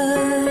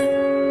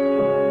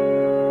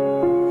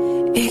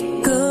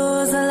 It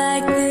goes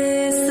like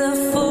this: the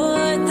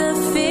fourth, the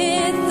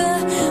fifth,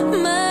 the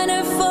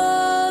minor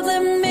fall,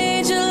 the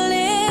major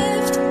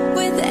lift.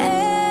 With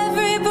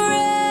every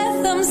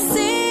breath I'm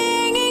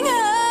singing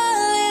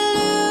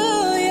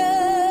hallelujah,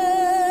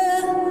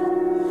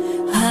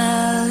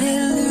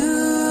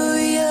 hallelujah,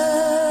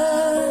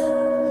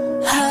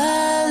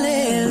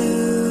 hallelujah,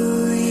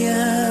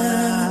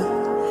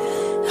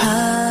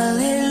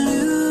 hallelujah,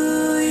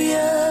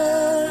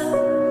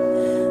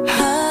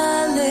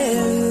 hallelujah.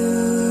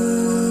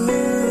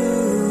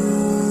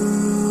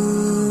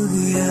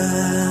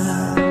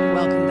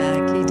 Welcome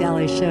back, Kate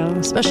Daly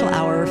Show. Special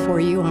hour for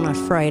you on a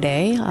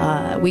Friday,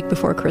 a week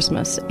before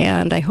Christmas.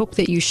 And I hope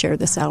that you share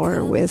this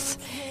hour with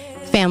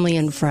family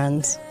and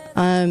friends.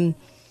 In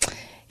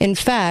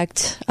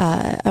fact,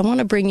 I want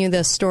to bring you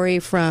this story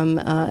from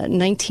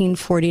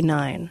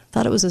 1949.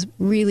 Thought it was a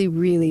really,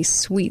 really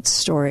sweet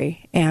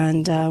story,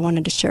 and I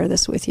wanted to share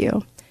this with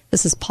you.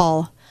 This is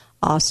Paul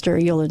Auster.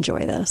 You'll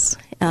enjoy this.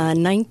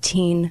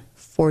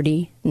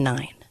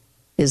 1949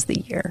 is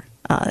the year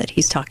that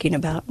he's talking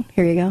about.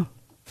 Here you go.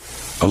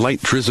 A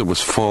light drizzle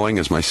was falling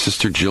as my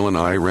sister Jill and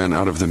I ran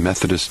out of the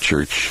Methodist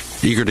church,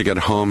 eager to get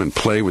home and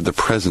play with the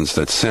presents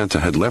that Santa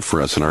had left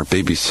for us and our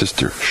baby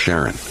sister,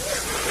 Sharon.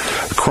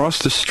 Across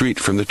the street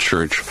from the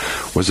church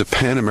was a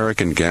Pan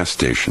American gas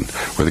station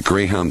where the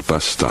Greyhound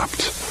bus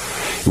stopped.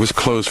 It was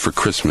closed for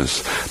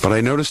Christmas, but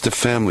I noticed a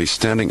family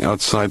standing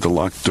outside the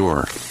locked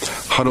door,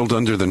 huddled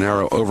under the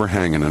narrow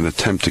overhang in an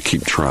attempt to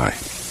keep dry.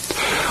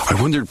 I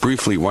wondered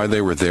briefly why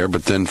they were there,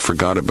 but then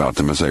forgot about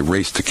them as I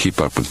raced to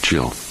keep up with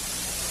Jill.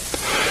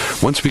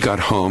 Once we got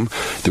home,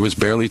 there was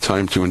barely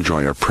time to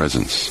enjoy our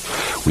presents.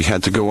 We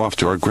had to go off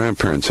to our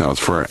grandparents' house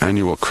for our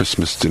annual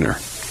Christmas dinner.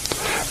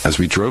 As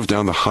we drove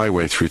down the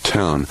highway through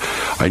town,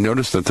 I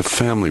noticed that the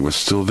family was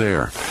still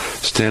there,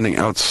 standing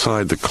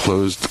outside the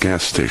closed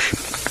gas station.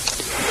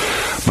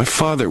 My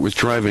father was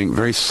driving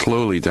very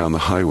slowly down the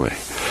highway.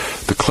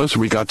 The closer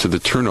we got to the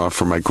turnoff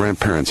for my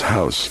grandparents'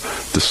 house,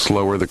 the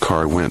slower the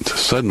car went.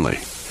 Suddenly,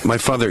 my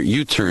father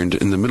U-turned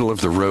in the middle of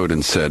the road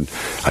and said,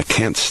 "I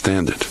can't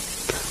stand it."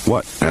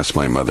 "What?" asked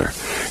my mother.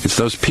 "It's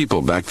those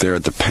people back there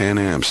at the Pan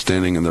Am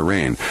standing in the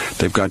rain.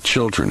 They've got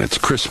children. It's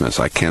Christmas.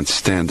 I can't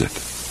stand it."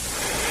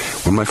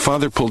 When my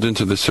father pulled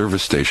into the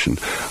service station,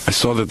 I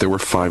saw that there were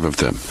 5 of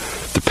them,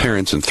 the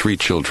parents and 3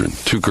 children,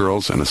 2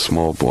 girls and a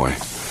small boy.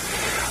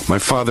 My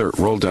father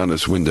rolled down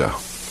his window.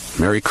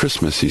 "Merry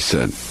Christmas," he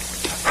said.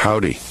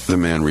 "Howdy," the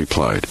man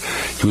replied.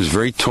 He was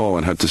very tall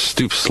and had to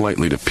stoop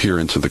slightly to peer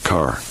into the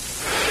car.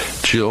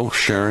 Jill,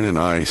 Sharon, and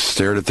I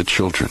stared at the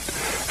children,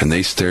 and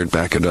they stared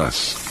back at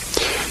us.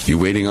 "You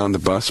waiting on the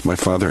bus?" my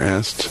father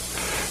asked.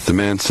 The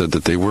man said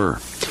that they were.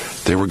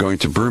 They were going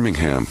to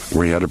Birmingham,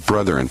 where he had a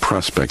brother and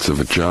prospects of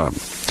a job.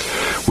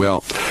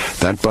 Well,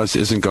 that bus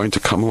isn't going to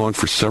come along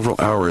for several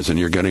hours, and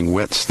you're getting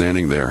wet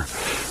standing there.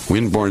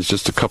 Windbourne's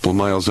just a couple of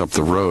miles up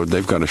the road.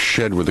 They've got a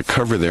shed with a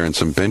cover there and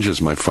some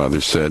benches, my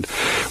father said.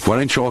 Why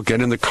don't you all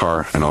get in the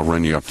car, and I'll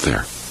run you up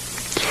there.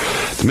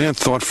 The man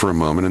thought for a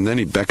moment, and then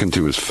he beckoned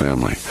to his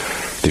family.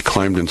 They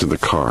climbed into the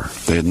car.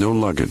 They had no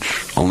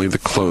luggage, only the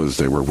clothes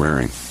they were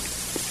wearing.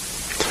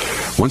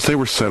 Once they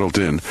were settled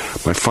in,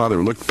 my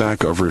father looked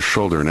back over his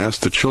shoulder and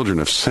asked the children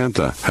if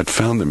Santa had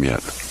found them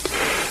yet.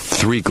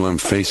 3 glum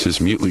faces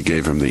mutely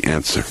gave him the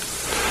answer.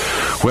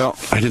 Well,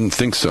 I didn't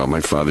think so, my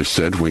father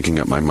said, winking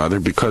at my mother,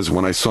 because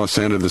when I saw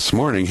Santa this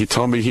morning, he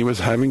told me he was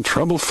having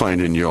trouble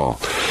finding you all,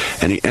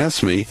 and he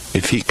asked me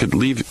if he could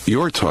leave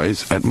your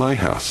toys at my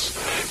house.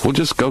 We'll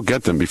just go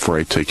get them before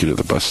I take you to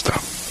the bus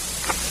stop.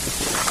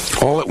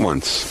 All at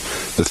once,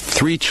 the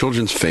 3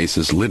 children's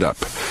faces lit up,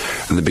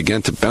 and they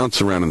began to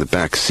bounce around in the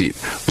back seat,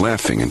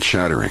 laughing and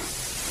chattering.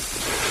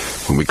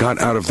 When we got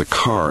out of the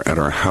car at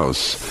our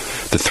house,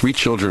 the 3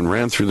 children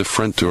ran through the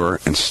front door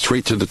and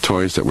straight to the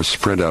toys that were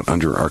spread out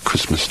under our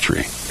Christmas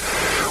tree.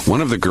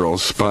 One of the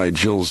girls spied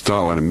Jill's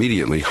doll and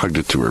immediately hugged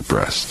it to her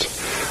breast.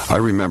 I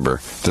remember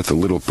that the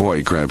little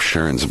boy grabbed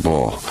Sharon's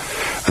ball,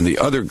 and the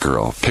other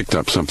girl picked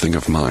up something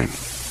of mine.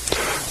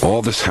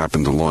 All this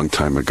happened a long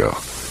time ago,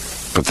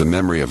 but the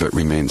memory of it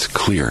remains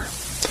clear.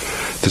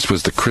 This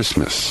was the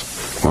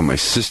Christmas when my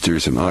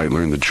sisters and I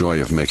learned the joy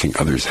of making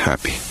others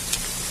happy.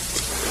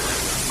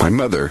 My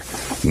mother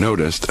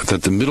noticed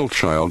that the middle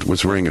child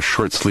was wearing a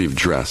short-sleeved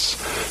dress,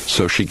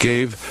 so she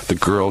gave the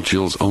girl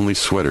Jill's only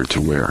sweater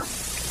to wear.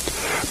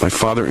 My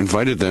father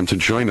invited them to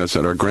join us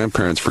at our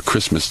grandparents' for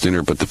Christmas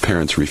dinner, but the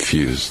parents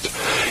refused.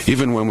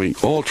 Even when we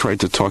all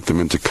tried to talk them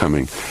into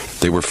coming,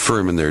 they were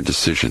firm in their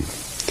decision.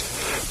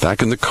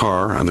 Back in the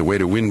car, on the way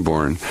to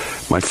Windbourne,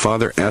 my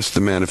father asked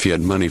the man if he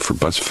had money for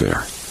bus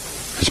fare.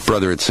 His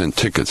brother had sent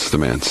tickets, the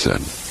man said.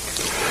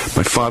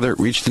 My father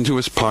reached into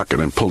his pocket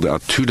and pulled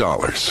out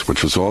 $2,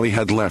 which was all he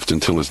had left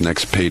until his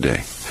next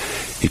payday.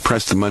 He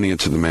pressed the money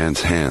into the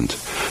man's hand.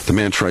 The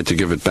man tried to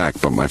give it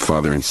back, but my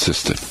father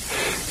insisted.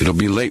 It'll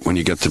be late when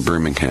you get to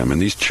Birmingham,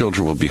 and these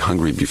children will be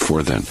hungry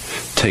before then.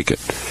 Take it.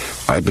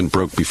 I've been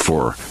broke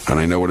before, and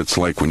I know what it's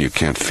like when you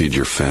can't feed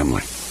your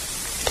family.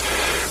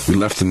 We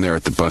left them there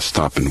at the bus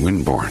stop in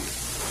Windbourne.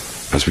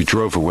 As we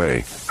drove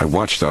away, I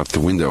watched out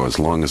the window as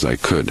long as I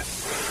could,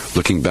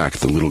 looking back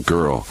at the little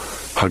girl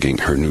hugging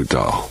her new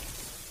doll.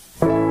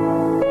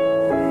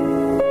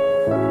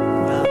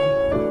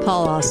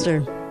 Paul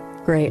Auster.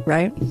 Great,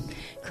 right?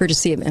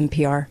 Courtesy of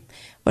NPR.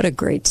 What a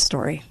great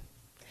story.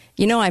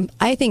 You know,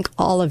 I think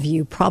all of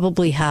you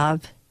probably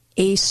have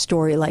a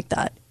story like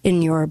that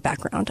in your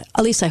background.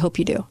 At least I hope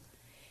you do.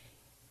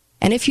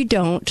 And if you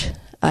don't,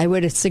 I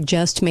would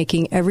suggest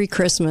making every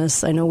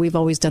Christmas, I know we've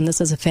always done this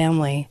as a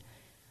family,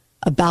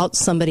 about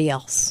somebody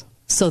else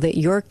so that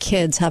your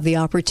kids have the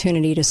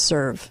opportunity to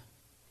serve.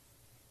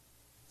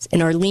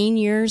 In our lean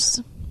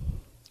years,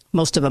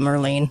 most of them are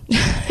lean.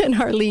 In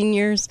our lean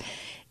years,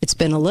 it's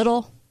been a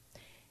little.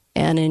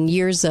 And in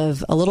years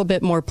of a little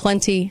bit more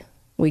plenty,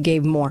 we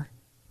gave more,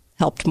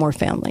 helped more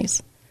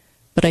families.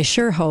 But I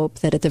sure hope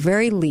that at the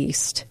very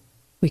least,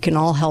 we can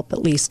all help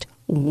at least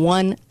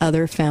one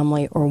other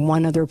family or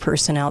one other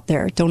person out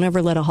there. Don't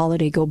ever let a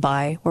holiday go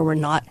by where we're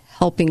not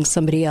helping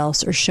somebody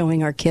else or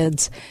showing our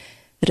kids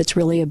that it's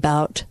really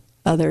about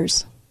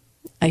others.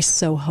 I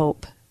so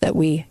hope that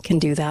we can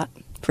do that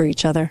for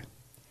each other.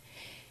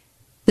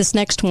 This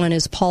next one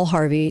is Paul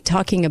Harvey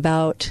talking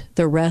about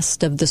the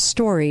rest of the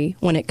story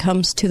when it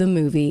comes to the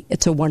movie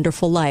It's a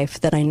Wonderful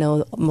Life that I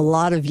know a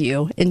lot of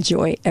you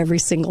enjoy every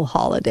single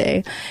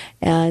holiday.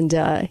 And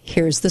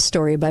here's the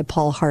story by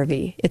Paul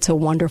Harvey. It's a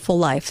Wonderful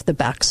Life, the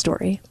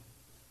backstory.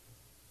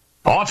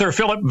 Author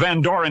Philip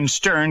Van Doren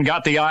Stern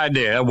got the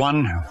idea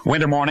one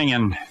winter morning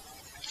in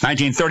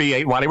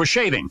 1938 while he was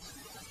shaving.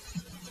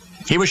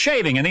 He was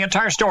shaving, and the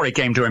entire story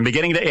came to him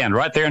beginning to end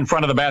right there in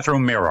front of the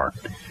bathroom mirror.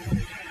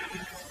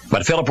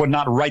 But Philip would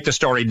not write the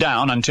story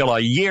down until a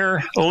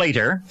year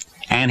later,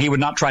 and he would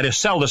not try to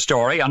sell the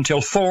story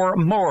until 4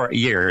 more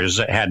years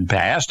had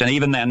passed, and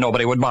even then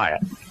nobody would buy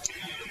it.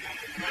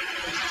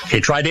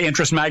 He tried to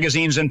interest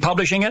magazines in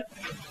publishing it.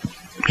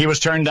 He was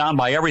turned down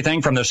by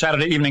everything from the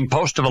Saturday Evening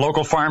Post to the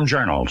local farm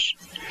journals.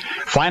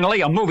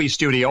 Finally, a movie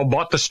studio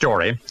bought the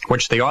story,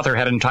 which the author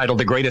had entitled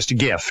The Greatest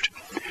Gift.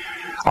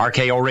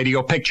 RKO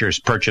Radio Pictures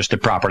purchased the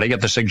property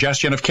at the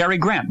suggestion of Cary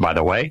Grant, by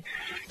the way.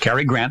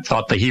 Cary Grant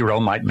thought the hero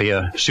might be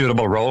a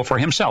suitable role for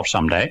himself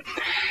someday.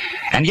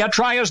 And yet,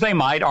 try as they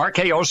might,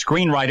 RKO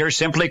screenwriters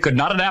simply could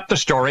not adapt the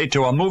story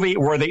to a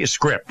movie-worthy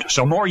script.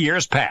 So more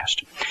years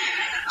passed.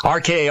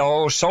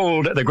 RKO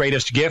sold The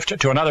Greatest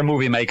Gift to another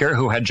movie maker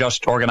who had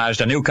just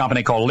organized a new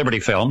company called Liberty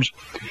Films.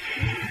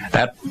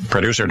 That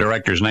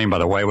producer-director's name, by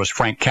the way, was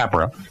Frank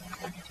Capra.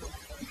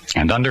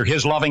 And under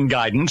his loving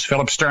guidance,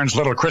 Philip Stern's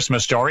Little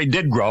Christmas Story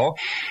did grow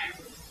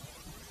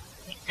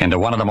into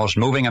one of the most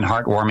moving and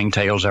heartwarming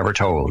tales ever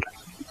told.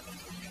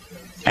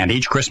 And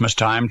each Christmas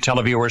time,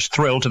 televiewers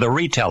thrill to the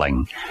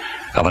retelling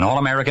of an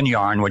all-American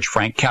yarn which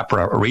Frank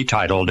Capra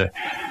retitled,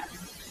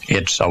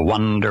 It's a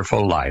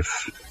Wonderful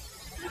Life.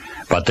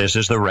 But this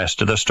is the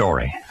rest of the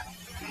story.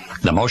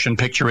 The motion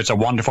picture, It's a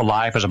Wonderful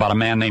Life, is about a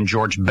man named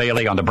George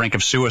Bailey on the brink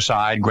of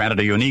suicide, granted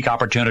a unique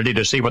opportunity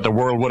to see what the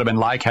world would have been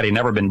like had he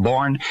never been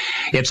born.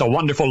 It's a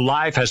Wonderful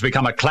Life has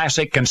become a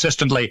classic,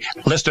 consistently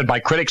listed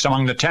by critics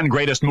among the 10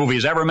 greatest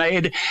movies ever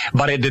made,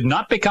 but it did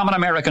not become an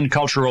American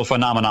cultural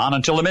phenomenon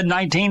until the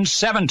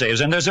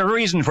mid-1970s, and there's a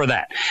reason for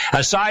that,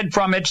 aside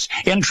from its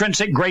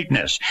intrinsic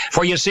greatness.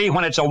 For you see,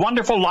 when It's a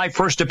Wonderful Life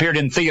first appeared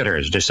in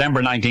theaters,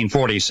 December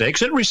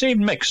 1946, it received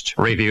mixed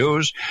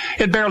reviews.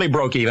 It barely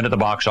broke even at the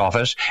box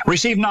office,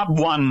 received not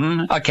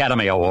one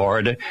Academy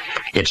Award.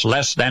 Its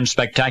less than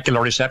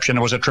spectacular reception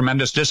was a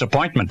tremendous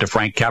disappointment to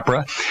Frank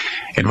Capra.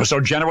 It was so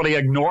generally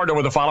ignored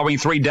over the following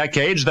 3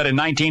 decades that in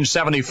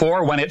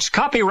 1974, when its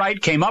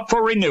copyright came up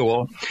for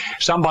renewal,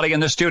 somebody in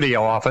the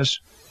studio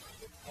office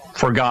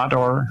forgot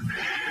or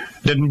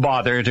didn't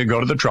bother to go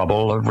to the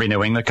trouble of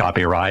renewing the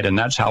copyright, and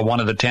that's how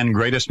one of the 10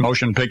 greatest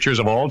motion pictures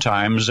of all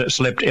times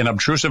slipped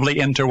inobtrusively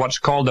into what's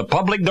called the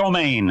public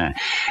domain. And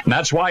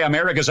that's why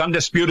America's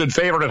undisputed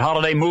favorite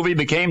holiday movie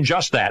became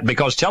just that,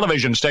 because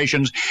television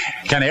stations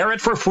can air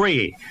it for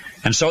free.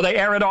 And so they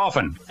air it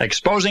often,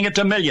 exposing it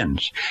to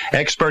millions.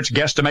 Experts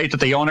guesstimate that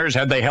the owners,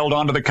 had they held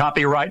on to the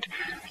copyright,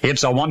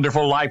 It's a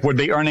Wonderful Life would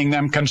be earning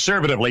them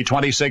conservatively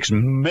 $26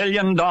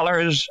 million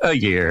a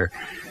year.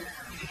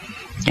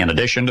 In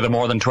addition to the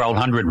more than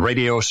 1,200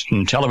 radio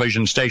and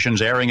television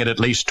stations airing it at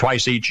least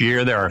twice each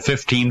year, there are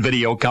 15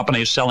 video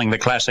companies selling the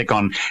classic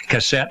on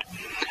cassette.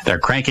 They're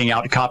cranking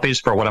out copies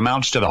for what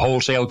amounts to the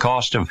wholesale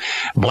cost of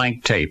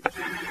blank tape.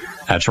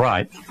 That's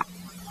right.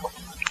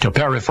 To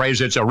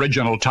paraphrase its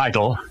original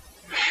title,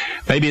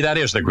 maybe that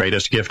is the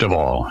greatest gift of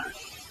all,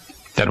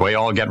 that we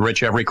all get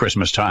rich every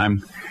Christmas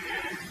time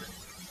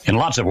in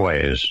lots of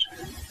ways,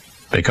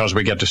 because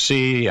we get to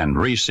see and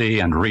re-see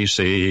and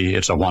re-see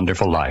It's a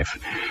Wonderful Life.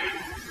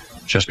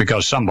 Just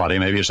because somebody,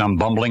 maybe some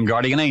bumbling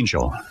guardian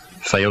angel,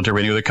 failed to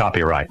renew the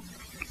copyright.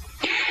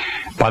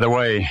 By the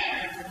way,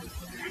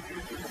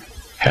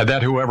 had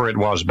that whoever it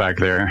was back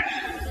there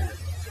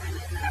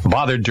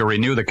bothered to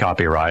renew the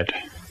copyright,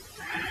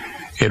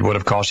 it would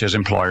have cost his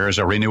employers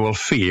a renewal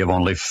fee of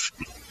only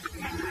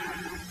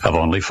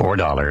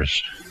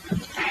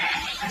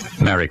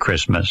 $4. Merry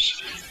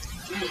Christmas.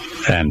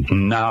 And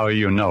now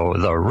you know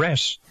the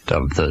rest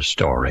of the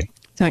story.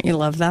 Don't you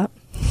love that?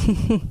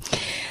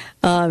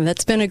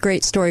 That's been a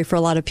great story for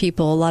a lot of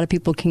people. A lot of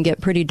people can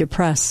get pretty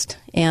depressed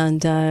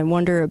and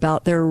wonder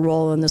about their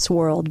role in this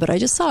world. But I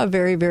just saw a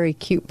very, very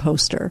cute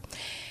poster.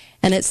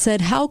 And it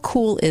said, how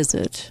cool is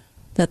it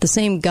that the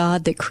same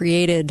God that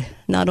created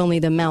not only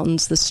the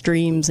mountains, the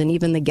streams, and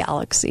even the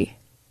galaxy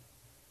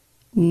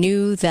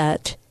knew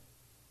that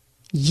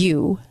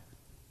you,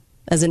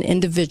 as an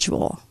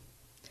individual,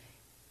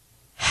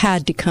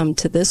 had to come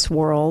to this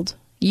world,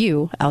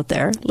 you out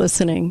there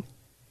listening,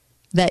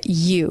 that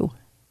you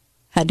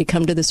had to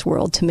come to this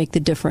world to make the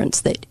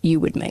difference that you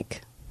would make.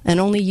 And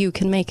only you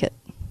can make it.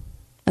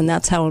 And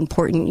that's how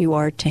important you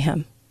are to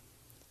him.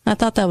 I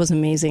thought that was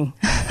amazing.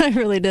 I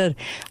really did.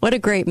 What a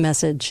great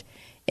message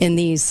in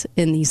these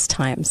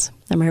times.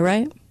 Am I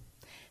right?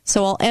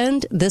 So I'll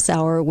end this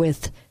hour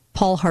with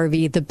Paul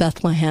Harvey, the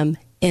Bethlehem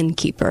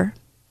Innkeeper.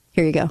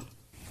 Here you go.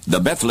 The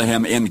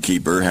Bethlehem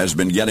Innkeeper has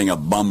been getting a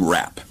bum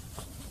rap.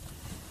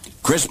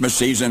 Christmas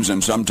seasons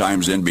and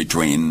sometimes in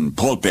between,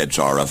 pulpits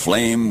are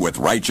aflame with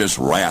righteous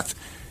wrath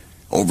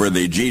over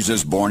the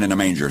Jesus born in a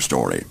manger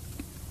story.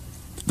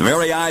 The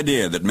very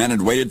idea that men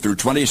had waited through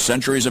 20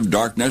 centuries of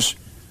darkness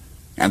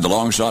and the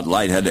long-sought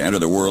light had to enter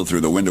the world through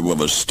the window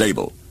of a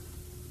stable.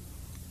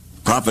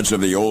 Prophets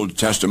of the Old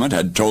Testament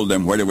had told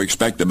them where to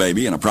expect the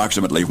baby and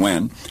approximately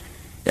when,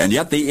 and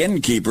yet the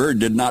innkeeper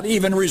did not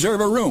even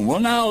reserve a room. Well,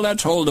 now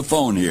let's hold the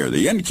phone here.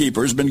 The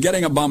innkeeper's been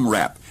getting a bum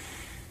rap.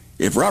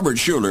 If Robert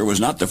Schuller was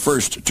not the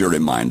first to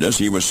remind us,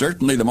 he was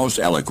certainly the most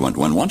eloquent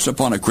when once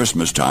upon a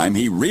Christmas time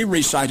he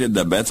re-recited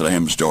the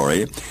Bethlehem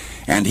story,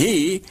 and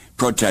he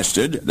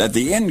protested that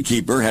the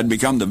innkeeper had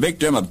become the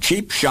victim of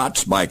cheap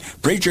shots by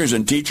preachers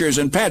and teachers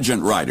and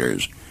pageant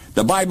writers.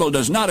 The Bible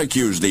does not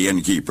accuse the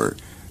innkeeper.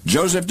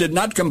 Joseph did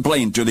not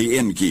complain to the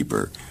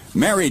innkeeper.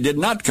 Mary did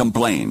not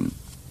complain.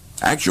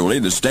 Actually,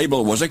 the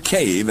stable was a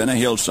cave in a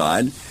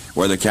hillside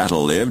where the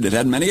cattle lived. It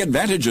had many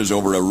advantages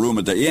over a room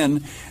at the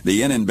inn.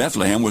 The inn in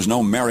Bethlehem was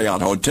no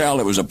Marriott hotel.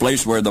 It was a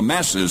place where the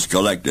masses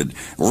collected,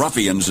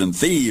 ruffians and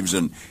thieves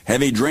and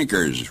heavy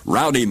drinkers,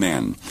 rowdy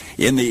men.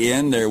 In the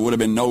inn, there would have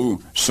been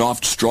no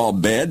soft straw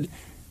bed.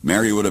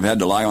 Mary would have had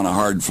to lie on a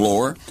hard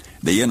floor.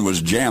 The inn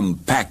was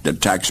jam-packed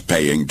at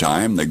tax-paying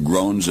time. The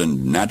groans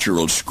and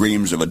natural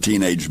screams of a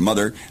teenage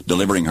mother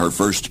delivering her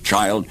first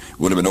child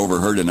would have been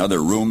overheard in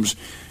other rooms.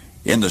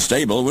 In the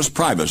stable was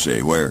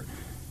privacy, where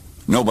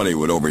nobody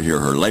would overhear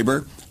her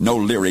labor. No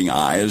leering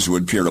eyes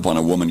would peer upon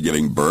a woman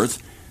giving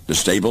birth. The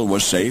stable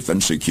was safe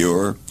and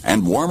secure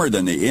and warmer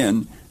than the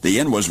inn. The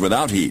inn was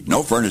without heat,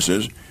 no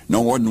furnaces,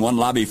 no more than one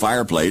lobby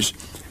fireplace.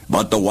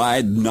 but the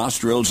wide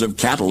nostrils of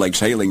cattle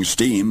exhaling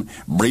steam,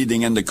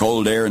 breathing in the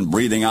cold air and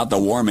breathing out the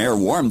warm air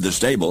warmed the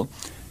stable.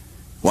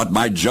 What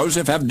might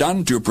Joseph have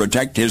done to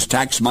protect his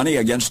tax money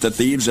against the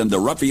thieves and the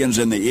ruffians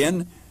in the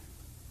inn?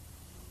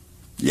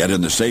 Yet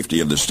in the safety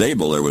of the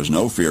stable there was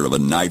no fear of a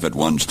knife at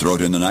one's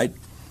throat in the night.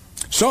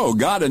 So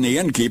God and the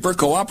innkeeper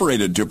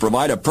cooperated to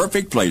provide a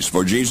perfect place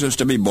for Jesus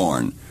to be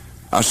born.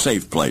 A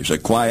safe place, a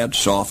quiet,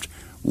 soft,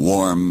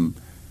 warm,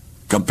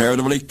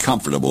 comparatively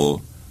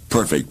comfortable,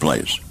 perfect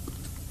place.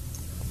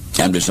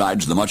 And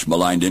besides, the much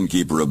maligned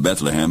innkeeper of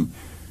Bethlehem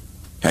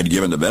had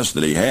given the best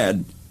that he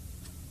had.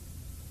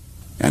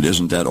 And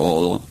isn't that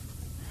all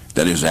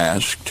that is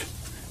asked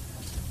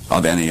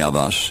of any of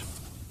us?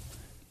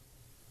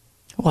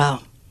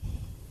 Wow.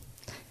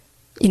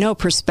 You know,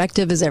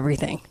 perspective is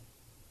everything.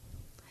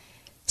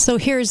 So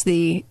here's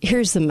the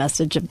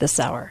message of this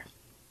hour.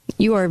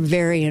 You are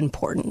very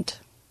important.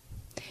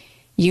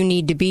 You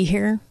need to be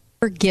here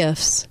for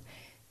gifts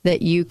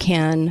that you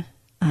can,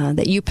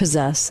 that you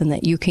possess and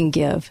that you can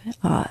give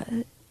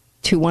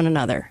to one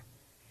another.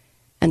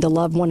 And to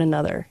love one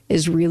another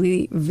is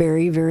really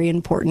very, very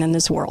important in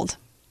this world.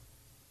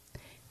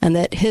 And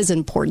that his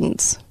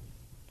importance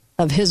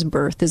of his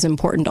birth is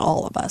important to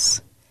all of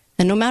us.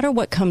 And no matter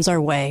what comes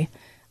our way,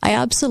 I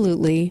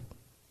absolutely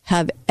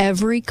have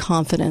every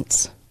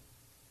confidence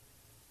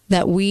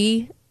that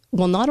we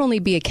will not only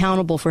be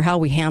accountable for how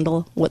we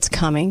handle what's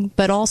coming,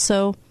 but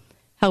also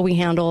how we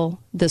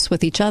handle this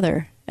with each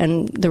other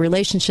and the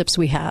relationships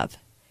we have.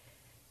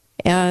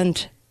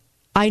 And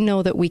I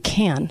know that we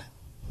can.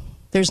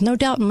 There's no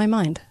doubt in my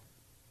mind.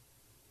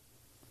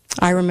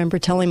 I remember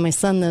telling my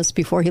son this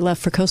before he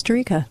left for Costa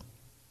Rica,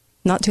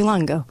 not too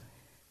long ago.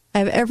 I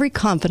have every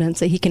confidence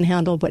that he can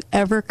handle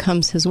whatever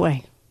comes his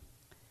way.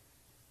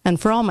 And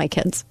for all my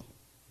kids,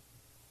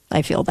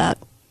 I feel that.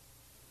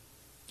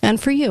 And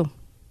for you.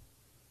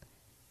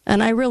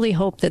 And I really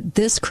hope that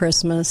this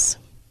Christmas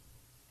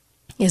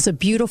is a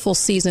beautiful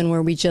season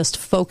where we just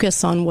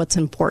focus on what's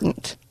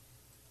important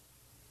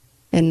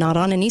and not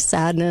on any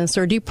sadness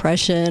or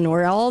depression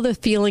or all the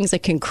feelings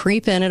that can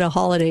creep in at a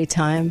holiday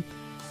time.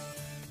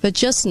 But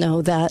just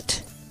know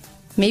that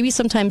maybe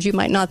sometimes you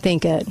might not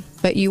think it,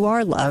 but you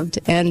are loved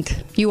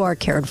and you are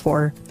cared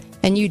for,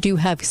 and you do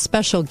have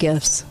special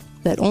gifts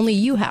that only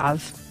you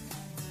have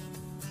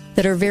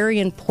that are very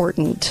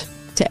important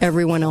to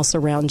everyone else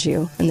around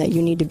you, and that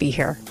you need to be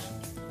here.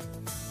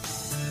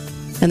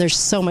 And there's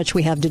so much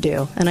we have to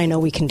do, and I know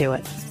we can do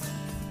it.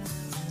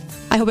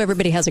 I hope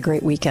everybody has a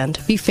great weekend.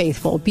 Be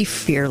faithful, be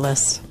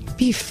fearless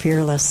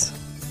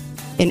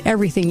in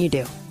everything you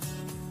do.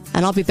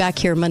 And I'll be back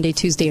here Monday,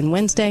 Tuesday, and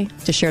Wednesday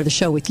to share the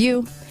show with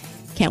you.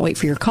 Can't wait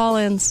for your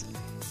call-ins,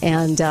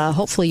 and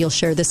hopefully you'll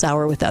share this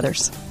hour with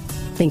others.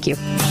 Thank you.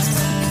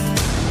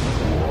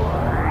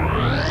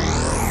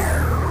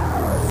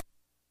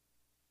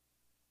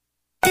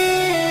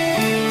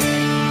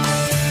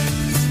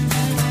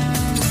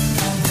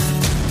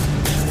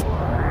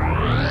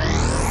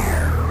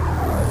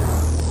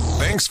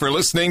 Thanks for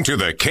listening to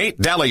the Kate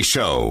Daly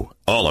Show.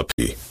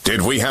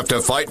 Did we have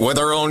to fight with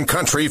our own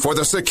country for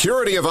the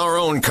security of our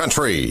own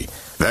country?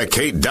 The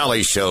Kate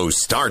Daly Show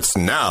starts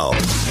now.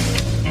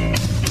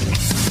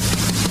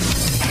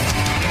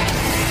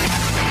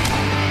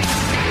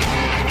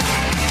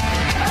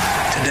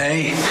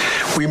 Today,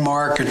 we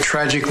mark a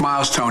tragic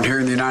milestone here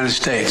in the United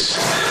States.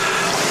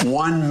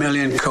 1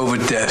 million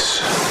COVID deaths.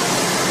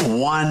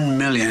 1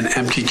 million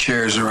empty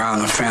chairs around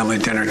the family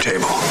dinner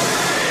table.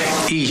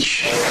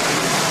 Each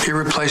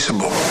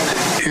irreplaceable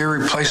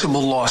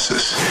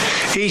losses,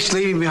 each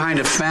leaving behind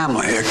a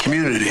family, a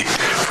community,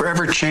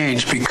 forever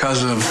changed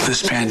because of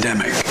this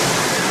pandemic.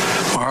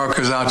 My heart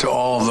goes out to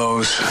all of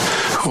those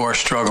who are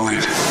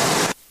struggling.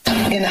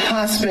 In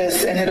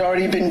hospice and had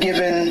already been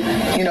given,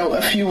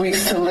 a few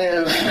weeks to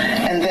live,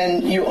 and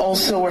then you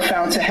also were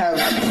found to have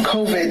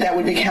COVID, that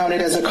would be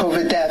counted as a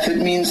COVID death. It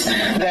means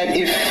that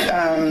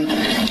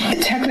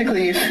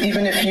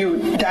even if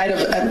you died of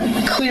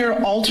a clear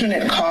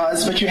alternate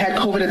cause, but you had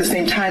COVID at the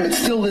same time, it's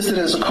still listed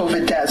as a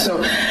COVID death.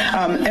 So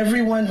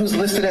everyone who's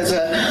listed as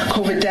a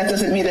COVID death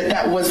doesn't mean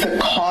that was the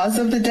cause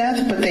of the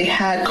death, but they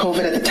had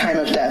COVID at the time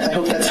of death. I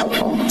hope that's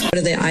helpful. Go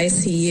to the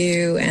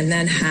ICU and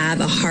then have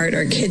a heart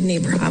or kidney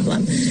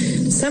problem.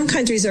 Some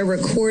countries are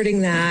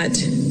recording that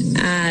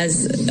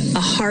as a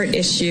heart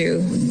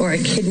issue or a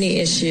kidney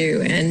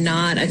issue and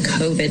not a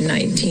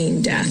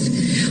COVID-19 death.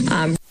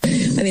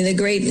 The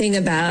great thing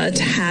about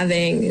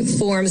having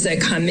forms that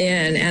come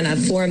in and a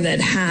form that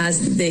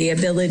has the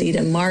ability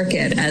to mark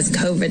it as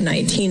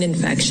COVID-19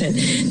 infection,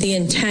 the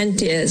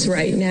intent is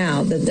right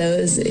now that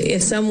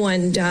if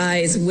someone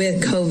dies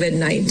with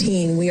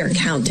COVID-19, we are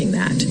counting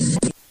that.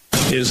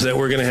 Is that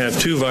we're going to have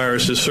two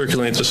viruses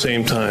circulating at the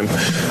same time.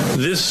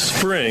 This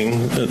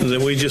spring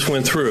that we just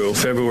went through,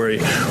 February,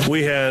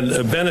 we had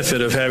a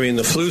benefit of having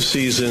the flu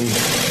season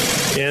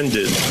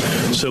ended.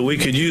 So we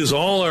could use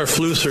all our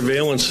flu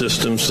surveillance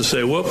systems to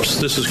say, whoops,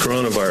 this is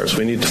coronavirus.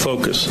 We need to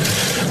focus.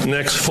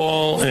 Next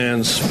fall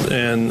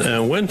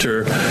and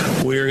winter,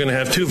 we are going to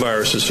have two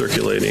viruses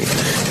circulating.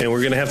 And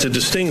we're going to have to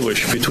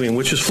distinguish between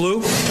which is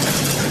flu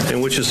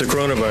and which is the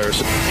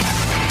coronavirus.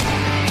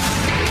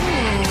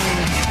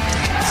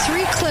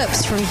 3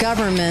 clips from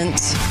government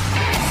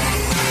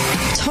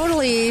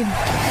totally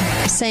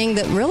saying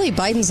that really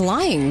Biden's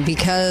lying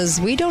because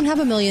we don't have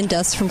 1 million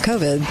deaths from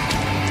COVID.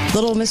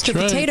 Little Mr.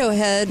 Potato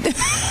Head,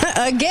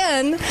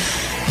 again,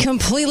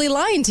 completely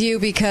lying to you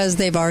because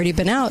they've already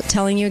been out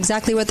telling you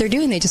exactly what they're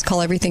doing. They just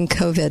call everything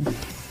COVID.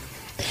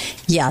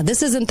 Yeah,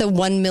 this isn't the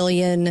 1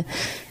 million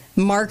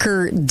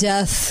marker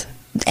death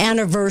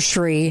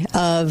anniversary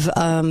of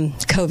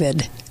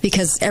COVID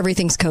because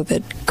everything's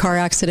COVID. Car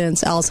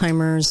accidents,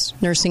 Alzheimer's,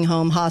 nursing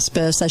home,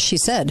 hospice, as she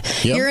said.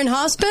 Yep. You're in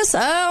hospice?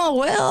 Oh,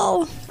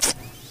 well,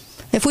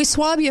 if we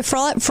swab you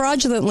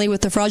fraudulently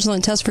with the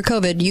fraudulent test for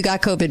COVID, you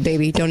got COVID,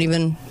 baby. Don't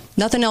even,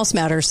 nothing else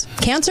matters.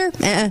 Cancer?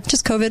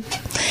 Just COVID.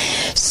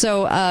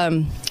 So,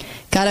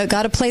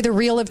 gotta play the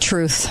reel of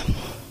truth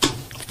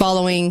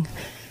following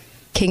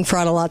King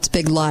Fraud-A-Lot's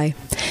big lie.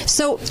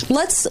 So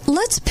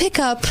let's pick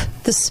up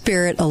the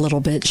spirit a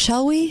little bit,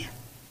 shall we?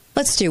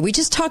 Let's do. We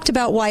just talked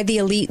about why the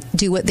elite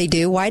do what they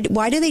do. Why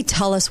do they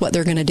tell us what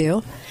they're going to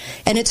do?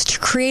 And it's to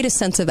create a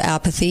sense of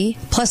apathy.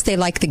 Plus, they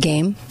like the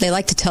game. They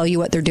like to tell you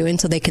what they're doing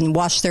so they can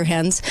wash their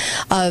hands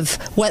of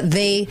what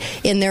they,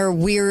 in their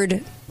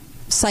weird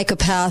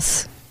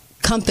psychopath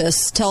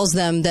compass, tells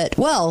them that,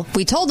 well,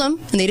 we told them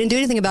and they didn't do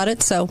anything about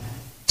it, so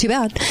too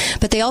bad.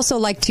 But they also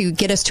like to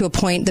get us to a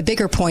point. The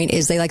bigger point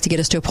is they like to get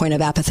us to a point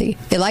of apathy.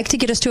 They like to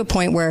get us to a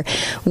point where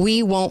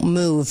we won't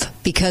move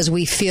because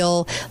we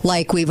feel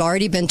like we've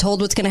already been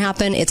told what's going to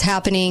happen. It's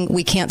happening.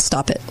 We can't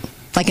stop it.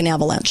 Like an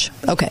avalanche.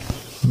 Okay.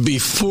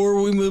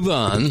 Before we move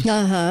on,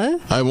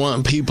 I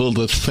want people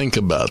to think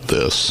about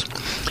this.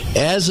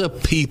 As a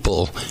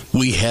people,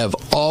 we have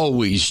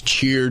always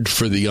cheered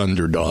for the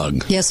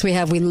underdog. Yes, we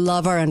have. We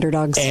love our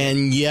underdogs.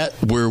 And yet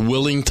we're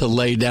willing to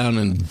lay down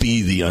and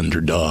be the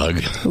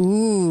underdog.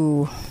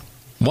 Ooh.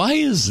 Why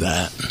is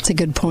that? It's a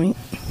good point.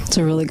 It's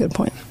a really good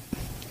point.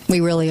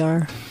 We really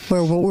are.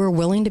 We're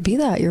willing to be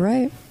that. You're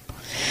right.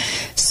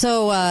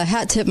 So,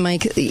 hat tip,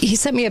 Mike, he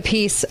sent me a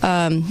piece.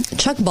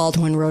 Chuck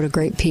Baldwin wrote a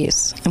great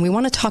piece, and we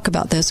want to talk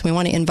about this. We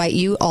want to invite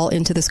you all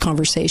into this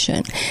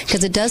conversation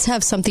because it does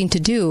have something to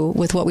do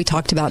with what we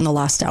talked about in the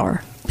last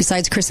hour.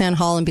 Besides KrisAnne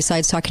Hall and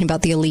besides talking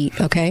about the elite,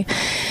 okay,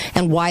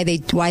 and why they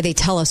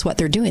tell us what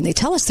they're doing. They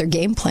tell us their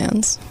game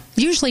plans.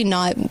 Usually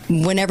not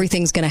when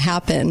everything's going to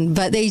happen,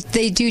 but they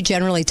do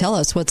generally tell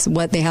us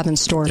what they have in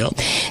store. Yep.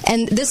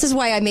 And this is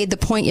why I made the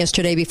point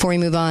yesterday before we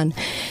move on.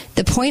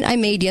 The point I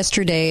made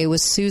yesterday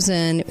with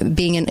Susan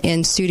being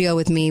in studio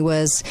with me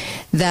was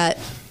that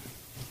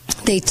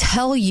they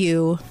tell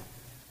you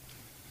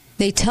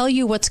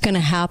what's going to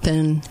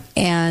happen,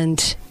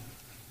 and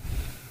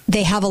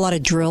they have a lot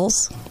of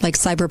drills like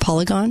Cyber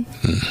Polygon.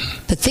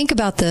 But think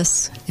about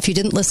this. If you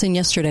didn't listen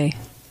yesterday,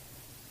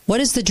 what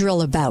is the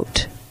drill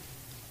about?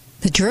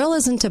 The drill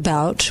isn't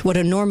about what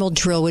a normal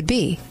drill would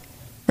be,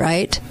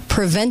 right?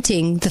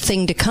 Preventing the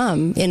thing to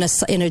come in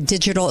a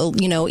digital,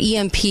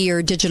 EMP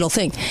or digital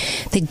thing.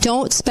 They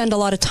don't spend a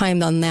lot of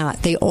time on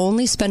that. They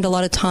only spend a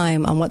lot of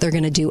time on what they're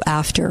going to do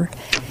after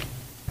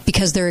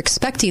because they're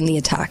expecting the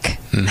attack.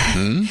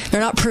 Mm-hmm.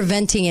 They're not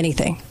preventing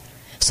anything.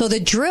 So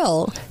the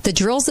drills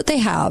that they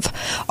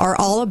have are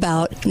all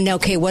about,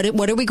 okay, what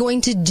are we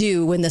going to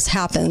do when this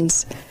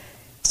happens?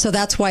 So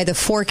that's why the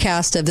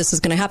forecast of this is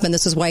going to happen.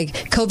 This is why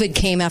COVID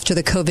came after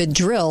the COVID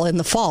drill in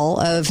the fall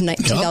of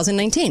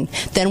 2019.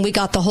 Then we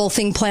got the whole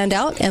thing planned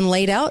out and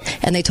laid out,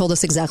 and they told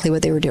us exactly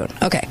what they were doing.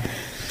 Okay.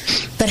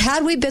 But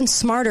had we been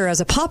smarter as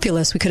a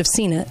populace, we could have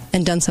seen it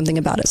and done something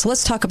about it. So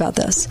let's talk about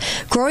this.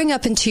 Growing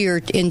up into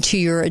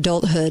your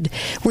adulthood,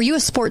 were you a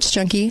sports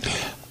junkie?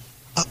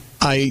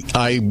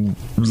 I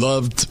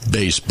loved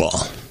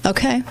baseball.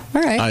 Okay,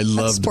 all right. I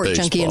loved sport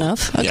baseball. Junkie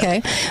enough.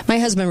 Okay, yeah. My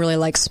husband really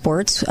likes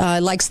sports.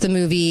 Likes the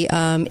movie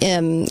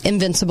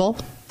Invincible.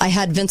 I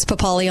had Vince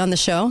Papale on the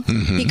show.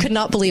 Mm-hmm. He could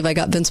not believe I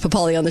got Vince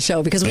Papale on the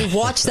show because we've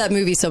watched that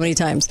movie so many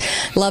times.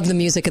 Love the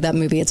music of that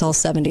movie. It's all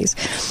 70s.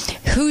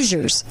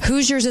 Hoosiers.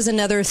 Hoosiers is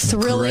another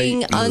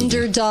thrilling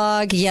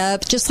underdog.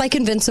 Yep, just like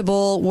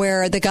Invincible,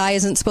 where the guy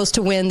isn't supposed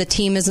to win, the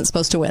team isn't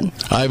supposed to win.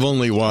 I've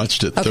only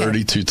watched it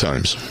 32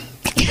 times.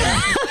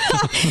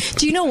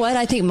 Do you know what?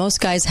 I think most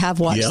guys have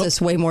watched this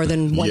way more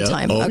than one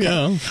time. Oh,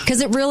 yeah.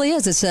 Because it really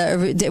is.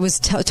 It was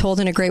told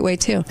in a great way,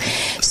 too.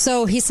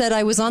 So he said,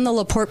 I was on the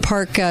LaPorte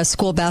Park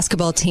school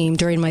basketball team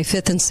during my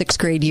 5th and 6th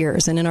grade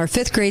years. And in our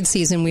 5th grade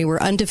season, we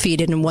were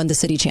undefeated and won the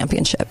city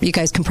championship. You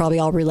guys can probably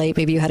all relate.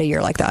 Maybe you had a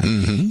year like that.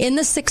 Mm-hmm. In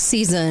the 6th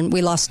season,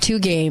 we lost 2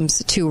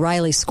 games to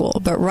Riley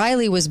School. But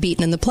Riley was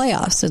beaten in the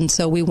playoffs. And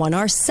so we won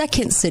our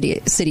 2nd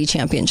city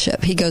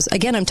championship. He goes,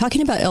 again, I'm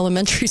talking about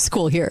elementary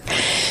school here.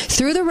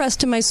 Through the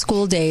rest of my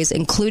school days,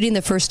 including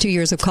the first 2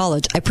 years of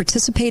college, I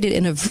participated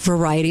in a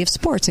variety of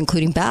sports,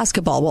 including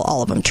basketball, well,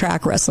 all of them,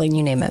 track, wrestling,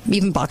 you name it,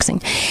 even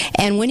boxing.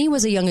 And when he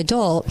was a young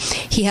adult,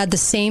 he had the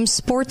same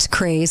sports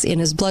craze in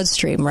his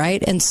bloodstream,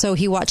 right? And so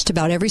he watched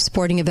about every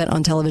sporting event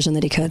on television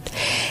that he could.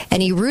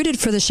 And he rooted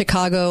for the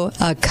Chicago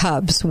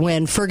Cubs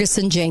when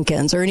Ferguson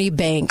Jenkins, Ernie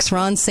Banks,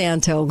 Ron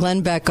Santo,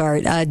 Glenn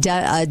Beckart,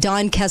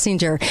 Don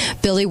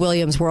Kessinger, Billy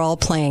Williams were all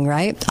playing,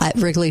 right, at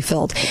Wrigley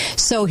Field.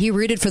 So he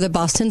rooted for the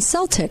Boston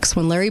Celtics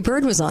when Larry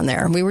Bird was on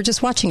there. We were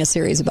just watching a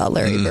series about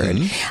Larry Bird.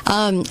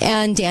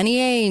 And Danny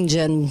Ainge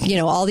and, you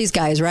know, all these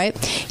guys, right?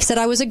 He said,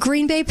 I was a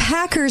Green Bay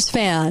Packers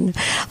fan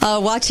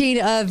watching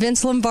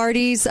Vince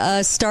Lombardi's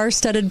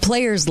star-studded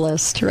players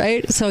list,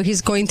 right? So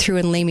he's going through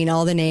and naming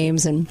all the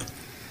names, and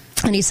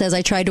he says,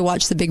 I tried to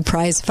watch the big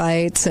prize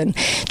fights and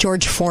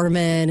George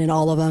Foreman and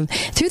all of them.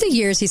 Through the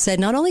years, he said,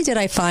 not only did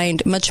I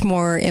find much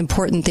more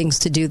important things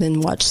to do than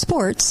watch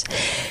sports,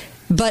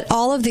 but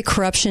all of the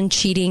corruption,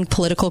 cheating,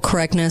 political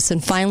correctness,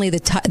 and finally the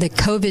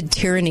COVID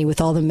tyranny with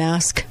all the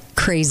mask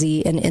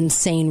crazy and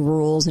insane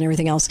rules and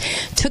everything else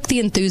took the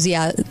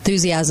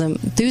enthusiasm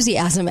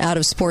out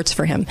of sports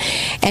for him.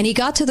 And he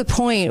got to the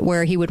point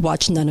where he would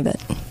watch none of it.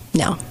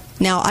 Now,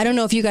 I don't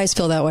know if you guys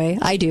feel that way.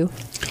 I do.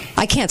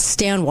 I can't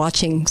stand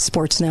watching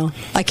sports now.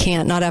 I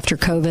can't. Not after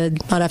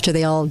COVID. Not after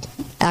they all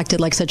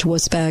acted like such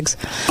wuss bags.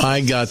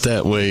 I got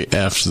that way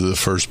after the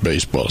first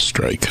baseball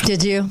strike.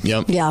 Did you?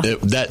 Yep. Yeah.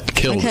 That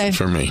killed it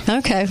for me.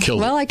 Okay.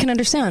 Well, I can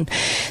understand.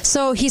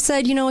 So he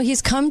said, you know,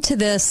 he's come to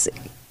this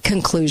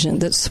conclusion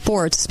that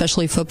sports,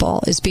 especially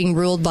football, is being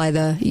ruled by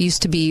the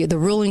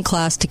ruling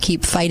class to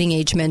keep fighting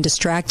age men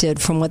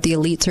distracted from what the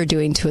elites are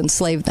doing to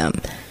enslave them.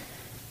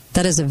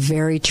 That is a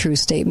very true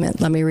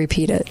statement. Let me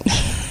repeat it.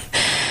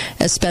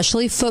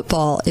 Especially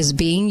football is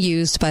being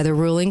used by the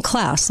ruling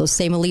class, those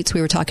same elites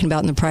we were talking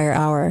about in the prior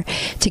hour,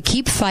 to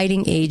keep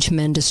fighting age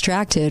men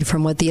distracted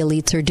from what the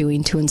elites are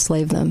doing to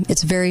enslave them.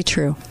 It's very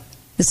true.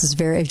 This is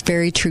a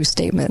very true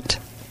statement.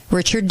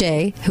 Richard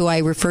Day, who I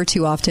refer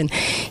to often,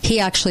 he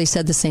actually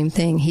said the same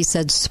thing. He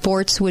said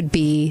sports would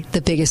be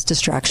the biggest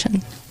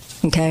distraction.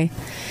 Okay?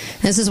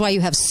 This is why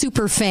you have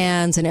super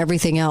fans and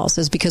everything else,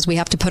 is because we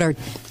have to put our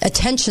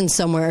attention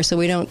somewhere so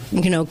we don't,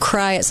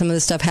 cry at some of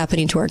the stuff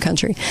happening to our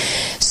country.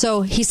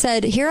 So he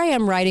said, here I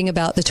am writing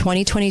about the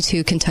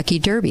 2022 Kentucky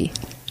Derby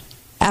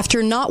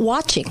after not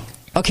watching.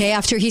 Okay,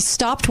 after he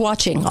stopped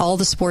watching all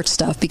the sports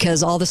stuff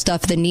because all the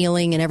stuff, the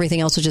kneeling and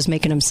everything else was just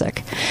making him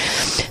sick.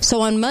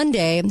 So on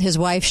Monday, his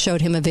wife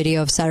showed him a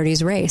video of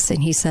Saturday's race,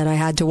 and he said, I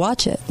had to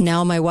watch it.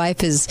 Now my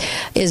wife is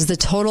the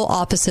total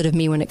opposite of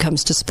me when it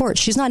comes to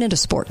sports. She's not into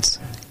sports.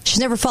 She's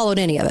never followed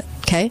any of it,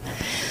 okay?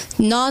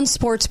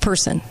 Non-sports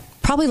person.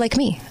 Probably like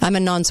me. I'm a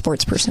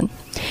non-sports person.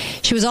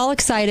 She was all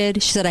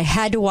excited. She said, I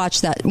had to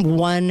watch that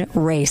one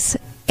race.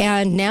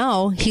 And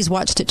now he's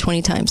watched it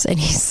 20 times. And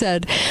he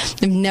said,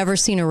 I've never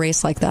seen a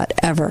race like that,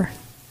 ever.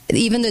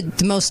 Even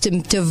the most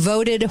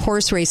devoted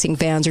horse racing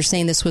fans are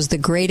saying this was the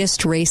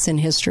greatest race in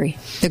history.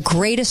 The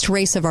greatest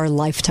race of our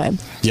lifetime.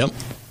 Yep.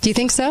 Do you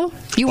think so?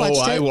 You watched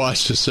it? I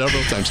watched it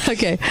several times.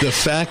 Okay. The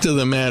fact of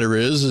the matter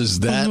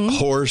is that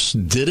horse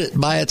did it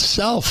by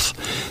itself.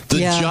 The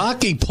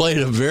jockey played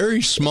a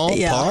very small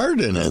part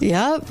in it.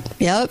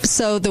 Yep.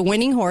 So the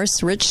winning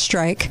horse, Rich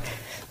Strike,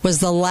 was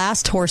the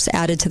last horse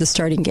added to the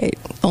starting gate,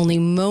 only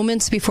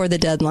moments before the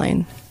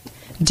deadline,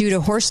 due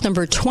to horse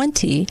number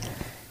 20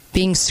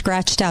 being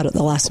scratched out at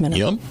the last minute.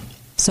 Yep.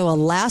 So a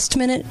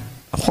last-minute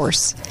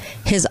horse.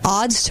 His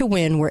odds to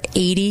win were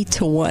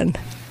 80-1.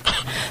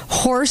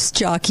 Horse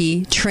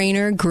jockey,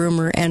 trainer,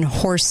 groomer, and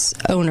horse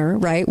owner,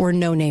 right, were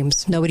no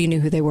names. Nobody knew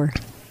who they were.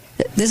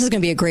 This is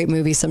going to be a great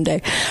movie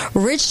someday.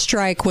 Rich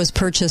Strike was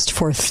purchased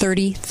for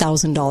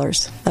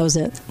 $30,000. That was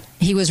it.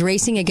 He was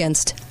racing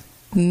against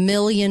 $1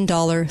 million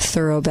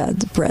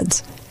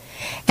thoroughbreds.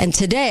 And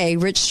today,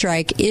 Rich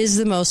Strike is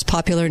the most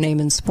popular name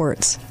in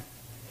sports.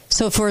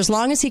 So for as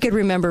long as he could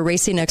remember,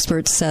 racing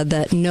experts said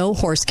that no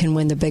horse can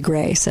win the big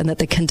race and that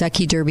the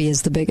Kentucky Derby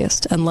is the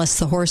biggest unless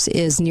the horse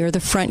is near the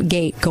front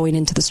gate going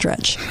into the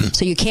stretch.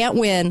 So you can't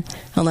win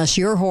unless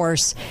your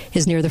horse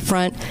is near the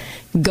front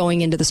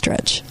going into the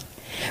stretch.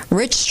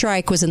 Rich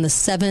Strike was in the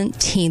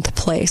 17th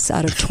place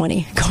out of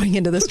 20 going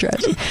into the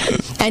stretch.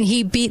 And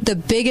he beat the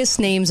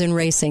biggest names in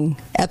racing,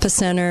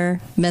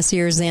 Epicenter,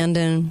 Messier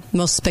Zandon,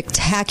 most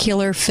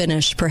spectacular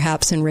finish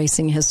perhaps in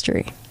racing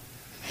history.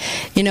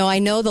 You know, I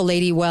know the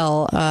lady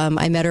well.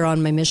 I met her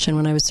on my mission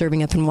when I was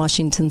serving up in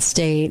Washington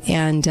State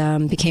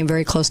and became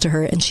very close to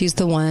her. And she's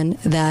the one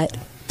that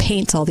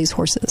paints all these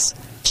horses.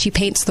 She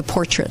paints the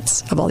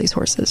portraits of all these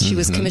horses. She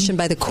was commissioned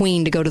by the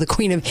Queen to go to the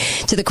Queen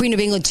of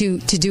England to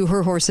do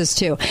her horses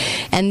too.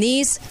 And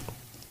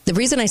the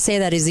reason I say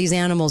that is these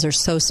animals are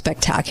so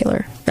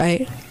spectacular,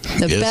 right?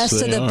 The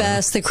best of the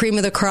best, the cream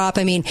of the crop.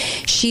 I mean,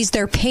 she's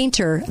their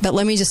painter, but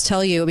let me just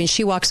tell you, I mean,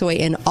 she walks away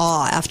in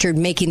awe after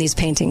making these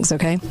paintings,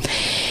 okay?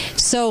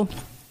 So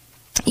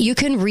you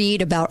can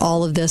read about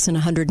all of this in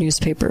 100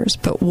 newspapers,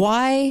 but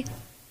why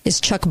is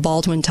Chuck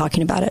Baldwin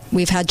talking about it?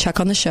 We've had Chuck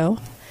on the show.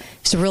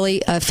 He's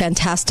really a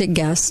fantastic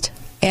guest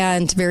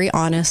and very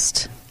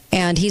honest.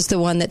 And he's the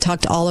one that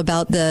talked all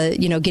about the,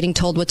 getting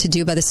told what to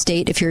do by the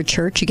state. If you're a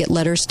church, you get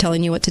letters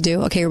telling you what to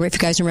do. Okay, if you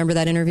guys remember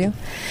that interview.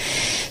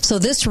 So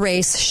this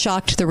race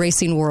shocked the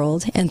racing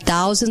world, and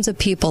thousands of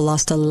people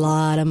lost a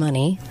lot of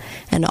money.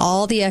 And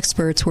all the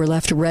experts were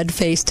left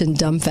red-faced and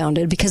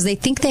dumbfounded because they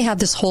think they have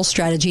this whole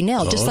strategy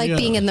nailed. Just like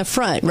being in the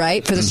front,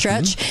 right, for the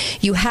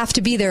stretch. You have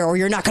to be there or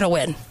you're not going to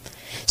win.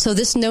 So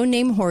this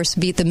no-name horse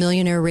beat the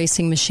millionaire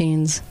racing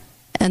machines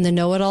and the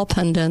know-it-all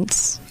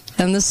pundits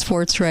and the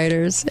sports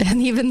writers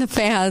and even the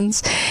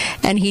fans,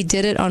 and he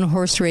did it on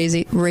horse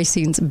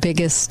racing's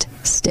biggest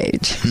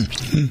stage.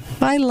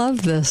 I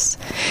love this.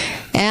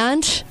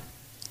 And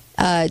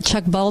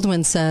Chuck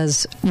Baldwin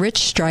says Rich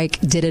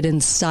Strike did it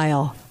in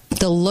style.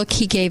 The look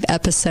he gave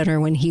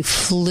Epicenter when he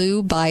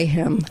flew by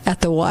him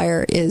at the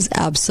wire is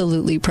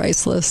absolutely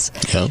priceless.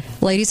 Yeah.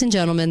 Ladies and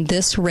gentlemen,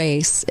 this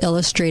race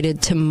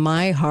illustrated to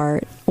my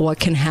heart what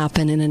can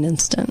happen in an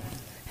instant.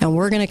 And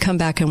we're going to come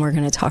back and we're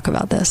going to talk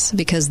about this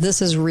because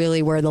this is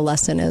really where the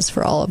lesson is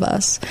for all of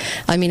us.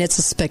 I mean, it's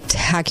a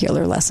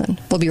spectacular lesson.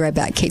 We'll be right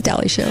back. Kate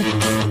Daly Show.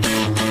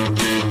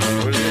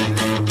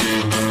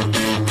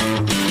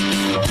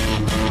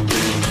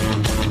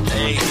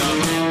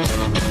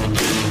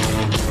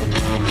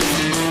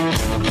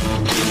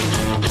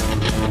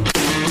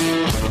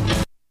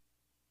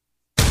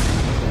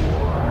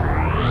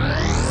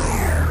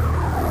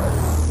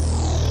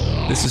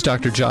 This is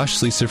Dr. Josh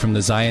Sleeser from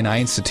the Zion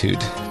Eye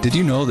Institute. Did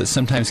you know that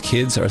sometimes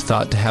kids are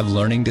thought to have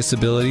learning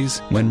disabilities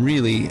when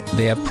really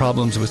they have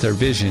problems with their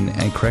vision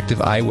and corrective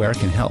eyewear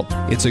can help?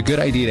 It's a good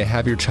idea to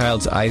have your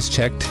child's eyes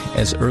checked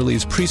as early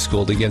as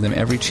preschool to give them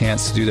every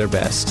chance to do their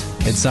best.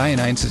 At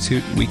Zion Eye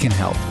Institute, we can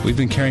help. We've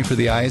been caring for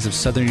the eyes of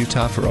Southern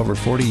Utah for over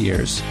 40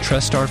 years.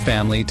 Trust our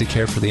family to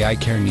care for the eye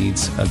care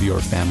needs of your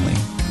family.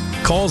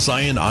 Call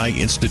Zion Eye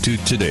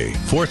Institute today,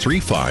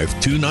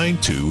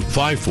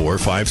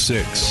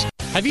 435-292-5456.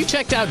 Have you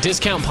checked out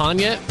Discount Pawn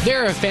yet?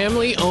 They're a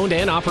family-owned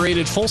and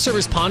operated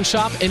full-service pawn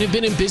shop and have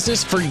been in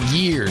business for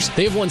years.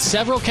 They have won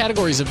several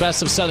categories of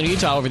Best of Southern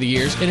Utah over the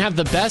years and have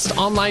the best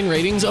online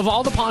ratings of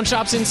all the pawn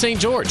shops in St.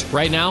 George.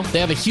 Right now, they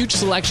have a huge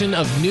selection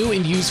of new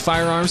and used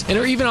firearms and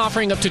are even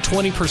offering up to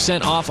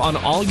 20% off on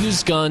all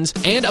used guns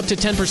and up to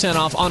 10%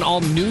 off on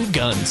all new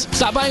guns.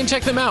 Stop by and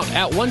check them out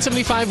at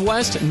 175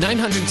 West,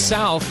 900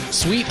 South,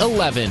 Suite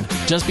 11,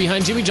 just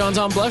behind Jimmy John's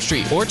on Bluff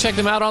Street, or check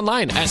them out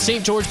online at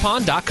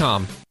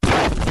stgeorgepawn.com.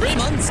 3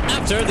 months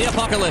after the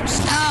apocalypse.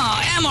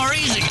 Oh,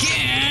 MREs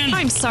again.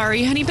 I'm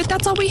sorry, honey, but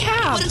that's all we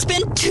have. But it's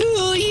been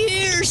 2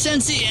 years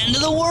since the end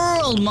of the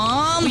world,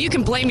 Mom. Well, you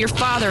can blame your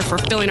father for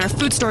filling our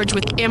food storage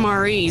with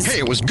MREs. Hey,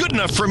 it was good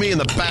enough for me in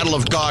the Battle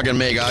of Gog and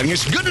Magog, and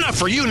it's good enough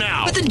for you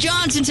now. But the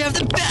Johnsons have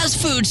the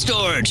best food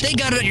storage. They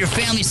got it at Your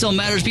Family Still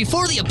Matters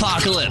before the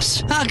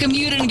apocalypse. How come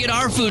you didn't get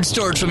our food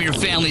storage from Your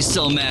Family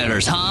Still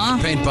Matters, huh?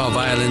 Paintball,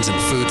 violins,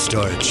 and food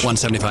storage.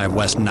 175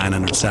 West,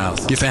 900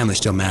 South. Your family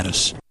still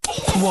matters.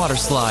 Water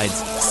slides,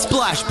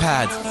 splash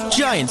pads,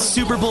 giant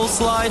Super Bowl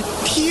slide,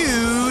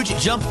 huge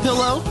jump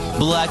pillow,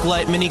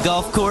 blacklight mini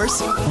golf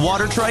course,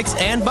 water trikes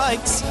and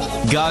bikes,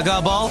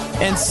 gaga ball,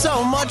 and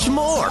so much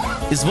more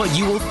is what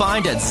you will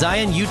find at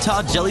Zion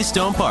Utah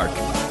Jellystone Park.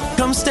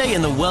 Come stay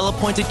in the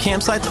well-appointed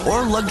campsites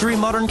or luxury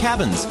modern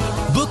cabins.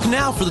 Book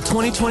now for the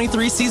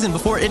 2023 season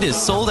before it is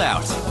sold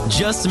out.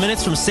 Just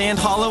minutes from Sand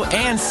Hollow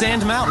and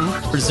Sand Mountain.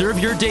 Reserve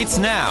your dates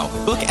now.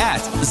 Book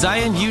at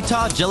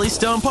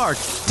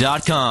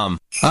ZionUtahJellystonePark.com.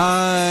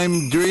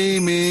 I'm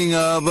dreaming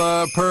of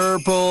a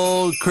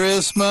purple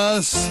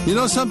Christmas. You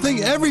know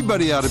something?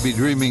 Everybody ought to be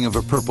dreaming of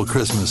a purple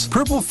Christmas.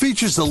 Purple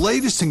features the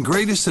latest and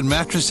greatest in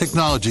mattress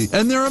technology,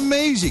 and they're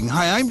amazing.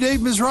 Hi, I'm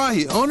Dave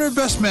Mizrahi, owner of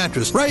Best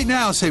Mattress. Right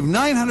now, save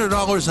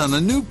 $900 on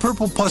the new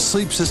Purple Plus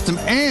sleep system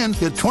and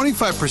get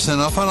 25%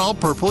 off on all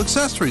Purple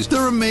accessories.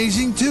 They're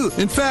amazing, too.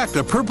 In fact,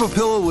 a purple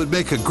pillow would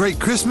make a great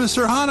Christmas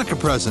or Hanukkah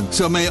present.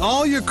 So may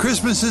all your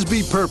Christmases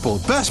be purple.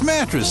 Best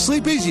Mattress.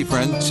 Sleep easy,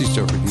 friend. See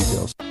store for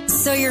details.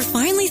 So you're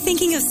finally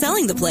thinking of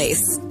selling the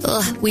place.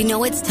 Ugh, we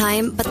know it's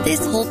time, but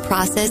this whole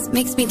process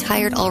makes me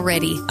tired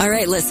already. All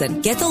right,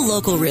 listen. Get the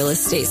local real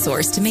estate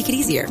source to make it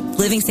easier.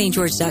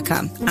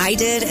 LivingStGeorge.com. I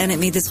did, and it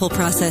made this whole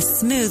process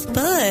smooth,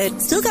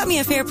 but still got me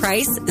a fair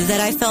price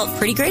that I felt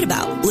pretty great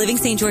about.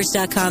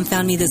 LivingStGeorge.com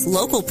found me this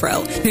local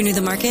pro who knew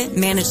the market,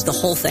 managed the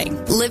whole thing.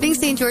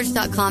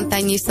 LivingStGeorge.com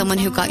found you someone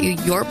who got you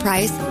your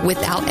price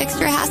without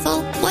extra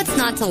hassle. What's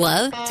not to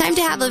love? Time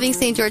to have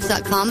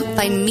LivingStGeorge.com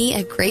find me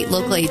a great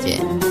local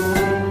agent.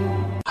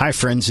 Hi,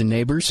 friends and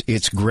neighbors.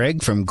 It's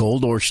Greg from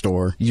Gold Ore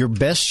Store. Your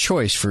best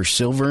choice for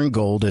silver and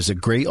gold is a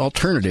great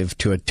alternative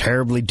to a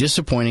terribly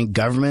disappointing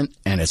government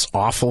and its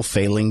awful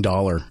failing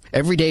dollar.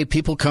 Every day,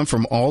 people come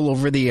from all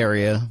over the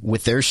area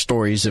with their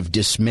stories of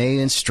dismay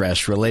and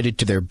stress related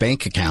to their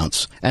bank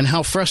accounts and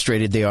how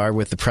frustrated they are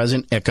with the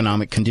present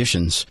economic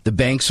conditions. The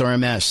banks are a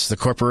mess. The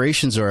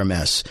corporations are a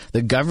mess.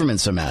 The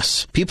government's a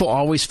mess. People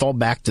always fall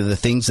back to the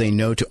things they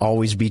know to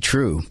always be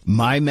true.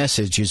 My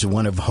message is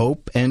one of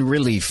hope and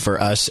relief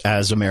for us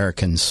as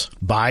Americans.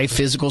 Buy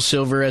physical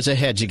silver as a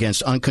hedge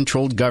against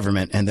uncontrolled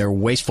government and their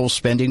wasteful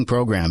spending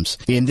programs.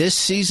 In this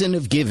season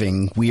of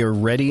giving, we are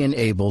ready and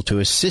able to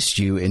assist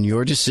you in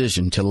your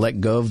decision to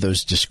let go of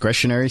those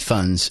discretionary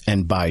funds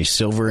and buy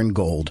silver and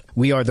gold.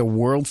 We are the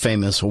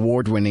world-famous,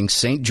 award-winning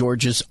St.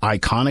 George's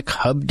iconic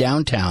hub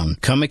downtown.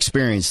 Come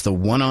experience the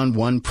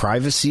one-on-one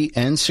privacy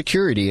and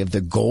security of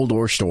the Gold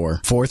Ore Store.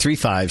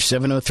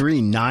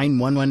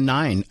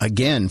 435-703-9119.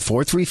 Again,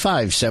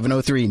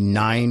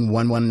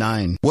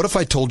 435-703-9119. What if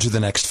I told you the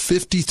next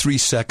 53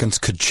 seconds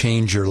could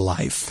change your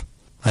life?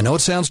 I know it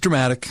sounds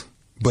dramatic,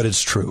 but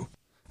it's true.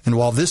 And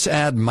while this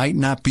ad might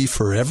not be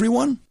for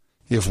everyone,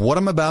 if what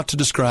I'm about to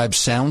describe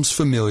sounds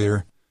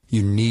familiar,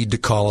 you need to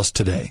call us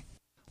today.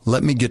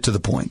 Let me get to the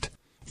point.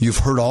 You've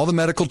heard all the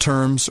medical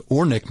terms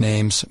or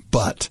nicknames,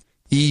 but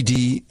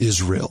ED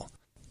is real.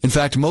 In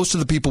fact, most of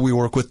the people we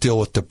work with deal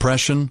with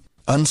depression,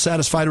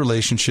 unsatisfied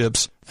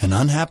relationships, an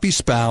unhappy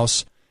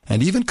spouse,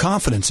 and even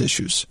confidence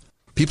issues.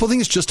 People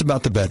think it's just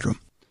about the bedroom.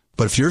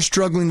 But if you're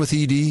struggling with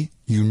ED,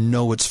 you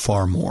know it's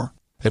far more.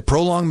 At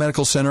Prolong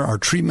Medical Center, our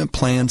treatment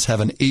plans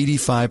have an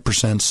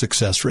 85%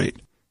 success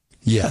rate.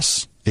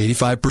 Yes,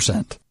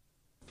 85%.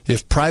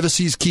 If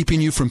privacy is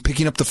keeping you from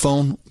picking up the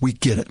phone, we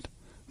get it.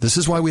 This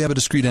is why we have a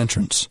discreet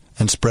entrance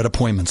and spread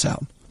appointments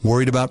out.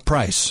 Worried about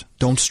price?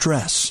 Don't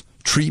stress.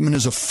 Treatment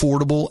is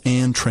affordable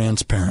and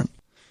transparent.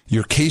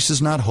 Your case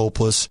is not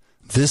hopeless.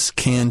 This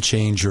can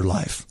change your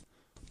life.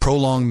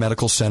 Prolong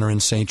Medical Center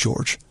in St.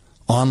 George.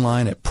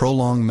 Online at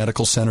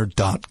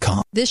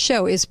prolongmedicalcenter.com. This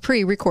show is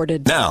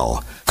pre-recorded. Now,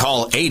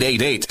 call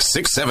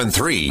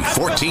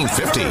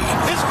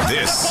 888-673-1450.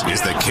 This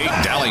is the Kate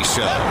Daly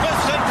Show.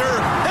 Epicenter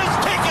has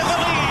taken the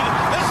lead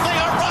as they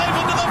arrive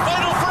into the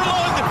final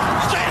furlong.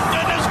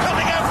 Sandin is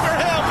coming after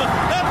him.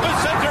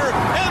 Epicenter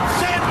and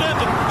Sandin,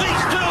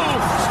 these two,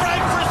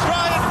 stride for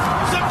stride.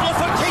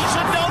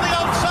 Simplification down the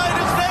outside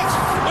is next.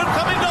 They're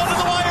coming down to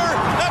the wire.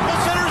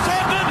 Epicenter,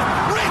 Sandin,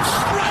 Rich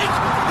Strike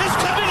is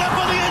coming up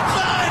on the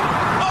inside.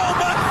 Oh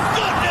my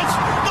goodness,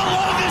 the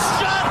longest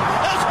shot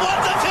has won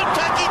the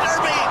Kentucky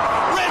Derby.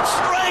 Rich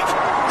Strike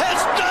has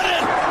done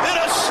it in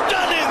a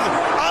stunning,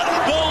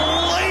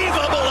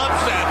 unbelievable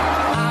upset.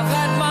 I've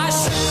had my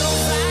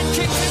shields and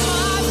kicked in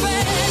my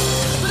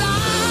face, but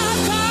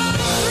I've come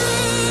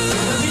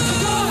through.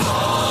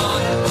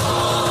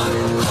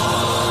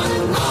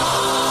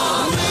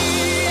 We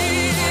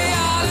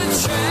are the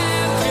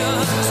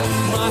champions,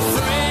 my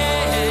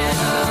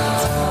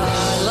friends. I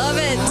love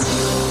it.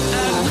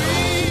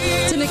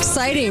 It's an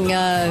exciting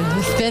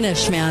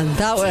finish, man.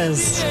 That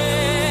was,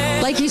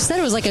 like you said,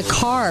 it was like a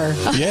car.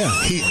 Yeah,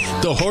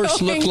 the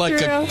horse looked like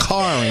a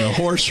car in a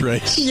horse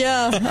race.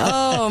 Yeah.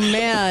 Oh,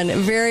 man.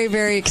 Very,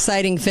 very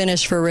exciting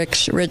finish for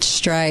Rich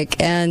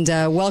Strike. And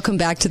welcome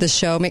back to the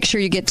show. Make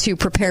sure you get to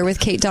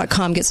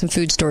preparewithkate.com. Get some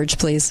food storage,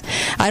 please.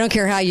 I don't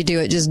care how you do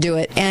it. Just do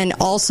it. And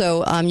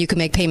also, you can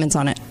make payments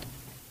on it.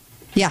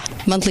 Yeah,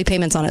 monthly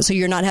payments on it. So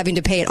you're not having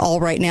to pay it all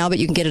right now, but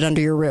you can get it under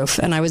your roof.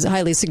 And I would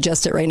highly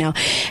suggest it right now.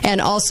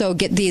 And also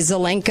get the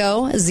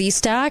Zelenko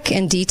Z-Stack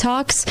and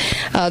Detox,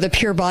 the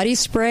Pure Body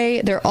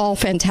Spray. They're all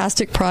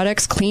fantastic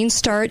products. Clean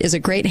Start is a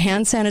great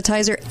hand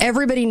sanitizer.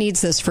 Everybody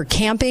needs this for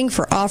camping,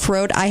 for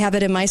off-road. I have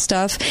it in my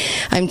stuff.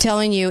 I'm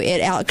telling you,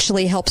 it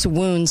actually helps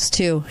wounds,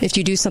 too. If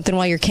you do something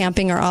while you're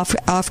camping or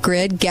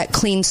off-grid, get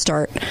Clean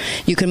Start.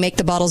 You can make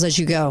the bottles as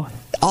you go.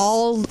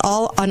 On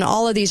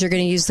all of these, you're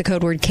going to use the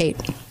code word Kate.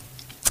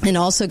 And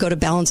also go to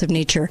Balance of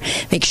Nature.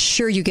 Make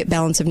sure you get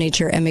Balance of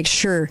Nature and make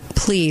sure,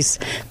 please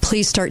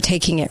start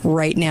taking it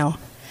right now.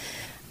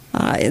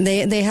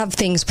 They have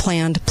things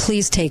planned.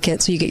 Please take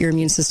it so you get your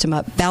immune system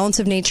up.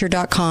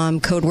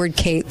 Balanceofnature.com, code word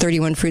Kate,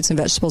 31 fruits and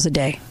vegetables a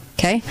day.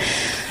 Okay?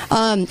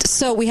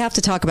 So we have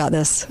to talk about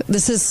this.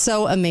 This is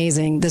so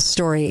amazing, this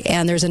story.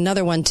 And there's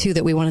another one, too,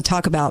 that we want to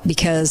talk about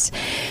because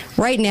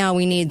right now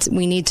we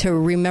need to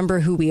remember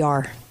who we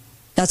are.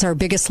 That's our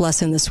biggest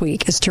lesson this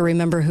week, is to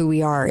remember who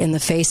we are in the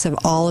face of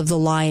all of the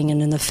lying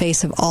and in the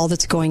face of all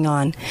that's going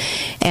on.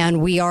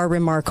 And we are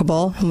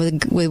remarkable.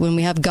 When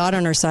we have God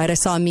on our side, I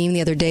saw a meme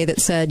the other day that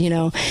said,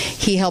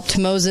 he helped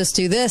Moses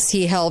do this.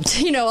 He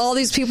helped, all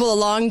these people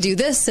along do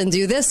this and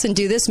do this and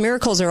do this.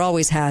 Miracles are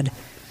always had.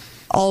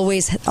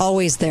 Always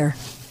there.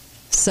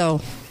 So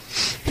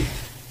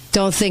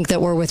don't think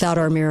that we're without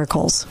our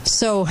miracles.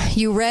 So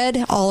you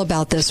read all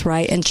about this,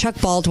 right? And Chuck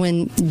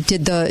Baldwin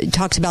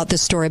talked about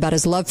this story about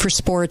his love for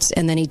sports,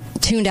 and then he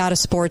tuned out of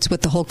sports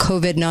with the whole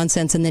COVID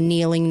nonsense and the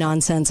kneeling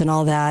nonsense and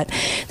all that.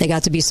 They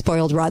got to be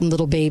spoiled, rotten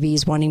little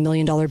babies wanting $1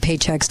 million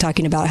paychecks,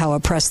 talking about how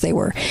oppressed they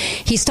were.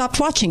 He stopped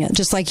watching it,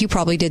 just like you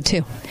probably did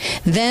too.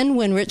 Then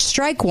when Rich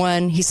Strike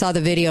won, he saw the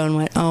video and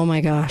went, oh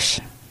my gosh,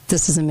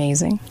 this is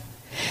amazing.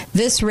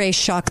 This race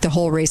shocked the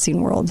whole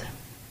racing world.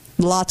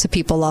 Lots of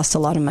people lost a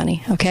lot of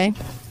money, okay?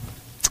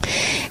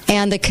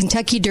 And the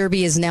Kentucky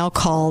Derby is now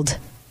called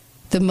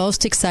the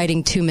most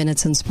exciting 2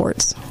 minutes in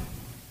sports.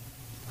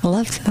 I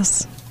love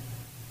this.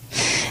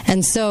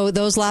 And so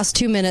those last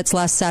 2 minutes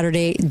last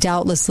Saturday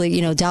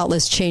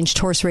doubtless changed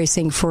horse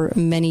racing for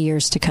many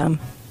years to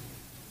come.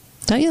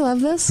 Don't you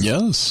love this?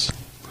 Yes.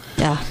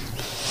 Yeah.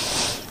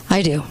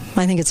 I do.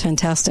 I think it's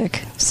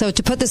fantastic. So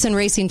to put this in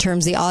racing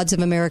terms, the odds of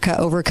America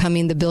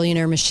overcoming the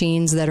billionaire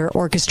machines that are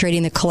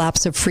orchestrating the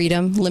collapse of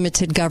freedom,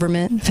 limited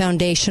government,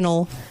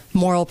 foundational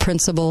moral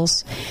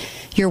principles,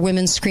 your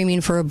women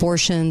screaming for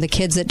abortion, the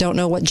kids that don't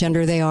know what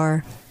gender they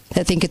are,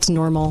 that think it's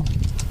normal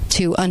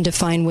to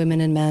undefine women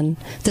and men,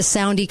 the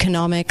sound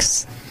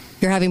economics,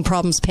 you're having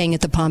problems paying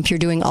at the pump, you're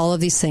doing all of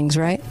these things,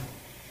 right?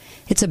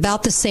 It's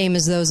about the same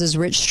as those as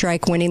Rich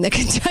Strike winning the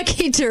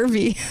Kentucky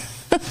Derby.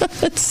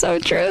 It's so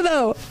true,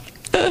 though.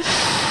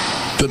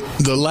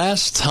 The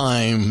last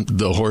time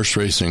the horse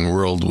racing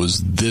world was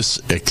this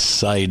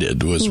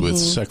excited was with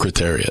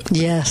Secretariat.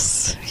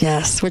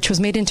 Yes, which was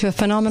made into a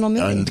phenomenal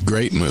movie. A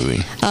great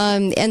movie.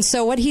 And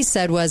so what he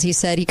said was,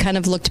 he kind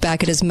of looked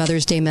back at his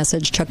Mother's Day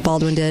message, Chuck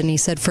Baldwin did, and he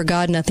said, "For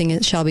God, nothing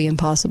shall be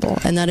impossible."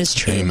 And that is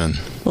true. Amen.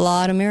 A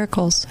lot of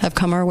miracles have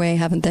come our way,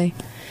 haven't they?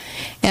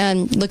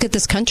 And look at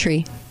this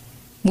country.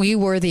 We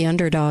were the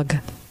underdog.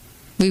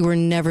 We were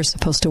never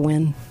supposed to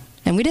win.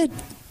 And we did.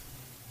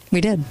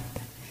 We did.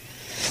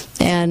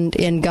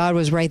 And God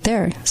was right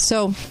there.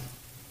 So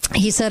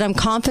he said, "I'm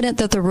confident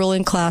that the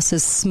ruling class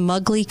is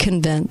smugly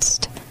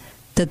convinced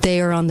that they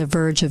are on the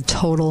verge of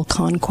total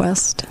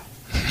conquest."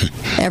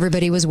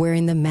 Everybody was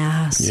wearing the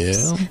masks.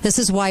 Yeah. This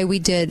is why we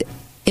did,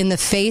 in the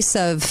face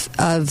of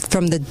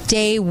from the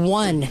day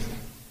one,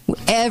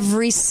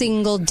 every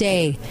single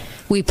day,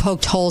 we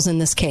poked holes in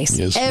this case.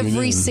 Yes,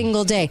 every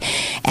single day.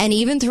 And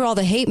even through all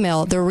the hate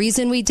mail, the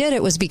reason we did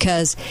it was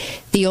because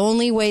the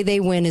only way they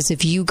win is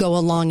if you go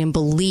along and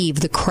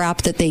believe the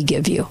crap that they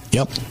give you.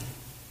 Yep.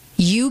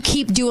 You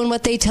keep doing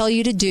what they tell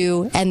you to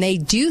do, and they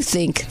do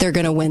think they're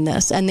going to win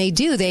this. And they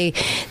do. They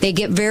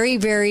get very,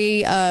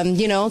 very,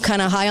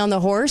 kind of high on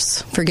the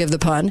horse, forgive the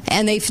pun,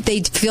 and they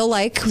feel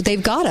like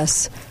they've got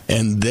us.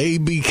 And they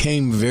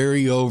became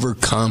very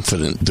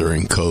overconfident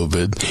during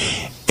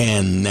COVID.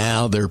 And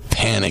now they're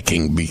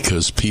panicking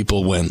because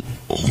people went,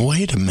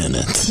 wait a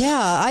minute.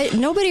 Yeah,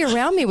 nobody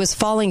around me was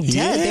falling dead.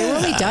 Yeah. They were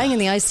only dying in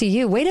the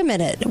ICU. Wait a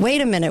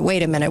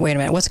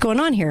minute. What's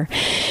going on here?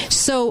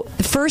 So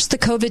first the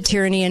COVID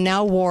tyranny, and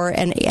now war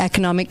and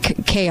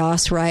economic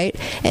chaos, right?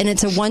 And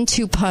it's a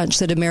 1-2 punch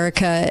that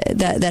America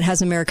that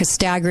has America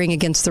staggering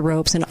against the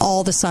ropes, and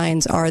all the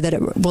signs are that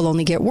it will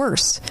only get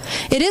worse.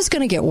 It is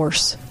going to get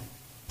worse.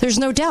 There's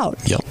no doubt.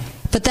 Yep.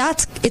 But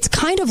it's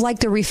kind of like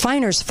the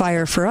refiner's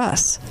fire for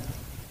us.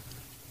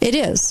 It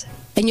is.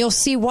 And you'll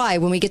see why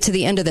when we get to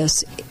the end of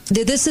this.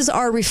 This is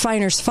our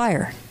refiner's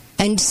fire.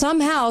 And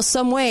somehow,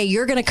 some way,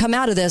 you're going to come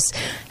out of this.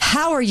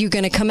 How are you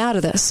going to come out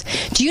of this?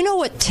 Do you know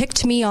what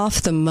ticked me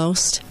off the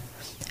most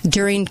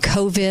during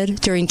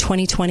COVID, during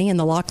 2020 and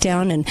the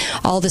lockdown and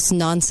all this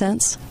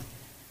nonsense?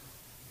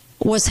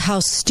 Was how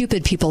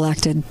stupid people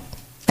acted.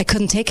 I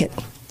couldn't take it.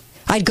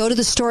 I'd go to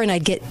the store and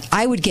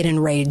I would get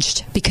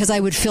enraged because I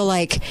would feel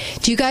like,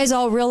 do you guys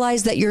all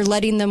realize that you're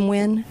letting them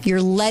win?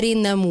 You're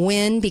letting them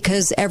win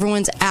because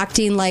everyone's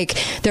acting like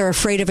they're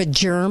afraid of a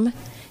germ.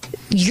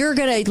 You're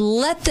going to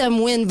let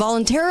them win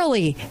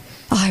voluntarily.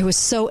 Oh, I was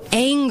so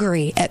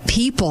angry at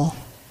people.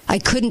 I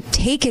couldn't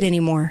take it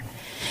anymore.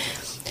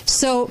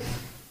 So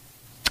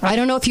I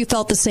don't know if you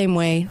felt the same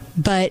way,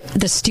 but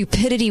the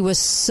stupidity was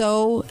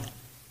so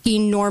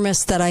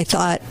enormous that I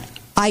thought,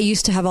 I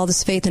used to have all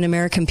this faith in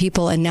American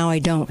people, and now I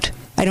don't.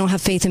 I don't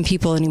have faith in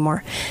people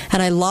anymore.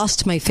 And I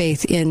lost my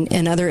faith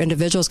in other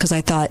individuals because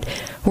I thought,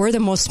 we're the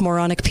most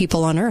moronic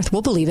people on earth.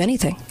 We'll believe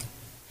anything.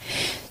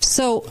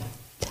 So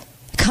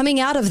coming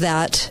out of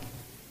that,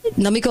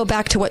 let me go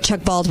back to what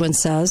Chuck Baldwin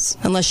says,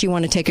 unless you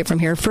want to take it from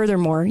here.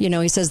 Furthermore,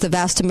 he says the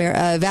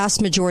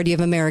vast majority of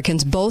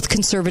Americans, both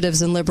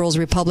conservatives and liberals,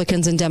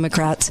 Republicans and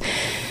Democrats,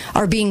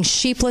 are being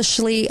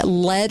sheepishly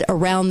led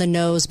around the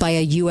nose by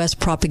a U.S.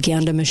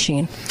 propaganda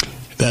machine.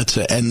 That's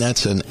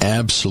an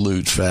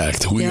absolute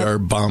fact. We are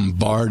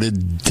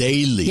bombarded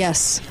daily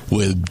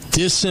with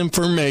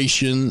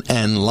disinformation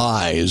and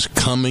lies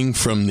coming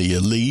from the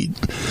elite,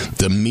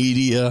 the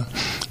media,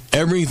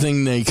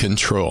 everything they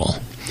control.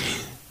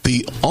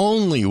 The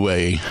only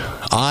way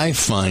I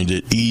find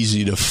it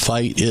easy to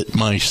fight it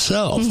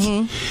myself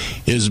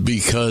is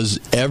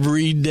because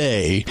every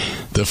day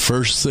the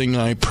first thing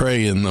I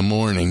pray in the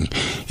morning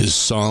is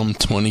Psalm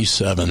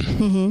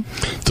 27.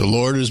 The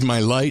Lord is my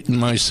light and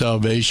my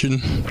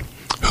salvation.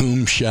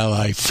 Whom shall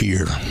I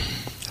fear?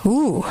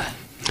 Ooh.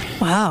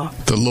 Wow.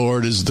 The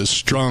Lord is the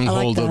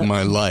stronghold of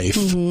my life.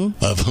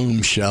 Of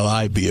whom shall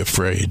I be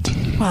afraid?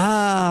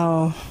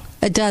 Wow.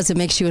 It does. It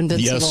makes you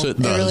invincible. Yes, it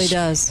does. It really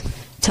does.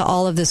 To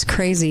all of this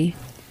crazy.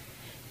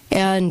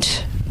 And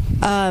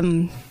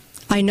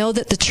I know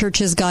that the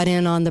churches got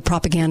in on the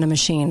propaganda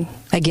machine.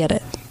 I get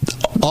it.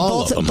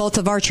 Both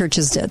of our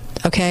churches did,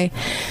 okay?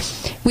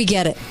 We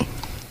get it.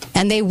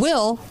 And they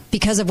will,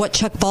 because of what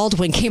Chuck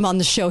Baldwin came on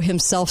the show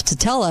himself to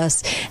tell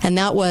us, and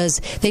that was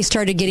they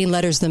started getting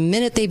letters the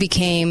minute they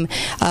became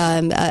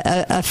a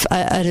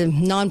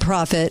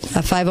nonprofit, a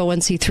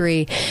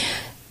 501c3.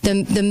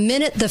 The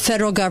minute the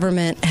federal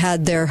government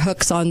had their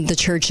hooks on the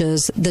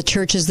churches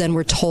then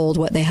were told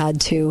what they had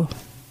to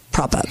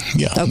prop up.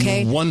 Yeah.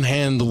 Okay. One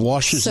hand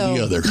washes the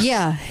other.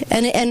 Yeah.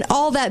 And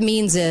all that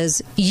means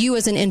is you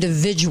as an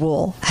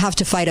individual have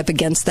to fight up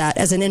against that.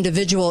 As an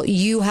individual,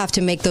 you have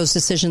to make those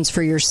decisions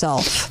for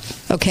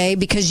yourself. Okay?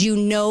 Because you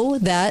know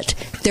that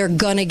they're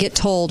going to get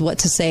told what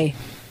to say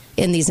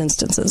in these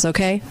instances.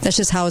 Okay? That's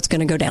just how it's going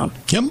to go down.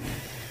 Yep.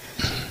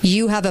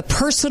 You have a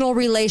personal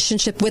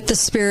relationship with the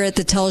Spirit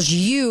that tells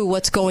you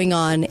what's going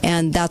on,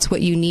 and that's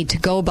what you need to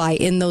go by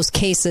in those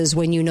cases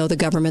when you know the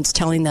government's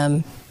telling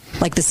them,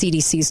 like the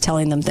CDC's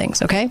telling them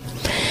things, okay?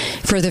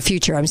 For the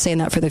future. I'm saying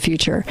that for the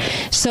future.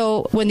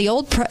 So when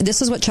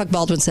this is what Chuck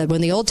Baldwin said,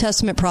 when the Old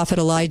Testament prophet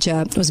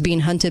Elijah was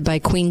being hunted by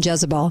Queen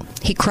Jezebel,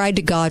 he cried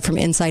to God from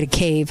inside a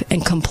cave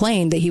and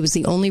complained that he was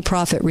the only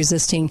prophet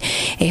resisting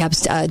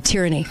Ahab's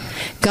tyranny.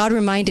 God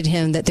reminded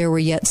him that there were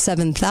yet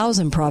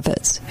 7,000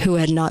 prophets who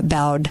had not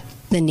bowed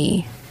the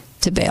knee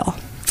to Baal.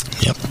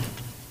 Yep.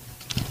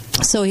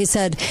 So he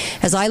said,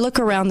 as I look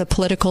around the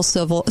political,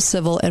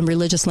 civil, and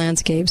religious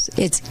landscapes,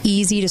 it's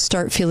easy to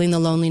start feeling the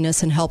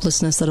loneliness and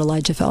helplessness that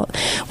Elijah felt.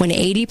 When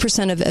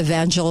 80% of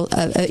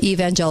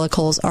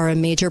evangelicals are a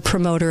major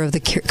promoter of the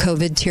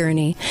COVID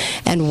tyranny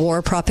and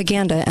war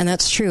propaganda, and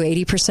that's true,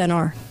 80%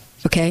 are,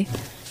 okay?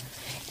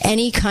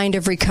 Any kind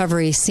of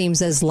recovery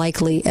seems as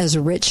likely as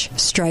Rich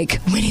Strike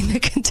winning the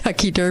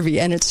Kentucky Derby,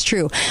 and it's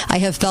true. I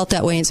have felt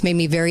that way, and it's made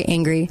me very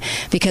angry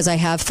because I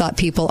have thought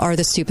people are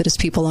the stupidest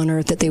people on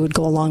earth, that they would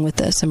go along with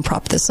this and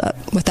prop this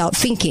up without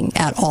thinking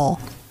at all.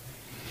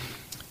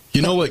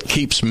 You know what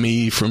keeps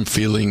me from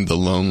feeling the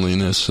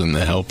loneliness and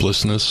the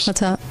helplessness? What's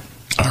that?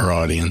 Our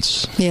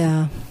audience.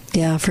 Yeah,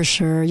 for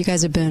sure. You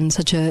guys have been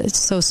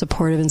so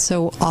supportive and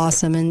so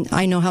awesome. And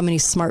I know how many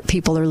smart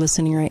people are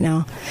listening right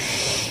now.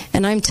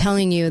 And I'm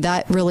telling you,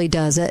 that really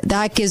does it.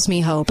 That gives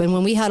me hope. And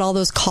when we had all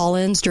those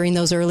call-ins during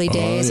those early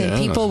days and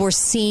people were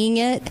seeing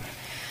it,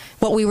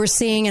 what we were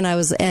seeing,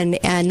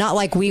 and not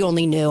like we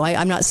only knew.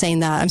 I'm not saying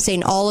that. I'm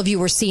saying all of you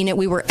were seeing it.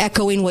 We were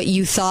echoing what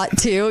you thought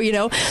too,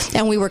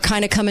 and we were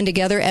kind of coming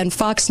together. And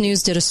Fox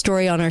News did a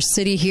story on our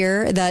city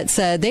here that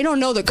said they don't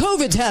know that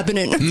COVID's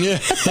happening.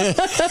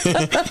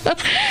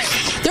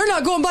 They're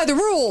not going by the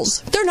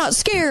rules. They're not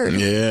scared.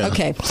 Yeah.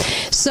 Okay.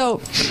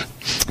 So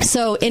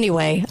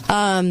anyway,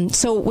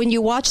 so when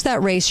you watch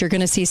that race, you're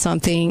going to see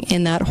something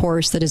in that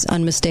horse that is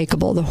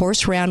unmistakable. The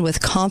horse ran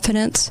with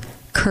confidence,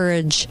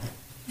 courage,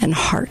 and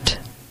heart.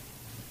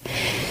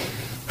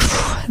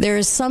 There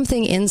is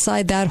something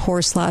inside that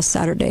horse last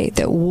Saturday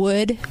that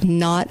would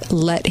not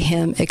let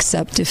him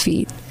accept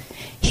defeat.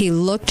 He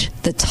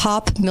looked the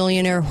top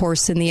millionaire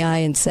horse in the eye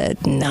and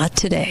said, "Not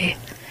today."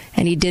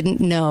 And he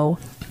didn't know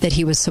that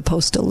he was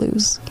supposed to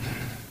lose.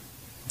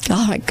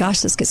 Oh my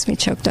gosh, this gets me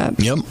choked up.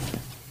 Yep.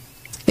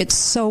 It's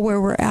so where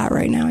we're at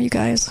right now, you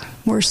guys.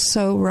 We're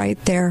so right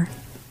there.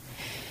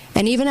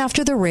 And even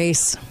after the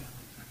race,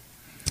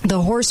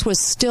 the horse was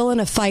still in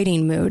a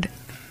fighting mood.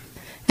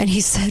 And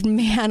he said,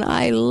 "Man,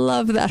 I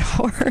love that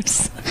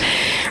horse."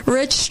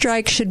 Rich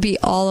Strike should be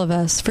all of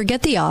us.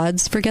 Forget the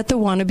odds. Forget the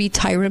wannabe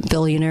tyrant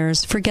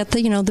billionaires. Forget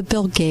the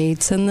Bill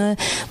Gates and the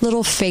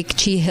little fake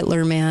G.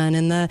 Hitler man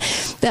and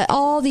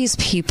all these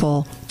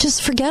people.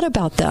 Just forget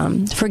about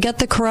them. Forget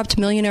the corrupt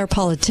millionaire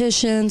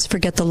politicians.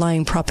 Forget the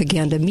lying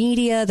propaganda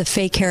media, the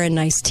fake hair and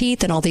nice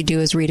teeth, and all they do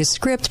is read a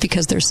script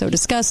because they're so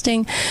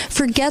disgusting.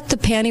 Forget the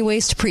panty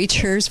waist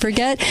preachers.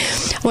 Forget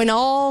when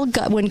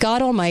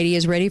God Almighty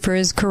is ready for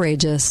his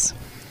courageous,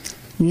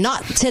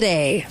 not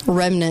today,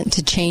 remnant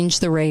to change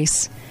the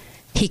race.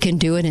 He can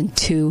do it in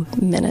 2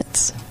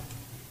 minutes.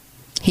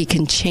 He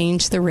can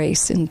change the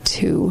race in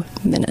 2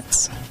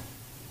 minutes.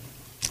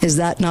 Is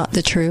that not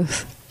the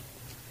truth?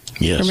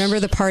 Yes. Remember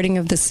the parting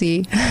of the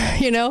sea?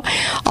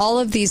 All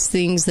of these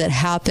things that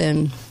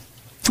happen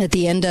at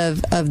the end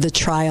of the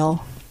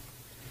trial.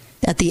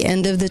 At the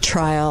end of the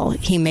trial,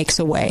 he makes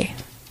a way.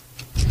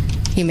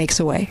 He makes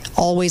a way.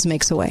 Always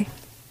makes a way.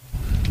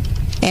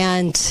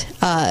 And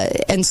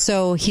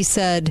so he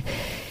said,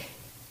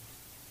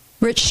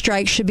 Rich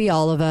Strike should be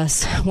all of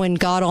us. When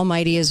God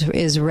Almighty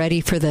is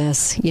ready for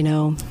this,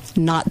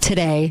 not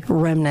today,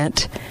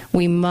 remnant,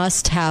 we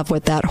must have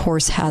what that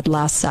horse had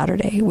last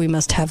Saturday. We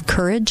must have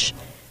courage.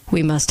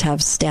 We must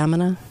have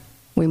stamina.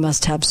 We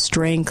must have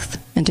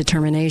strength and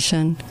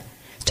determination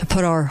to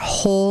put our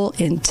whole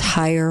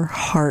entire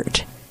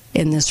heart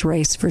in this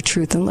race for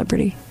truth and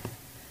liberty.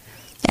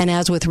 And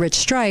as with Rich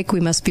Strike, we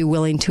must be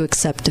willing to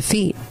accept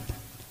defeat.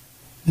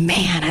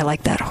 Man, I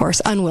like that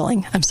horse.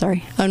 Unwilling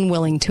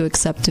to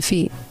accept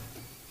defeat.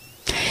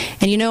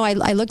 And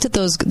I looked at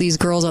these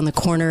girls on the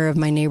corner of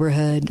my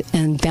neighborhood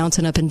and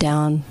bouncing up and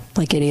down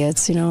like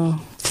idiots,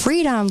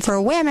 freedom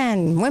for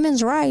women,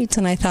 women's rights.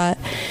 And I thought,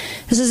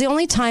 this is the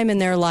only time in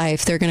their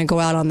life they're going to go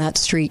out on that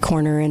street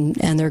corner and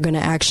they're going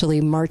to actually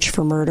march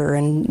for murder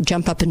and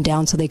jump up and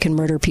down so they can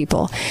murder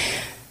people.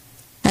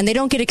 And they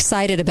don't get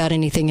excited about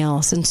anything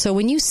else. And so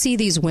when you see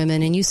these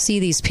women and you see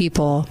these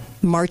people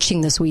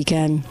marching this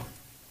weekend,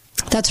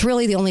 that's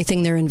really the only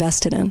thing they're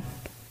invested in.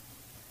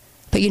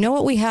 But you know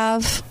what we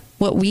have?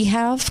 What we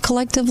have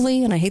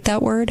collectively, and I hate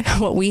that word,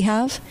 what we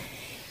have,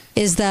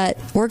 is that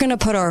we're going to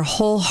put our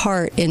whole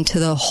heart into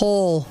the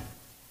whole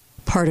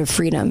part of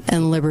freedom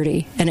and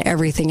liberty and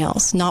everything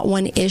else. Not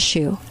one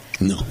issue.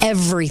 No.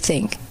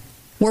 Everything.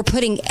 We're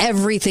putting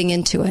everything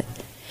into it.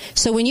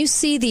 So when you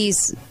see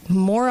these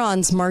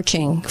morons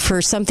marching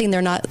for something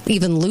they're not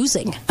even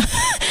losing,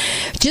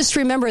 just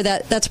remember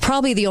that that's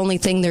probably the only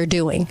thing they're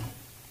doing.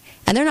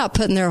 And they're not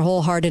putting their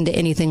whole heart into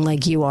anything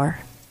like you are.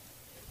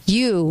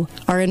 You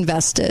are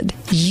invested.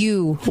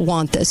 You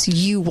want this.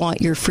 You want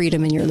your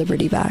freedom and your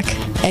liberty back.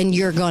 And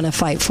you're going to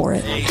fight for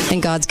it.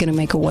 And God's going to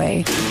make a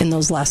way in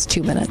those last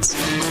 2 minutes.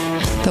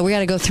 But we got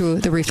to go through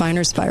the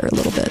refiner's fire a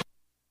little bit.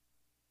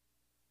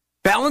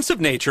 Balance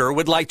of Nature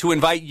would like to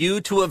invite you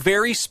to a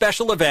very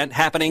special event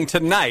happening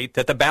tonight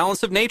at the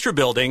Balance of Nature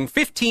Building,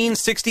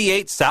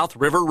 1568 South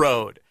River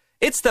Road.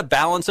 It's the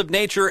Balance of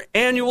Nature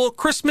Annual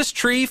Christmas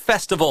Tree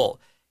Festival.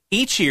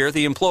 Each year,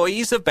 the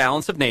employees of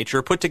Balance of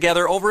Nature put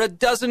together over a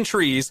dozen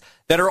trees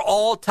that are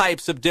all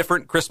types of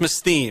different Christmas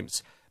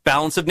themes.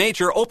 Balance of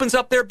Nature opens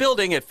up their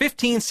building at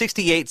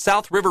 1568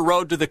 South River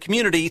Road to the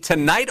community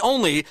tonight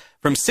only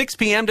from 6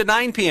 p.m. to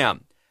 9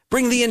 p.m.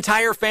 Bring the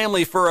entire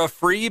family for a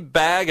free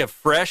bag of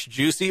fresh,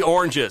 juicy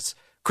oranges,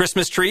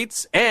 Christmas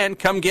treats, and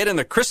come get in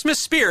the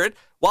Christmas spirit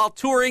while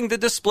touring the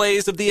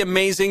displays of the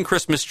amazing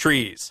Christmas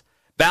trees.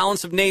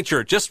 Balance of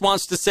Nature just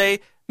wants to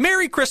say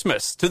Merry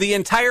Christmas to the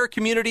entire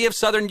community of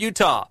Southern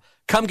Utah.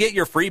 Come get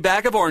your free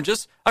bag of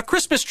oranges, a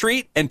Christmas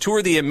treat, and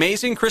tour the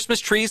amazing Christmas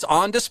trees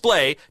on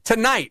display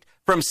tonight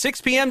from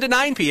 6 p.m. to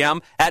 9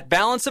 p.m. at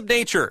Balance of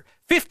Nature,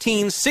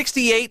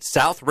 1568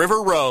 South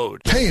River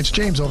Road. Hey, it's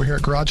James over here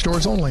at Garage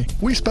Doors Only.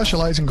 We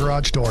specialize in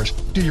garage doors.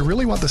 Do you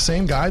really want the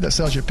same guy that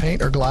sells you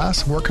paint or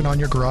glass working on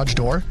your garage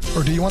door?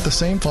 Or do you want the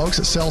same folks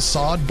that sell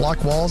sod,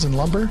 block walls, and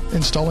lumber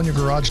installing your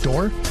garage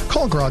door?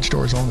 Call Garage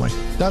Doors Only.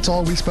 That's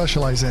all we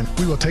specialize in.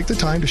 We will take the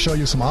time to show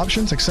you some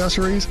options,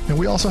 accessories, and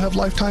we also have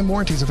lifetime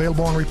warranties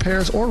available on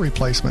repairs or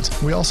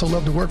replacements. We also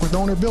love to work with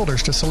owner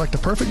builders to select a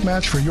perfect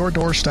match for your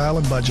door style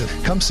and budget.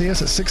 Come see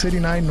us at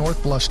 689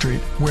 North Bluff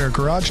Street, where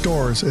Garage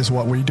Doors is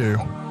what we do.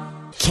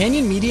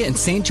 Canyon Media and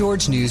St.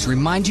 George News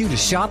remind you to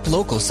shop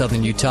local,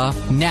 Southern Utah.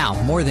 Now,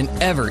 more than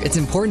ever, it's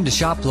important to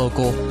shop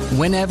local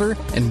whenever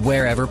and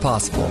wherever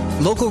possible.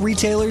 Local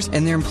retailers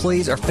and their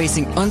employees are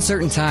facing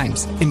uncertain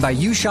times, and by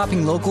you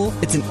shopping local,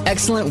 it's an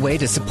excellent way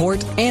to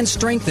support and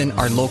strengthen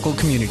our local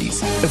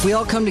communities. If we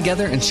all come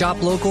together and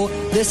shop local,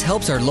 this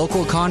helps our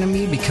local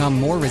economy become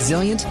more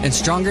resilient and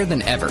stronger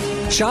than ever.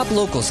 Shop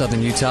local,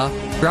 Southern Utah.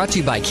 Brought to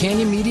you by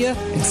Canyon Media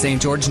and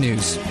St. George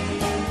News.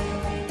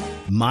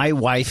 My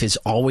wife is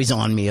always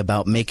on me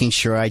about making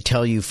sure I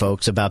tell you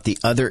folks about the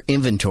other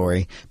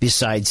inventory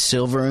besides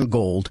silver and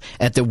gold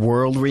at the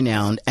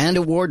world-renowned and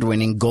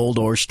award-winning Gold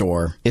Ore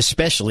Store,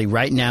 especially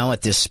right now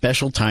at this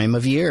special time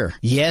of year.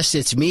 Yes,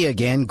 it's me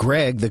again,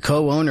 Greg, the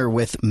co-owner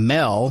with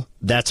Mel.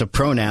 That's a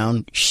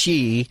pronoun,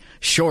 she,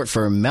 short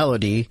for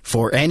Melody,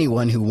 for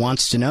anyone who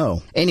wants to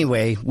know.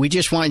 Anyway, we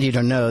just want you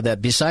to know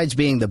that besides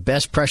being the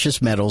best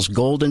precious metals,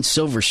 gold, and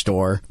silver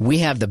store, we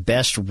have the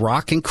best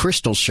rock and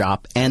crystal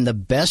shop and the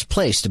best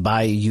place to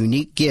buy a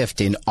unique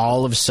gift in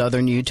all of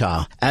Southern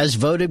Utah. As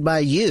voted by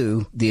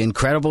you, the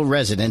incredible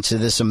residents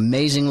of this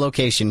amazing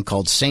location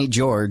called St.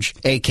 George,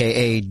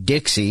 a.k.a.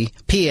 Dixie.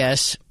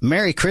 P.S.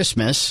 Merry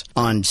Christmas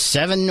on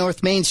 7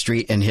 North Main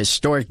Street in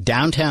historic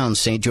downtown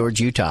St. George,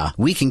 Utah.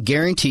 We can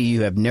guarantee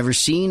you have never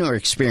seen or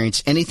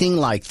experienced anything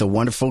like the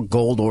wonderful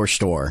Gold Ore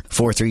Store.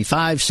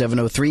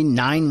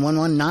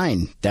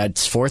 435-703-9119.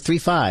 That's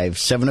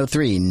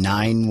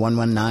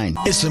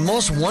 435-703-9119. It's the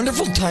most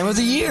wonderful time of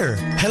the year.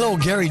 Hello,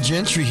 Gary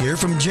Gentry here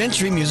from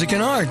Gentry Music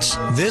and Arts.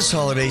 This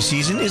holiday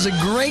season is a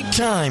great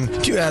time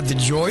to add the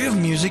joy of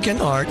music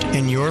and art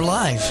in your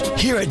life.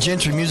 Here at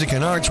Gentry Music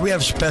and Arts, we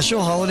have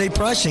special holiday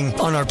pricing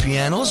on our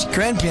pianos,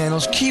 grand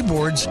pianos,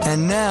 keyboards,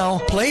 and now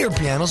player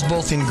pianos,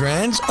 both in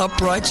grands,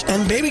 uprights,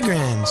 and baby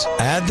grands.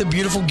 Add the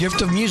beautiful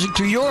gift of music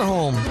to your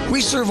home.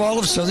 We serve all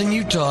of Southern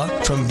Utah,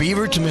 from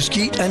Beaver to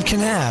Mesquite and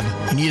Kanab.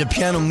 You need a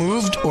piano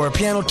moved or a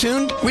piano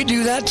tuned? We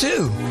do that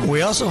too.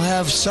 We also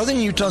have Southern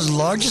Utah's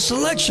largest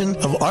selection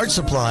of art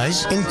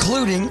supplies,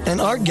 including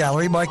an art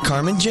gallery by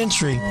Carmen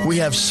Gentry. We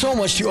have so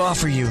much to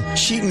offer you.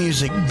 Sheet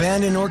music,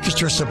 band and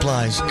orchestra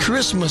supplies,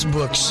 Christmas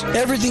books,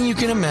 everything you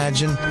can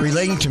imagine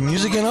relating to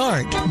music and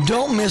art.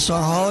 Don't miss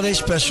our holiday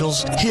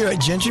specials here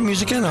at Gentry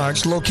Music and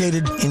Arts,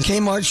 located in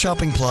Kmart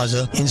Shopping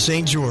Plaza in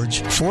St.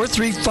 George.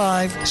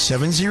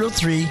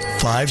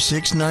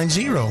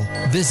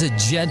 435-703-5690. Visit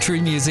Gentry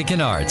Music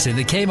and Arts in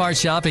the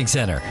Kmart Shopping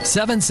Center,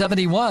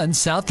 771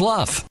 South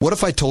Bluff. What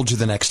if I told you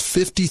the next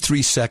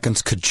 53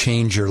 seconds could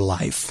change your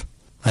life?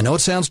 I know it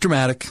sounds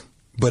dramatic,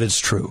 but it's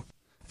true.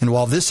 And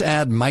while this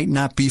ad might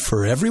not be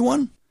for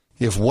everyone,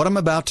 if what I'm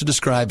about to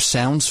describe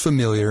sounds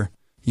familiar,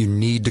 you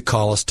need to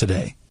call us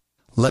today.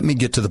 Let me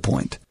get to the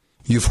point.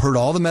 You've heard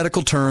all the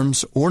medical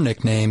terms or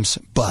nicknames,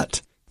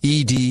 but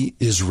ED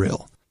is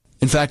real.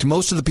 In fact,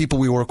 most of the people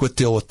we work with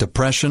deal with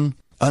depression,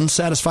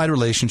 unsatisfied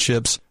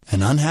relationships,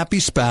 an unhappy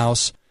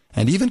spouse,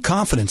 and even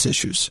confidence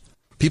issues.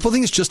 People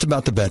think it's just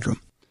about the bedroom.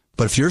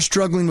 But if you're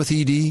struggling with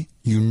ED,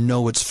 you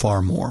know it's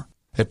far more.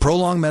 At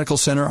Prolong Medical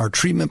Center, our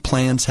treatment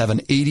plans have an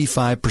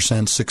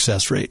 85%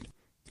 success rate.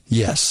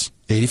 Yes,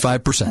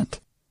 85%.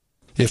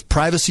 If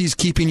privacy is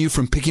keeping you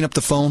from picking up the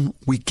phone,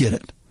 we get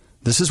it.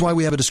 This is why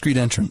we have a discreet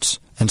entrance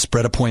and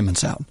spread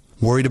appointments out.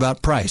 Worried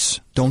about price?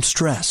 Don't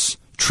stress.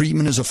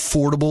 Treatment is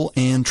affordable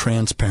and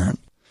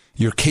transparent.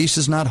 Your case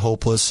is not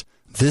hopeless.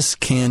 This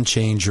can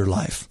change your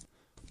life.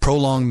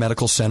 Prolong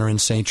Medical Center in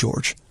St.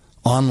 George.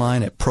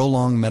 Online at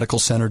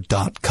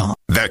prolongmedicalcenter.com.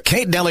 The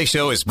Kate Daly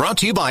Show is brought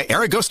to you by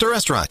Aragosta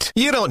Restaurant.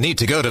 You don't need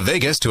to go to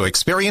Vegas to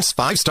experience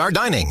 5-star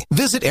dining.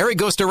 Visit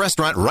Aragosta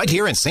Restaurant right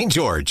here in St.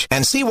 George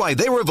and see why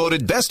they were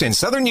voted best in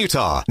Southern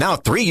Utah. Now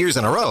 3 years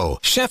in a row,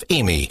 Chef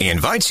Amy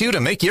invites you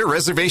to make your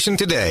reservation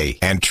today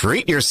and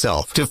treat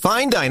yourself to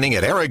fine dining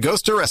at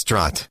Aragosta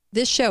Restaurant.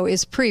 This show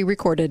is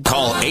pre-recorded.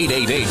 Call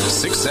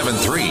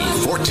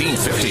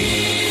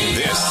 888-673-1450.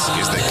 This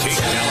is the Kate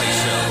Daly Show.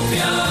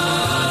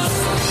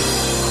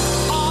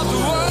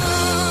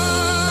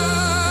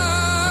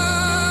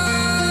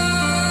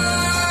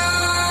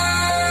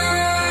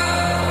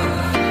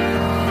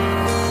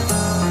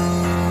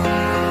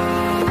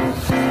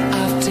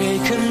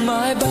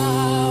 My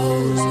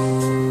bows,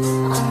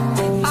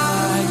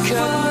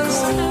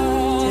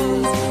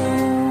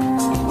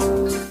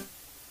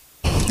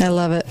 I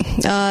love it.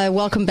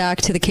 Welcome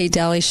back to the Kate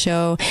Daly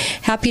Show.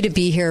 Happy to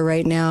be here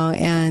right now.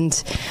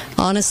 And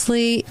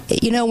honestly,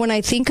 you know, when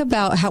I think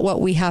about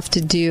what we have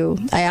to do,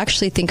 I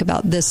actually think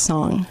about this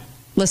song.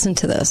 Listen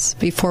to this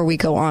before we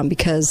go on,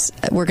 because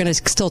we're going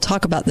to still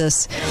talk about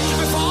this.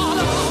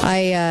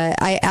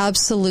 I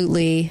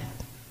absolutely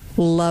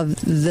love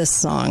this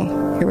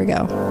song. Here we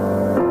go.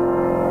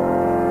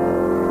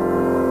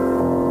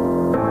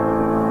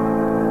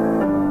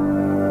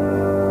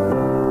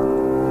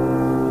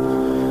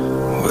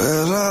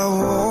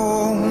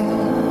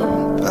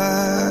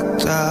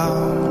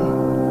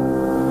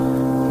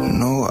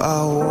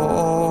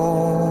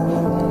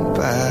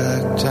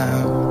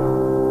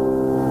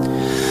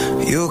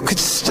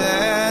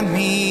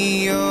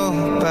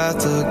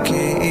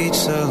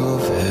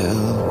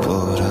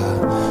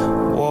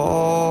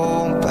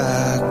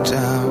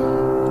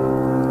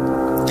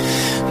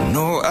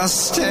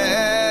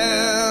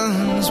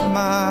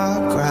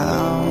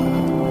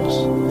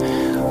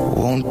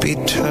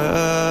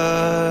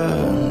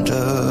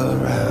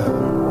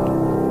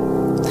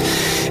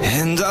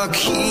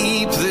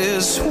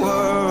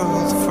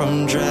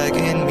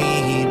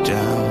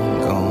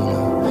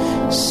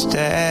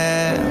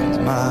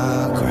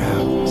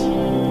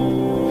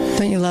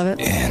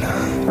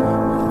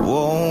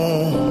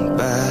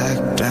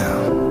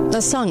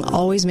 Song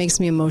always makes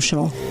me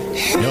emotional.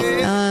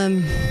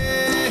 Yep.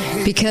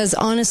 Because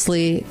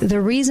honestly,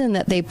 the reason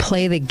that they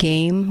play the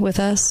game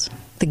with us,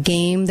 the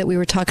game that we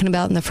were talking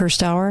about in the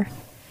first hour,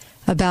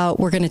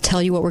 about we're going to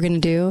tell you what we're going to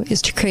do,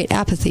 is to create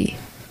apathy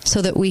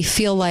so that we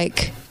feel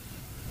like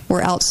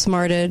we're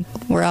outsmarted,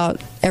 we're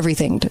out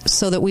everything,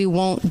 so that we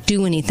won't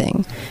do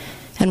anything.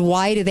 And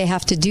why do they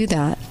have to do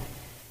that?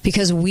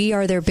 Because we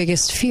are their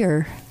biggest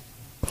fear.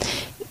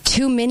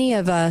 Too many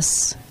of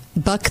us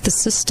buck the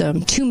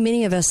system. Too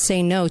many of us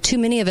say no. Too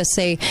many of us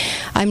say,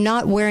 I'm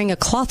not wearing a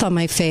cloth on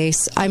my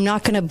face. I'm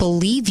not going to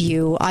believe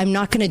you. I'm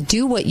not going to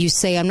do what you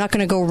say. I'm not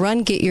going to go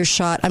run, get your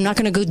shot. I'm not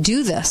going to go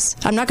do this.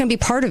 I'm not going to be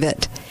part of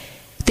it.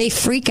 They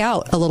freak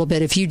out a little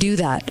bit if you do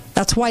that.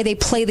 That's why they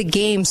play the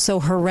game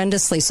so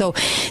horrendously. So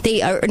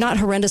they are not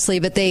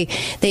horrendously, but they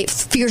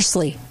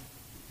fiercely,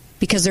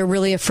 because they're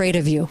really afraid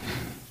of you.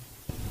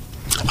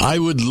 I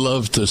would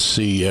love to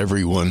see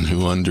everyone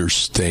who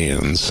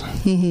understands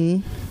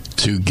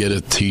to get a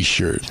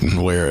T-shirt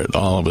and wear it,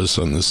 all of us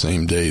on the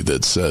same day,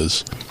 that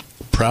says,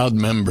 proud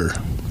member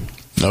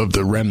of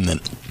the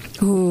remnant.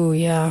 Ooh,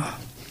 yeah.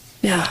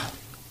 Yeah.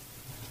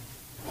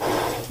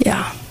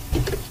 Yeah.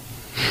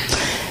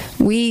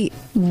 We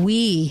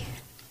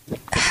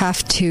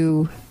have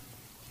to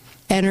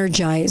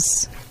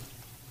energize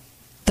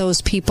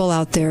those people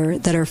out there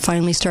that are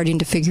finally starting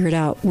to figure it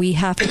out. We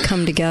have to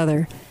come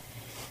together,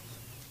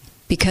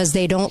 because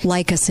they don't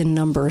like us in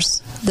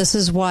numbers. This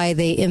is why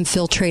they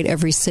infiltrate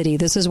every city.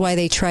 This is why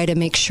they try to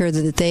make sure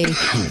that they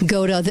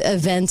go to the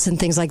events and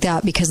things like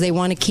that, because they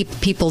want to keep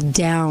people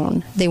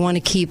down. They want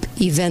to keep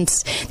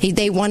events.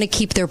 They want to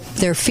keep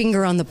their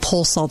finger on the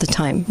pulse all the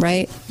time,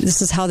 right?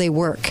 This is how they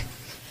work.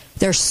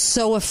 They're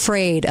so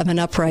afraid of an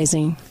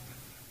uprising.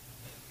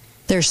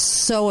 They're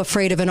so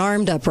afraid of an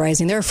armed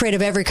uprising. They're afraid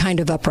of every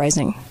kind of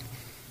uprising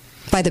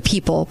by the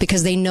people,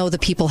 because they know the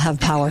people have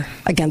power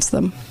against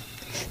them.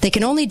 They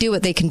can only do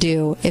what they can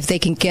do if they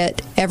can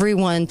get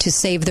everyone to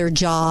save their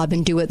job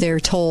and do what they're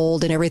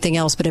told and everything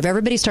else. But if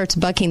everybody starts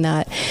bucking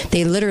that,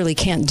 they literally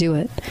can't do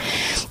it.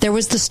 There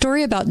was the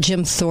story about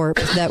Jim Thorpe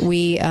that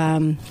we,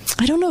 I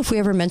don't know if we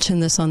ever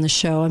mentioned this on the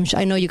show.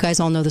 I know you guys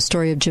all know the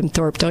story of Jim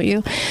Thorpe, don't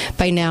you,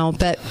 by now?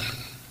 But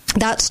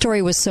that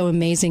story was so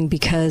amazing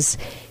because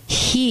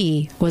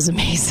he was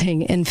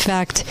amazing. In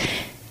fact,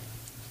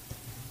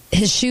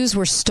 his shoes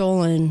were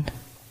stolen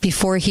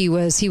before he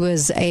was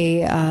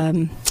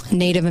a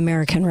Native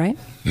American, right?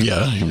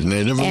 Yeah, he was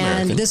Native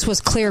American. And this was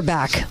clear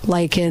back,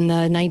 like in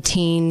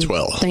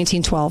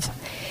 1912.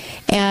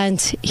 And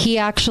he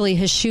actually,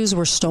 his shoes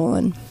were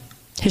stolen.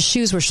 His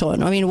shoes were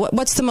stolen. I mean,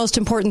 what's the most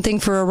important thing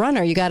for a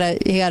runner? You gotta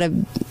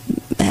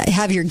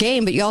have your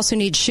game, but you also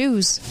need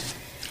shoes.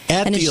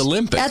 At the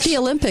Olympics. At the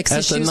Olympics.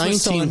 At the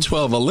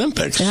 1912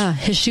 Olympics. Yeah,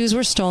 his shoes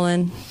were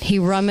stolen. He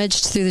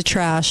rummaged through the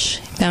trash,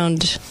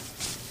 found,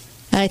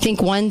 I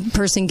think one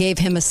person gave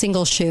him a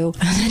single shoe,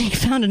 and then he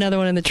found another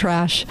one in the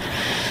trash.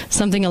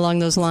 Something along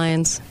those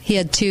lines. He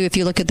had two, if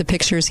you look at the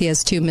pictures, he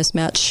has two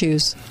mismatched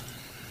shoes.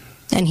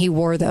 And he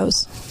wore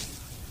those.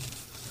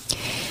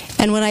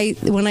 And when I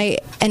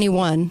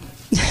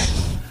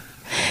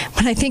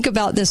think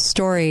about this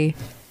story,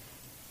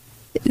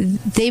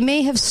 they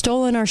may have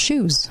stolen our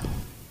shoes.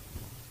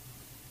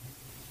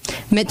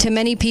 To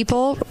many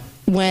people,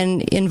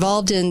 when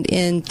involved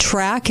in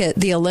track at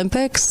the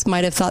Olympics,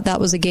 might have thought that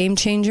was a game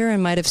changer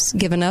and might have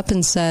given up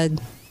and said,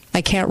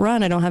 I can't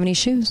run, I don't have any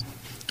shoes.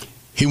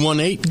 He won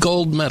 8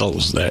 gold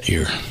medals that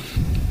year.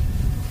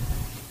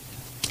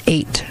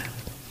 8.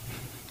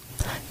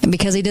 And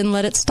because he didn't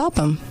let it stop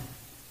him.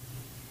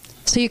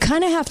 So you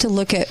kind of have to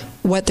look at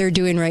what they're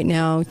doing right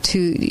now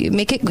to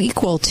make it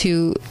equal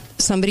to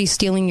somebody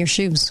stealing your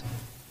shoes.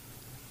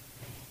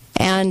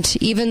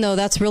 And even though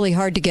that's really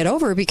hard to get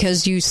over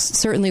because you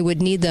certainly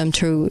would need them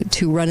to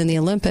run in the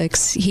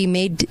Olympics, he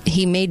made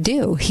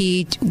do.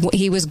 He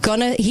was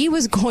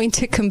going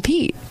to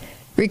compete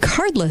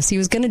regardless. He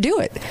was going to do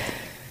it.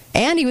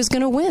 And he was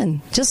going to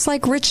win. Just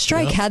like Rich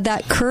Strike had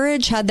that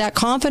courage, had that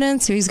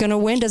confidence. He's going to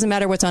win. Doesn't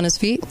matter what's on his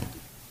feet.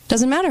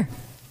 Doesn't matter.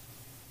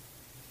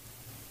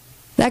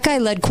 That guy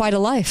led quite a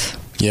life.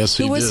 Yes,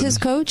 he did. Who was his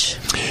coach?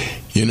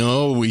 You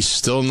know, we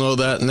still know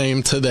that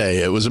name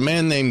today. It was a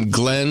man named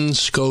Glenn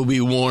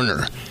Scobie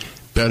Warner,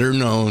 better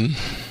known,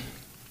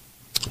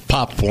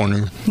 Pop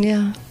Warner.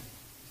 Yeah.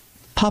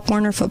 Pop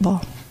Warner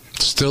football.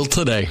 Still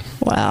today.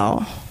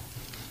 Wow.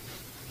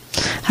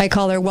 Hi,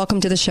 caller.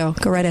 Welcome to the show.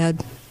 Go right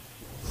ahead.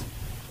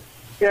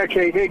 Yeah,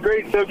 Kate. Hey,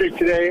 great subject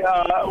today.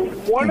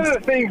 One of the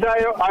things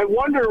I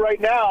wonder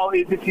right now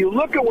is if you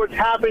look at what's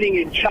happening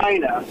in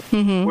China,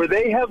 where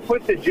they have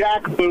put the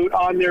jackboot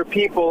on their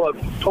people of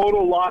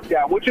total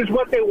lockdown, which is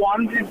what they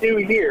wanted to do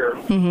here,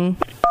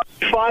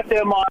 fought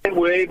them on and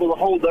were able to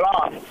hold it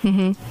off.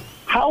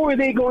 How are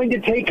they going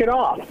to take it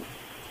off?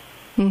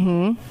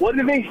 What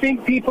do they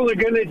think people are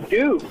going to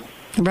do?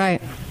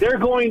 Right. They're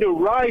going to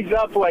rise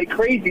up like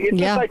crazy. It's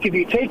just like if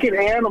you take an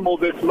animal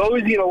that's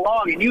moseying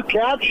along and you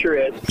capture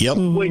it,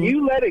 when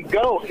you let it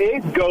go,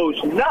 it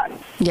goes nuts.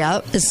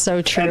 Yep, it's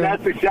so true. And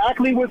that's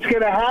exactly what's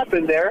going to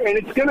happen there. And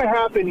it's going to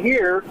happen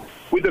here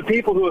with the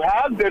people who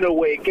have been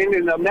awakened.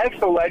 In the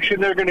next election,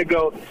 they're going to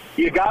go,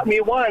 you got me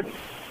once.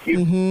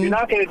 You're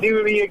not going to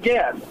do me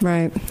again.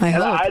 Right.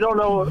 I don't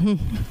know.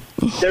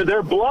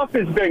 Their bluff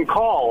has been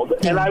called.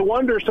 And I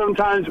wonder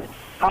sometimes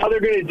how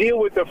they're going to deal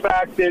with the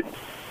fact that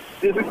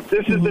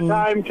this is the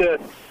time to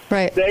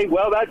say,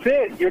 well, that's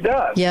it. You're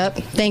done. Yep.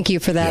 Thank you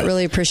for that. Yeah.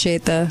 Really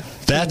appreciate the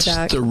That's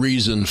feedback. the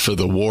reason for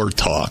the war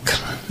talk.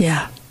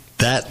 Yeah.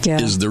 That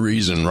is the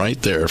reason right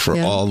there for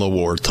all the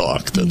war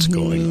talk that's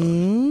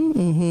going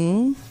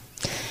on.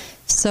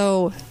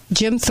 So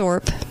Jim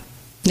Thorpe,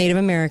 Native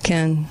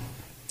American,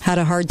 had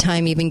a hard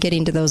time even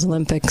getting to those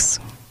Olympics.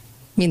 I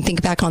mean,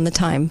 think back on the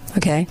time,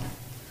 okay?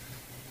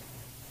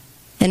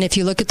 And if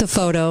you look at the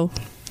photo,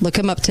 look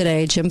him up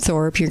today, Jim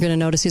Thorpe, you're going to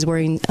notice he's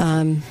wearing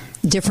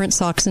different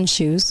socks and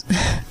shoes.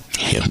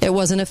 It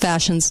wasn't a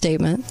fashion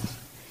statement.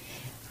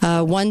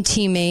 One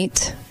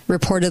teammate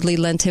reportedly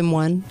lent him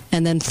one,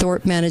 and then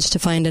Thorpe managed to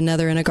find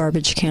another in a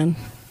garbage can.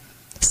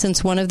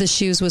 Since one of the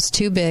shoes was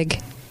too big,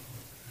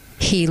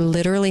 he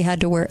literally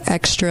had to wear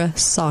extra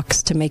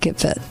socks to make it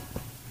fit.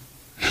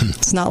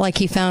 It's not like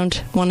he found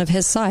one of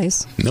his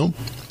size. Nope.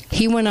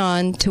 He went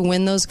on to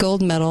win those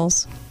gold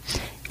medals,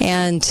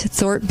 and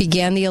Thorpe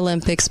began the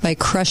Olympics by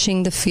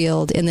crushing the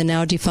field in the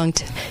now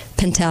defunct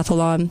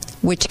pentathlon,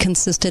 which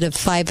consisted of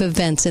 5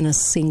 events in a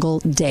single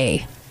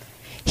day.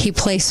 He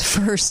placed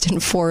first in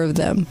 4 of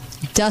them,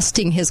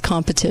 dusting his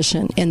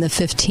competition in the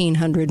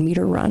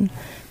 1,500-meter run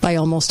by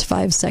almost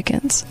 5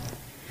 seconds.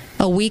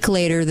 A week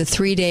later, the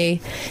 3-day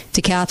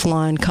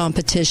decathlon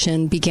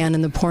competition began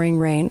in the pouring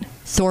rain.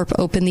 Thorpe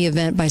opened the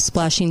event by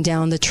splashing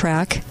down the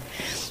track.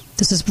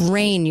 This is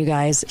rain, you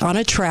guys, on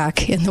a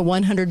track in the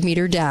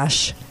 100-meter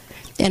dash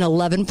in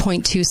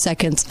 11.2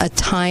 seconds, a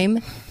time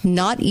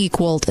not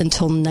equaled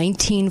until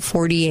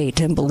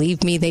 1948. And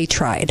believe me, they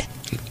tried.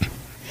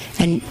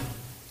 And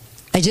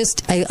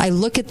I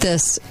look at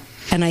this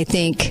and I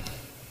think,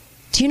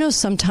 do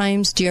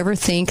you ever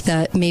think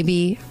that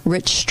maybe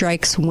Rich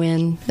Strike's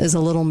win is a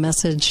little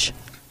message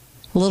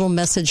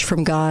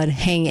from God?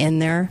 Hang in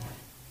there,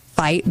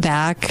 fight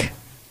back,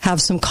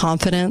 have some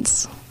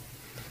confidence.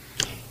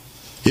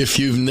 If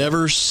you've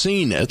never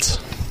seen it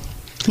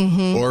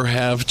or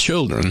have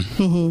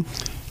children,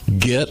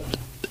 get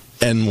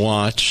and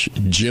watch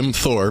Jim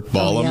Thorpe,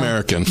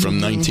 All-American from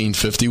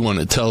 1951.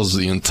 It tells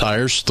the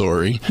entire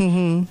story.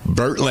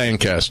 Burt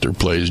Lancaster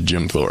plays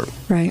Jim Thorpe.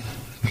 Right.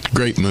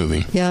 Great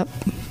movie. Yep.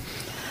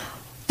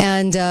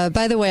 And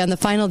by the way, on the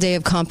final day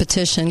of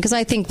competition, because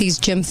I think these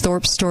Jim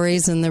Thorpe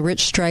stories and the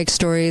Rich Strike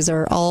stories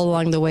are all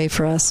along the way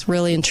for us.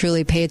 Really and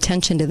truly pay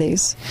attention to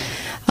these.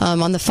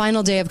 On the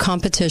final day of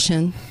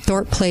competition,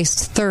 Thorpe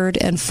placed third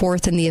and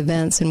fourth in the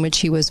events in which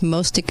he was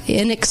most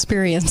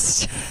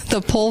inexperienced,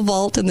 the pole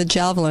vault and the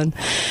javelin.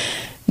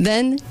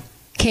 Then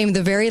came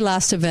the very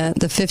last event,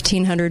 the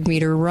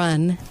 1,500-meter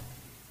run.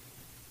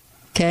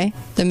 Okay?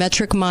 The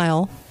metric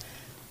mile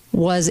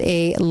was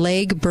a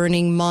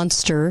leg-burning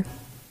monster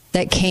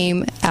that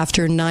came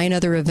after 9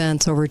 other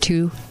events over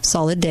 2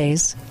 solid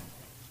days,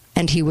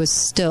 and he was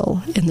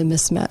still in the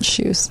mismatched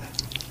shoes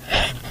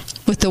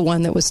with the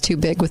one that was too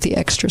big with the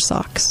extra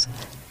socks.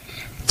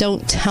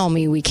 Don't tell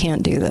me we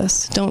can't do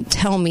this. Don't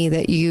tell me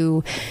that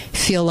you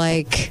feel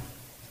like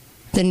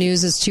the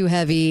news is too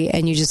heavy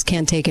and you just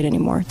can't take it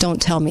anymore.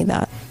 Don't tell me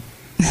that.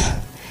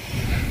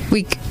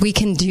 We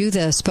can do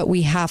this, but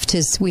we have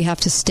to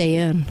stay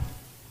in,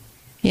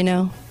 you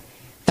know?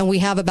 And we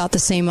have about the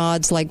same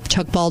odds, like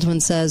Chuck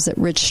Baldwin says, that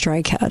Rich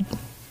Strike had.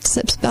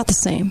 It's about the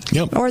same.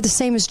 Yep. Or the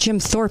same as Jim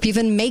Thorpe,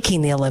 even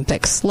making the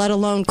Olympics, let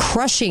alone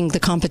crushing the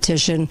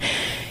competition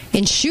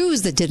in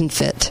shoes that didn't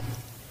fit.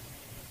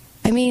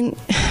 I mean...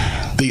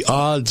 The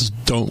odds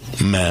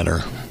don't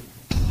matter.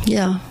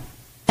 Yeah.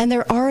 And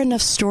there are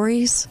enough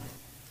stories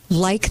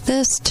like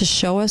this to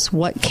show us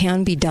what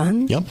can be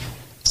done. Yep.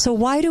 So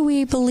why do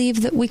we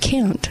believe that we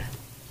can't?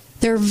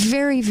 They're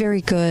very,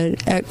 very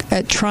good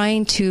at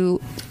trying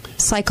to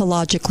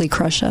psychologically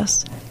crush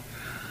us.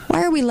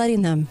 Why are we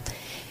letting them?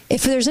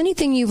 If there's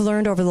anything you've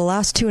learned over the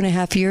last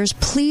 2.5 years,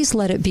 please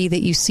let it be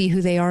that you see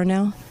who they are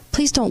now.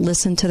 Please don't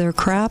listen to their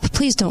crap.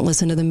 Please don't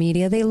listen to the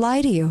media. They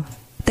lie to you.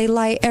 They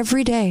lie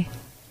every day.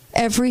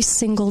 Every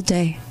single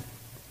day.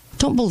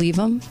 Don't believe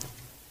them.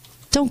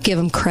 Don't give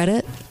them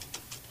credit.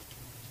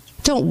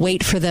 Don't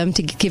wait for them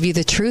to give you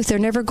the truth. They're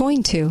never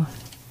going to.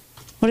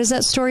 What is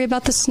that story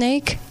about the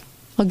snake?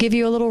 I'll give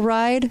you a little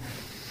ride.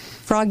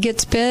 Frog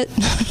gets bit.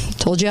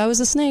 Told you I was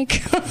a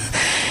snake.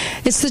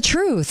 It's the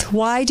truth.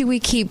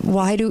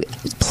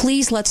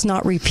 Please let's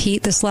not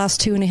repeat this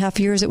last 2.5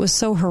 years. It was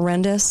so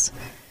horrendous.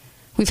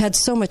 We've had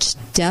so much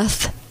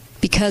death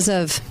because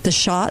of the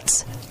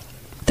shots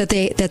that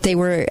they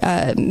were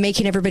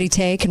making everybody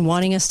take and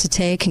wanting us to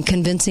take and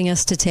convincing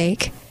us to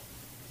take.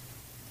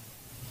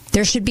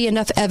 There should be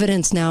enough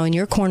evidence now in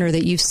your corner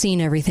that you've seen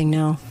everything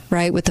now,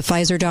 right? With the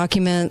Pfizer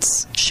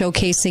documents,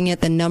 showcasing it,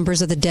 the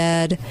numbers of the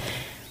dead,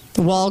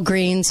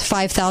 Walgreens,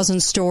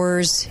 5,000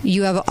 stores.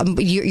 You're going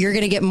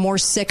to get more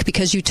sick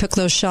because you took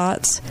those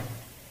shots.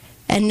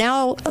 And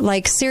now,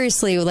 like,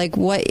 seriously, like,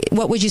 what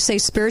would you say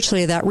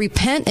spiritually to that?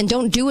 Repent and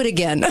don't do it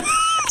again.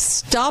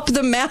 Stop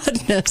the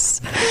madness.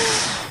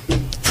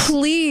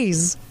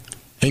 Please.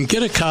 And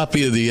get a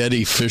copy of the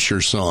Eddie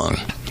Fisher song.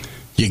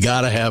 You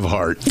gotta have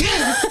heart.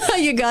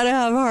 You gotta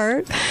have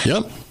heart.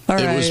 Yep. All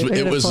right,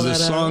 it was the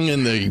song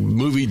in the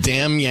movie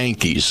Damn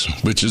Yankees,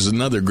 which is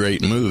another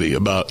great movie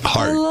about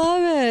heart.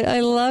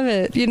 I love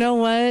it. You know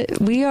what?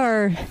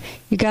 You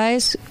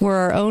guys, we're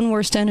our own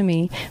worst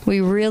enemy. We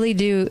really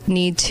do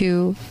need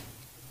to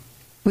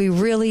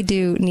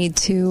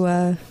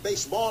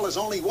Baseball is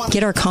only one.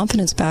 Get our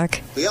confidence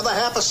back. The other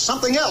half is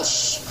something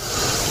else.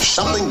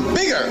 Something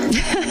bigger.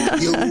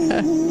 You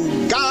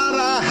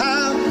gotta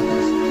have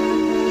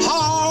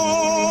heart.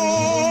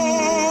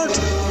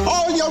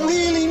 All you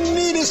really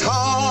need is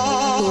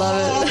heart.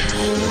 Love it.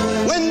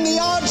 When the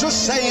odds are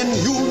saying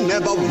you'll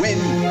never win,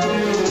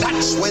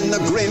 that's when the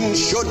grin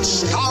should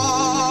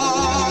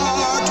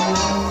start.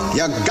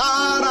 You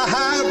gotta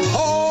have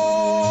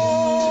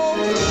hope.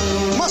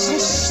 Mustn't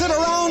sit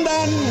around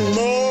and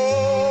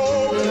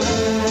mope.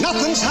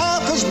 Nothing's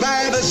half as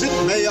bad as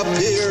it may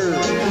appear.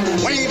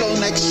 Wait till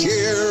next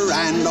year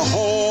and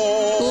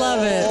hope.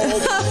 Love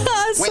it.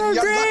 So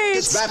great.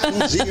 Is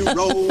batting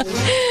zero.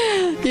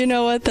 You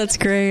know what? That's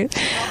great.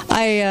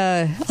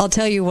 I'll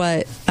tell you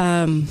what.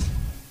 I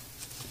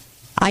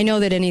know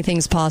that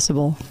anything's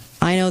possible.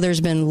 I know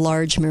there's been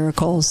large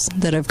miracles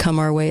that have come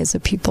our way as a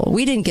people.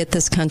 We didn't get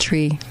this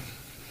country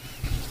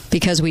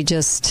because we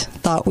just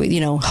thought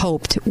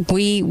hoped.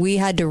 We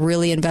had to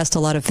really invest a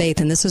lot of faith,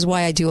 and this is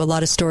why I do a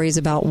lot of stories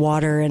about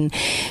water and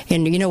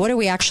what are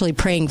we actually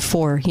praying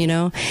for,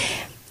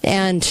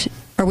 and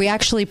are we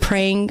actually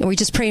praying? Are we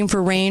just praying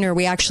for rain, or are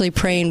we actually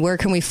praying where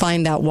can we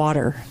find that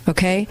water?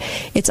 Okay,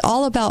 it's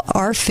all about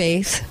our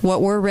faith,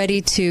 what we're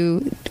ready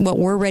to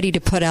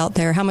put out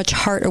there. How much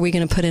heart are we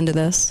going to put into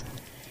this?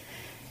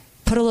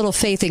 Put a little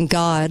faith in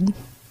God,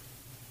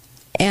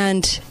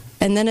 and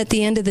then at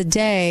the end of the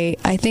day,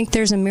 I think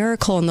there's a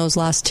miracle in those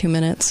last 2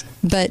 minutes.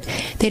 But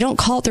they don't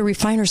call it the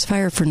refiner's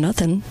fire for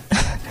nothing.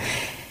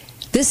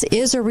 This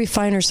is a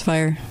refiner's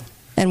fire,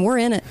 and we're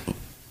in it.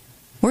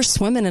 We're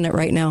swimming in it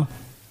right now.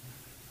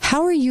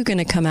 How are you going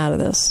to come out of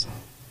this?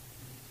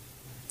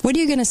 What are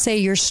you going to say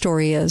your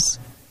story is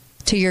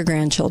to your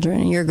grandchildren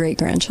and your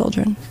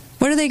great-grandchildren?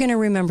 What are they going to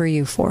remember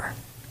you for?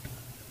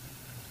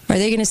 Are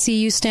they going to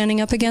see you standing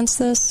up against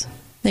this? Are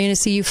they going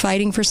to see you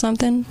fighting for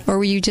something? Or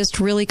were you just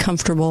really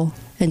comfortable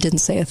and didn't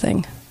say a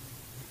thing?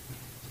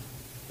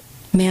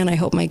 Man, I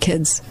hope my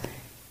kids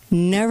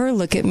never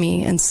look at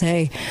me and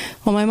say,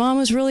 well, my mom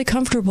was really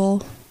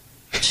comfortable.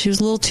 She was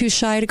a little too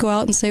shy to go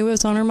out and say what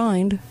was on her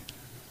mind.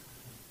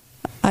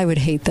 I would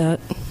hate that.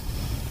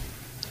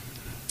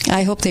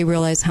 I hope they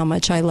realize how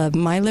much I love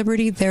my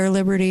liberty, their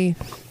liberty,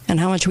 and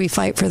how much we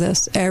fight for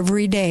this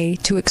every day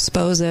to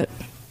expose it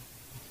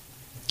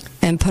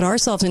and put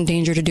ourselves in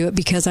danger to do it,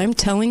 because I'm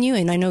telling you,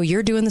 and I know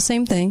you're doing the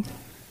same thing,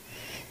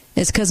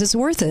 it's because it's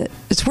worth it.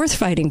 It's worth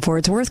fighting for.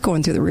 It's worth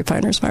going through the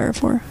refiner's fire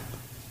for.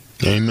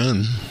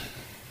 Amen.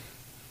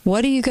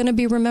 What are you going to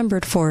be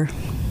remembered for?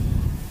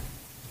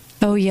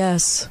 Oh,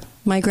 yes.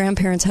 My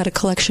grandparents had a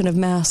collection of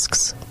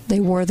masks. They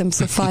wore them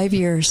for 5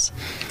 years.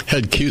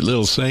 Had cute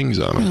little sayings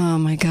on them. Oh,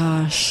 my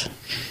gosh.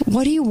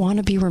 What do you want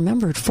to be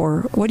remembered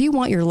for? What do you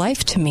want your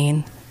life to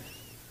mean?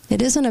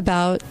 It isn't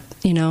about,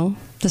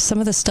 some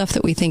of the stuff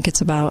that we think it's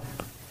about.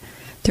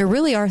 There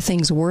really are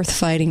things worth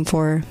fighting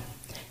for.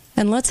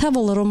 And let's have a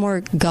little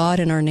more God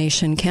in our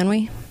nation, can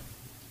we?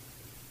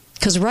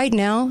 Because right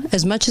now,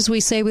 as much as we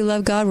say we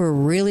love God, we're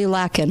really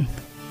lacking.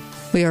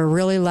 We are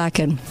really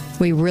lacking.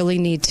 We really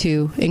need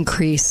to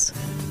increase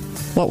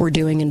what we're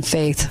doing in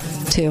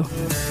faith, too.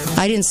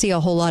 I didn't see a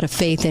whole lot of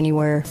faith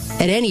anywhere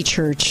at any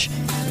church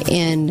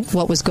in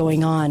what was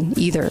going on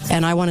either.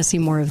 And I want to see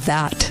more of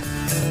that.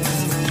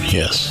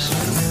 Yes.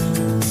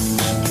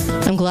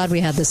 I'm glad we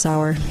had this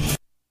hour.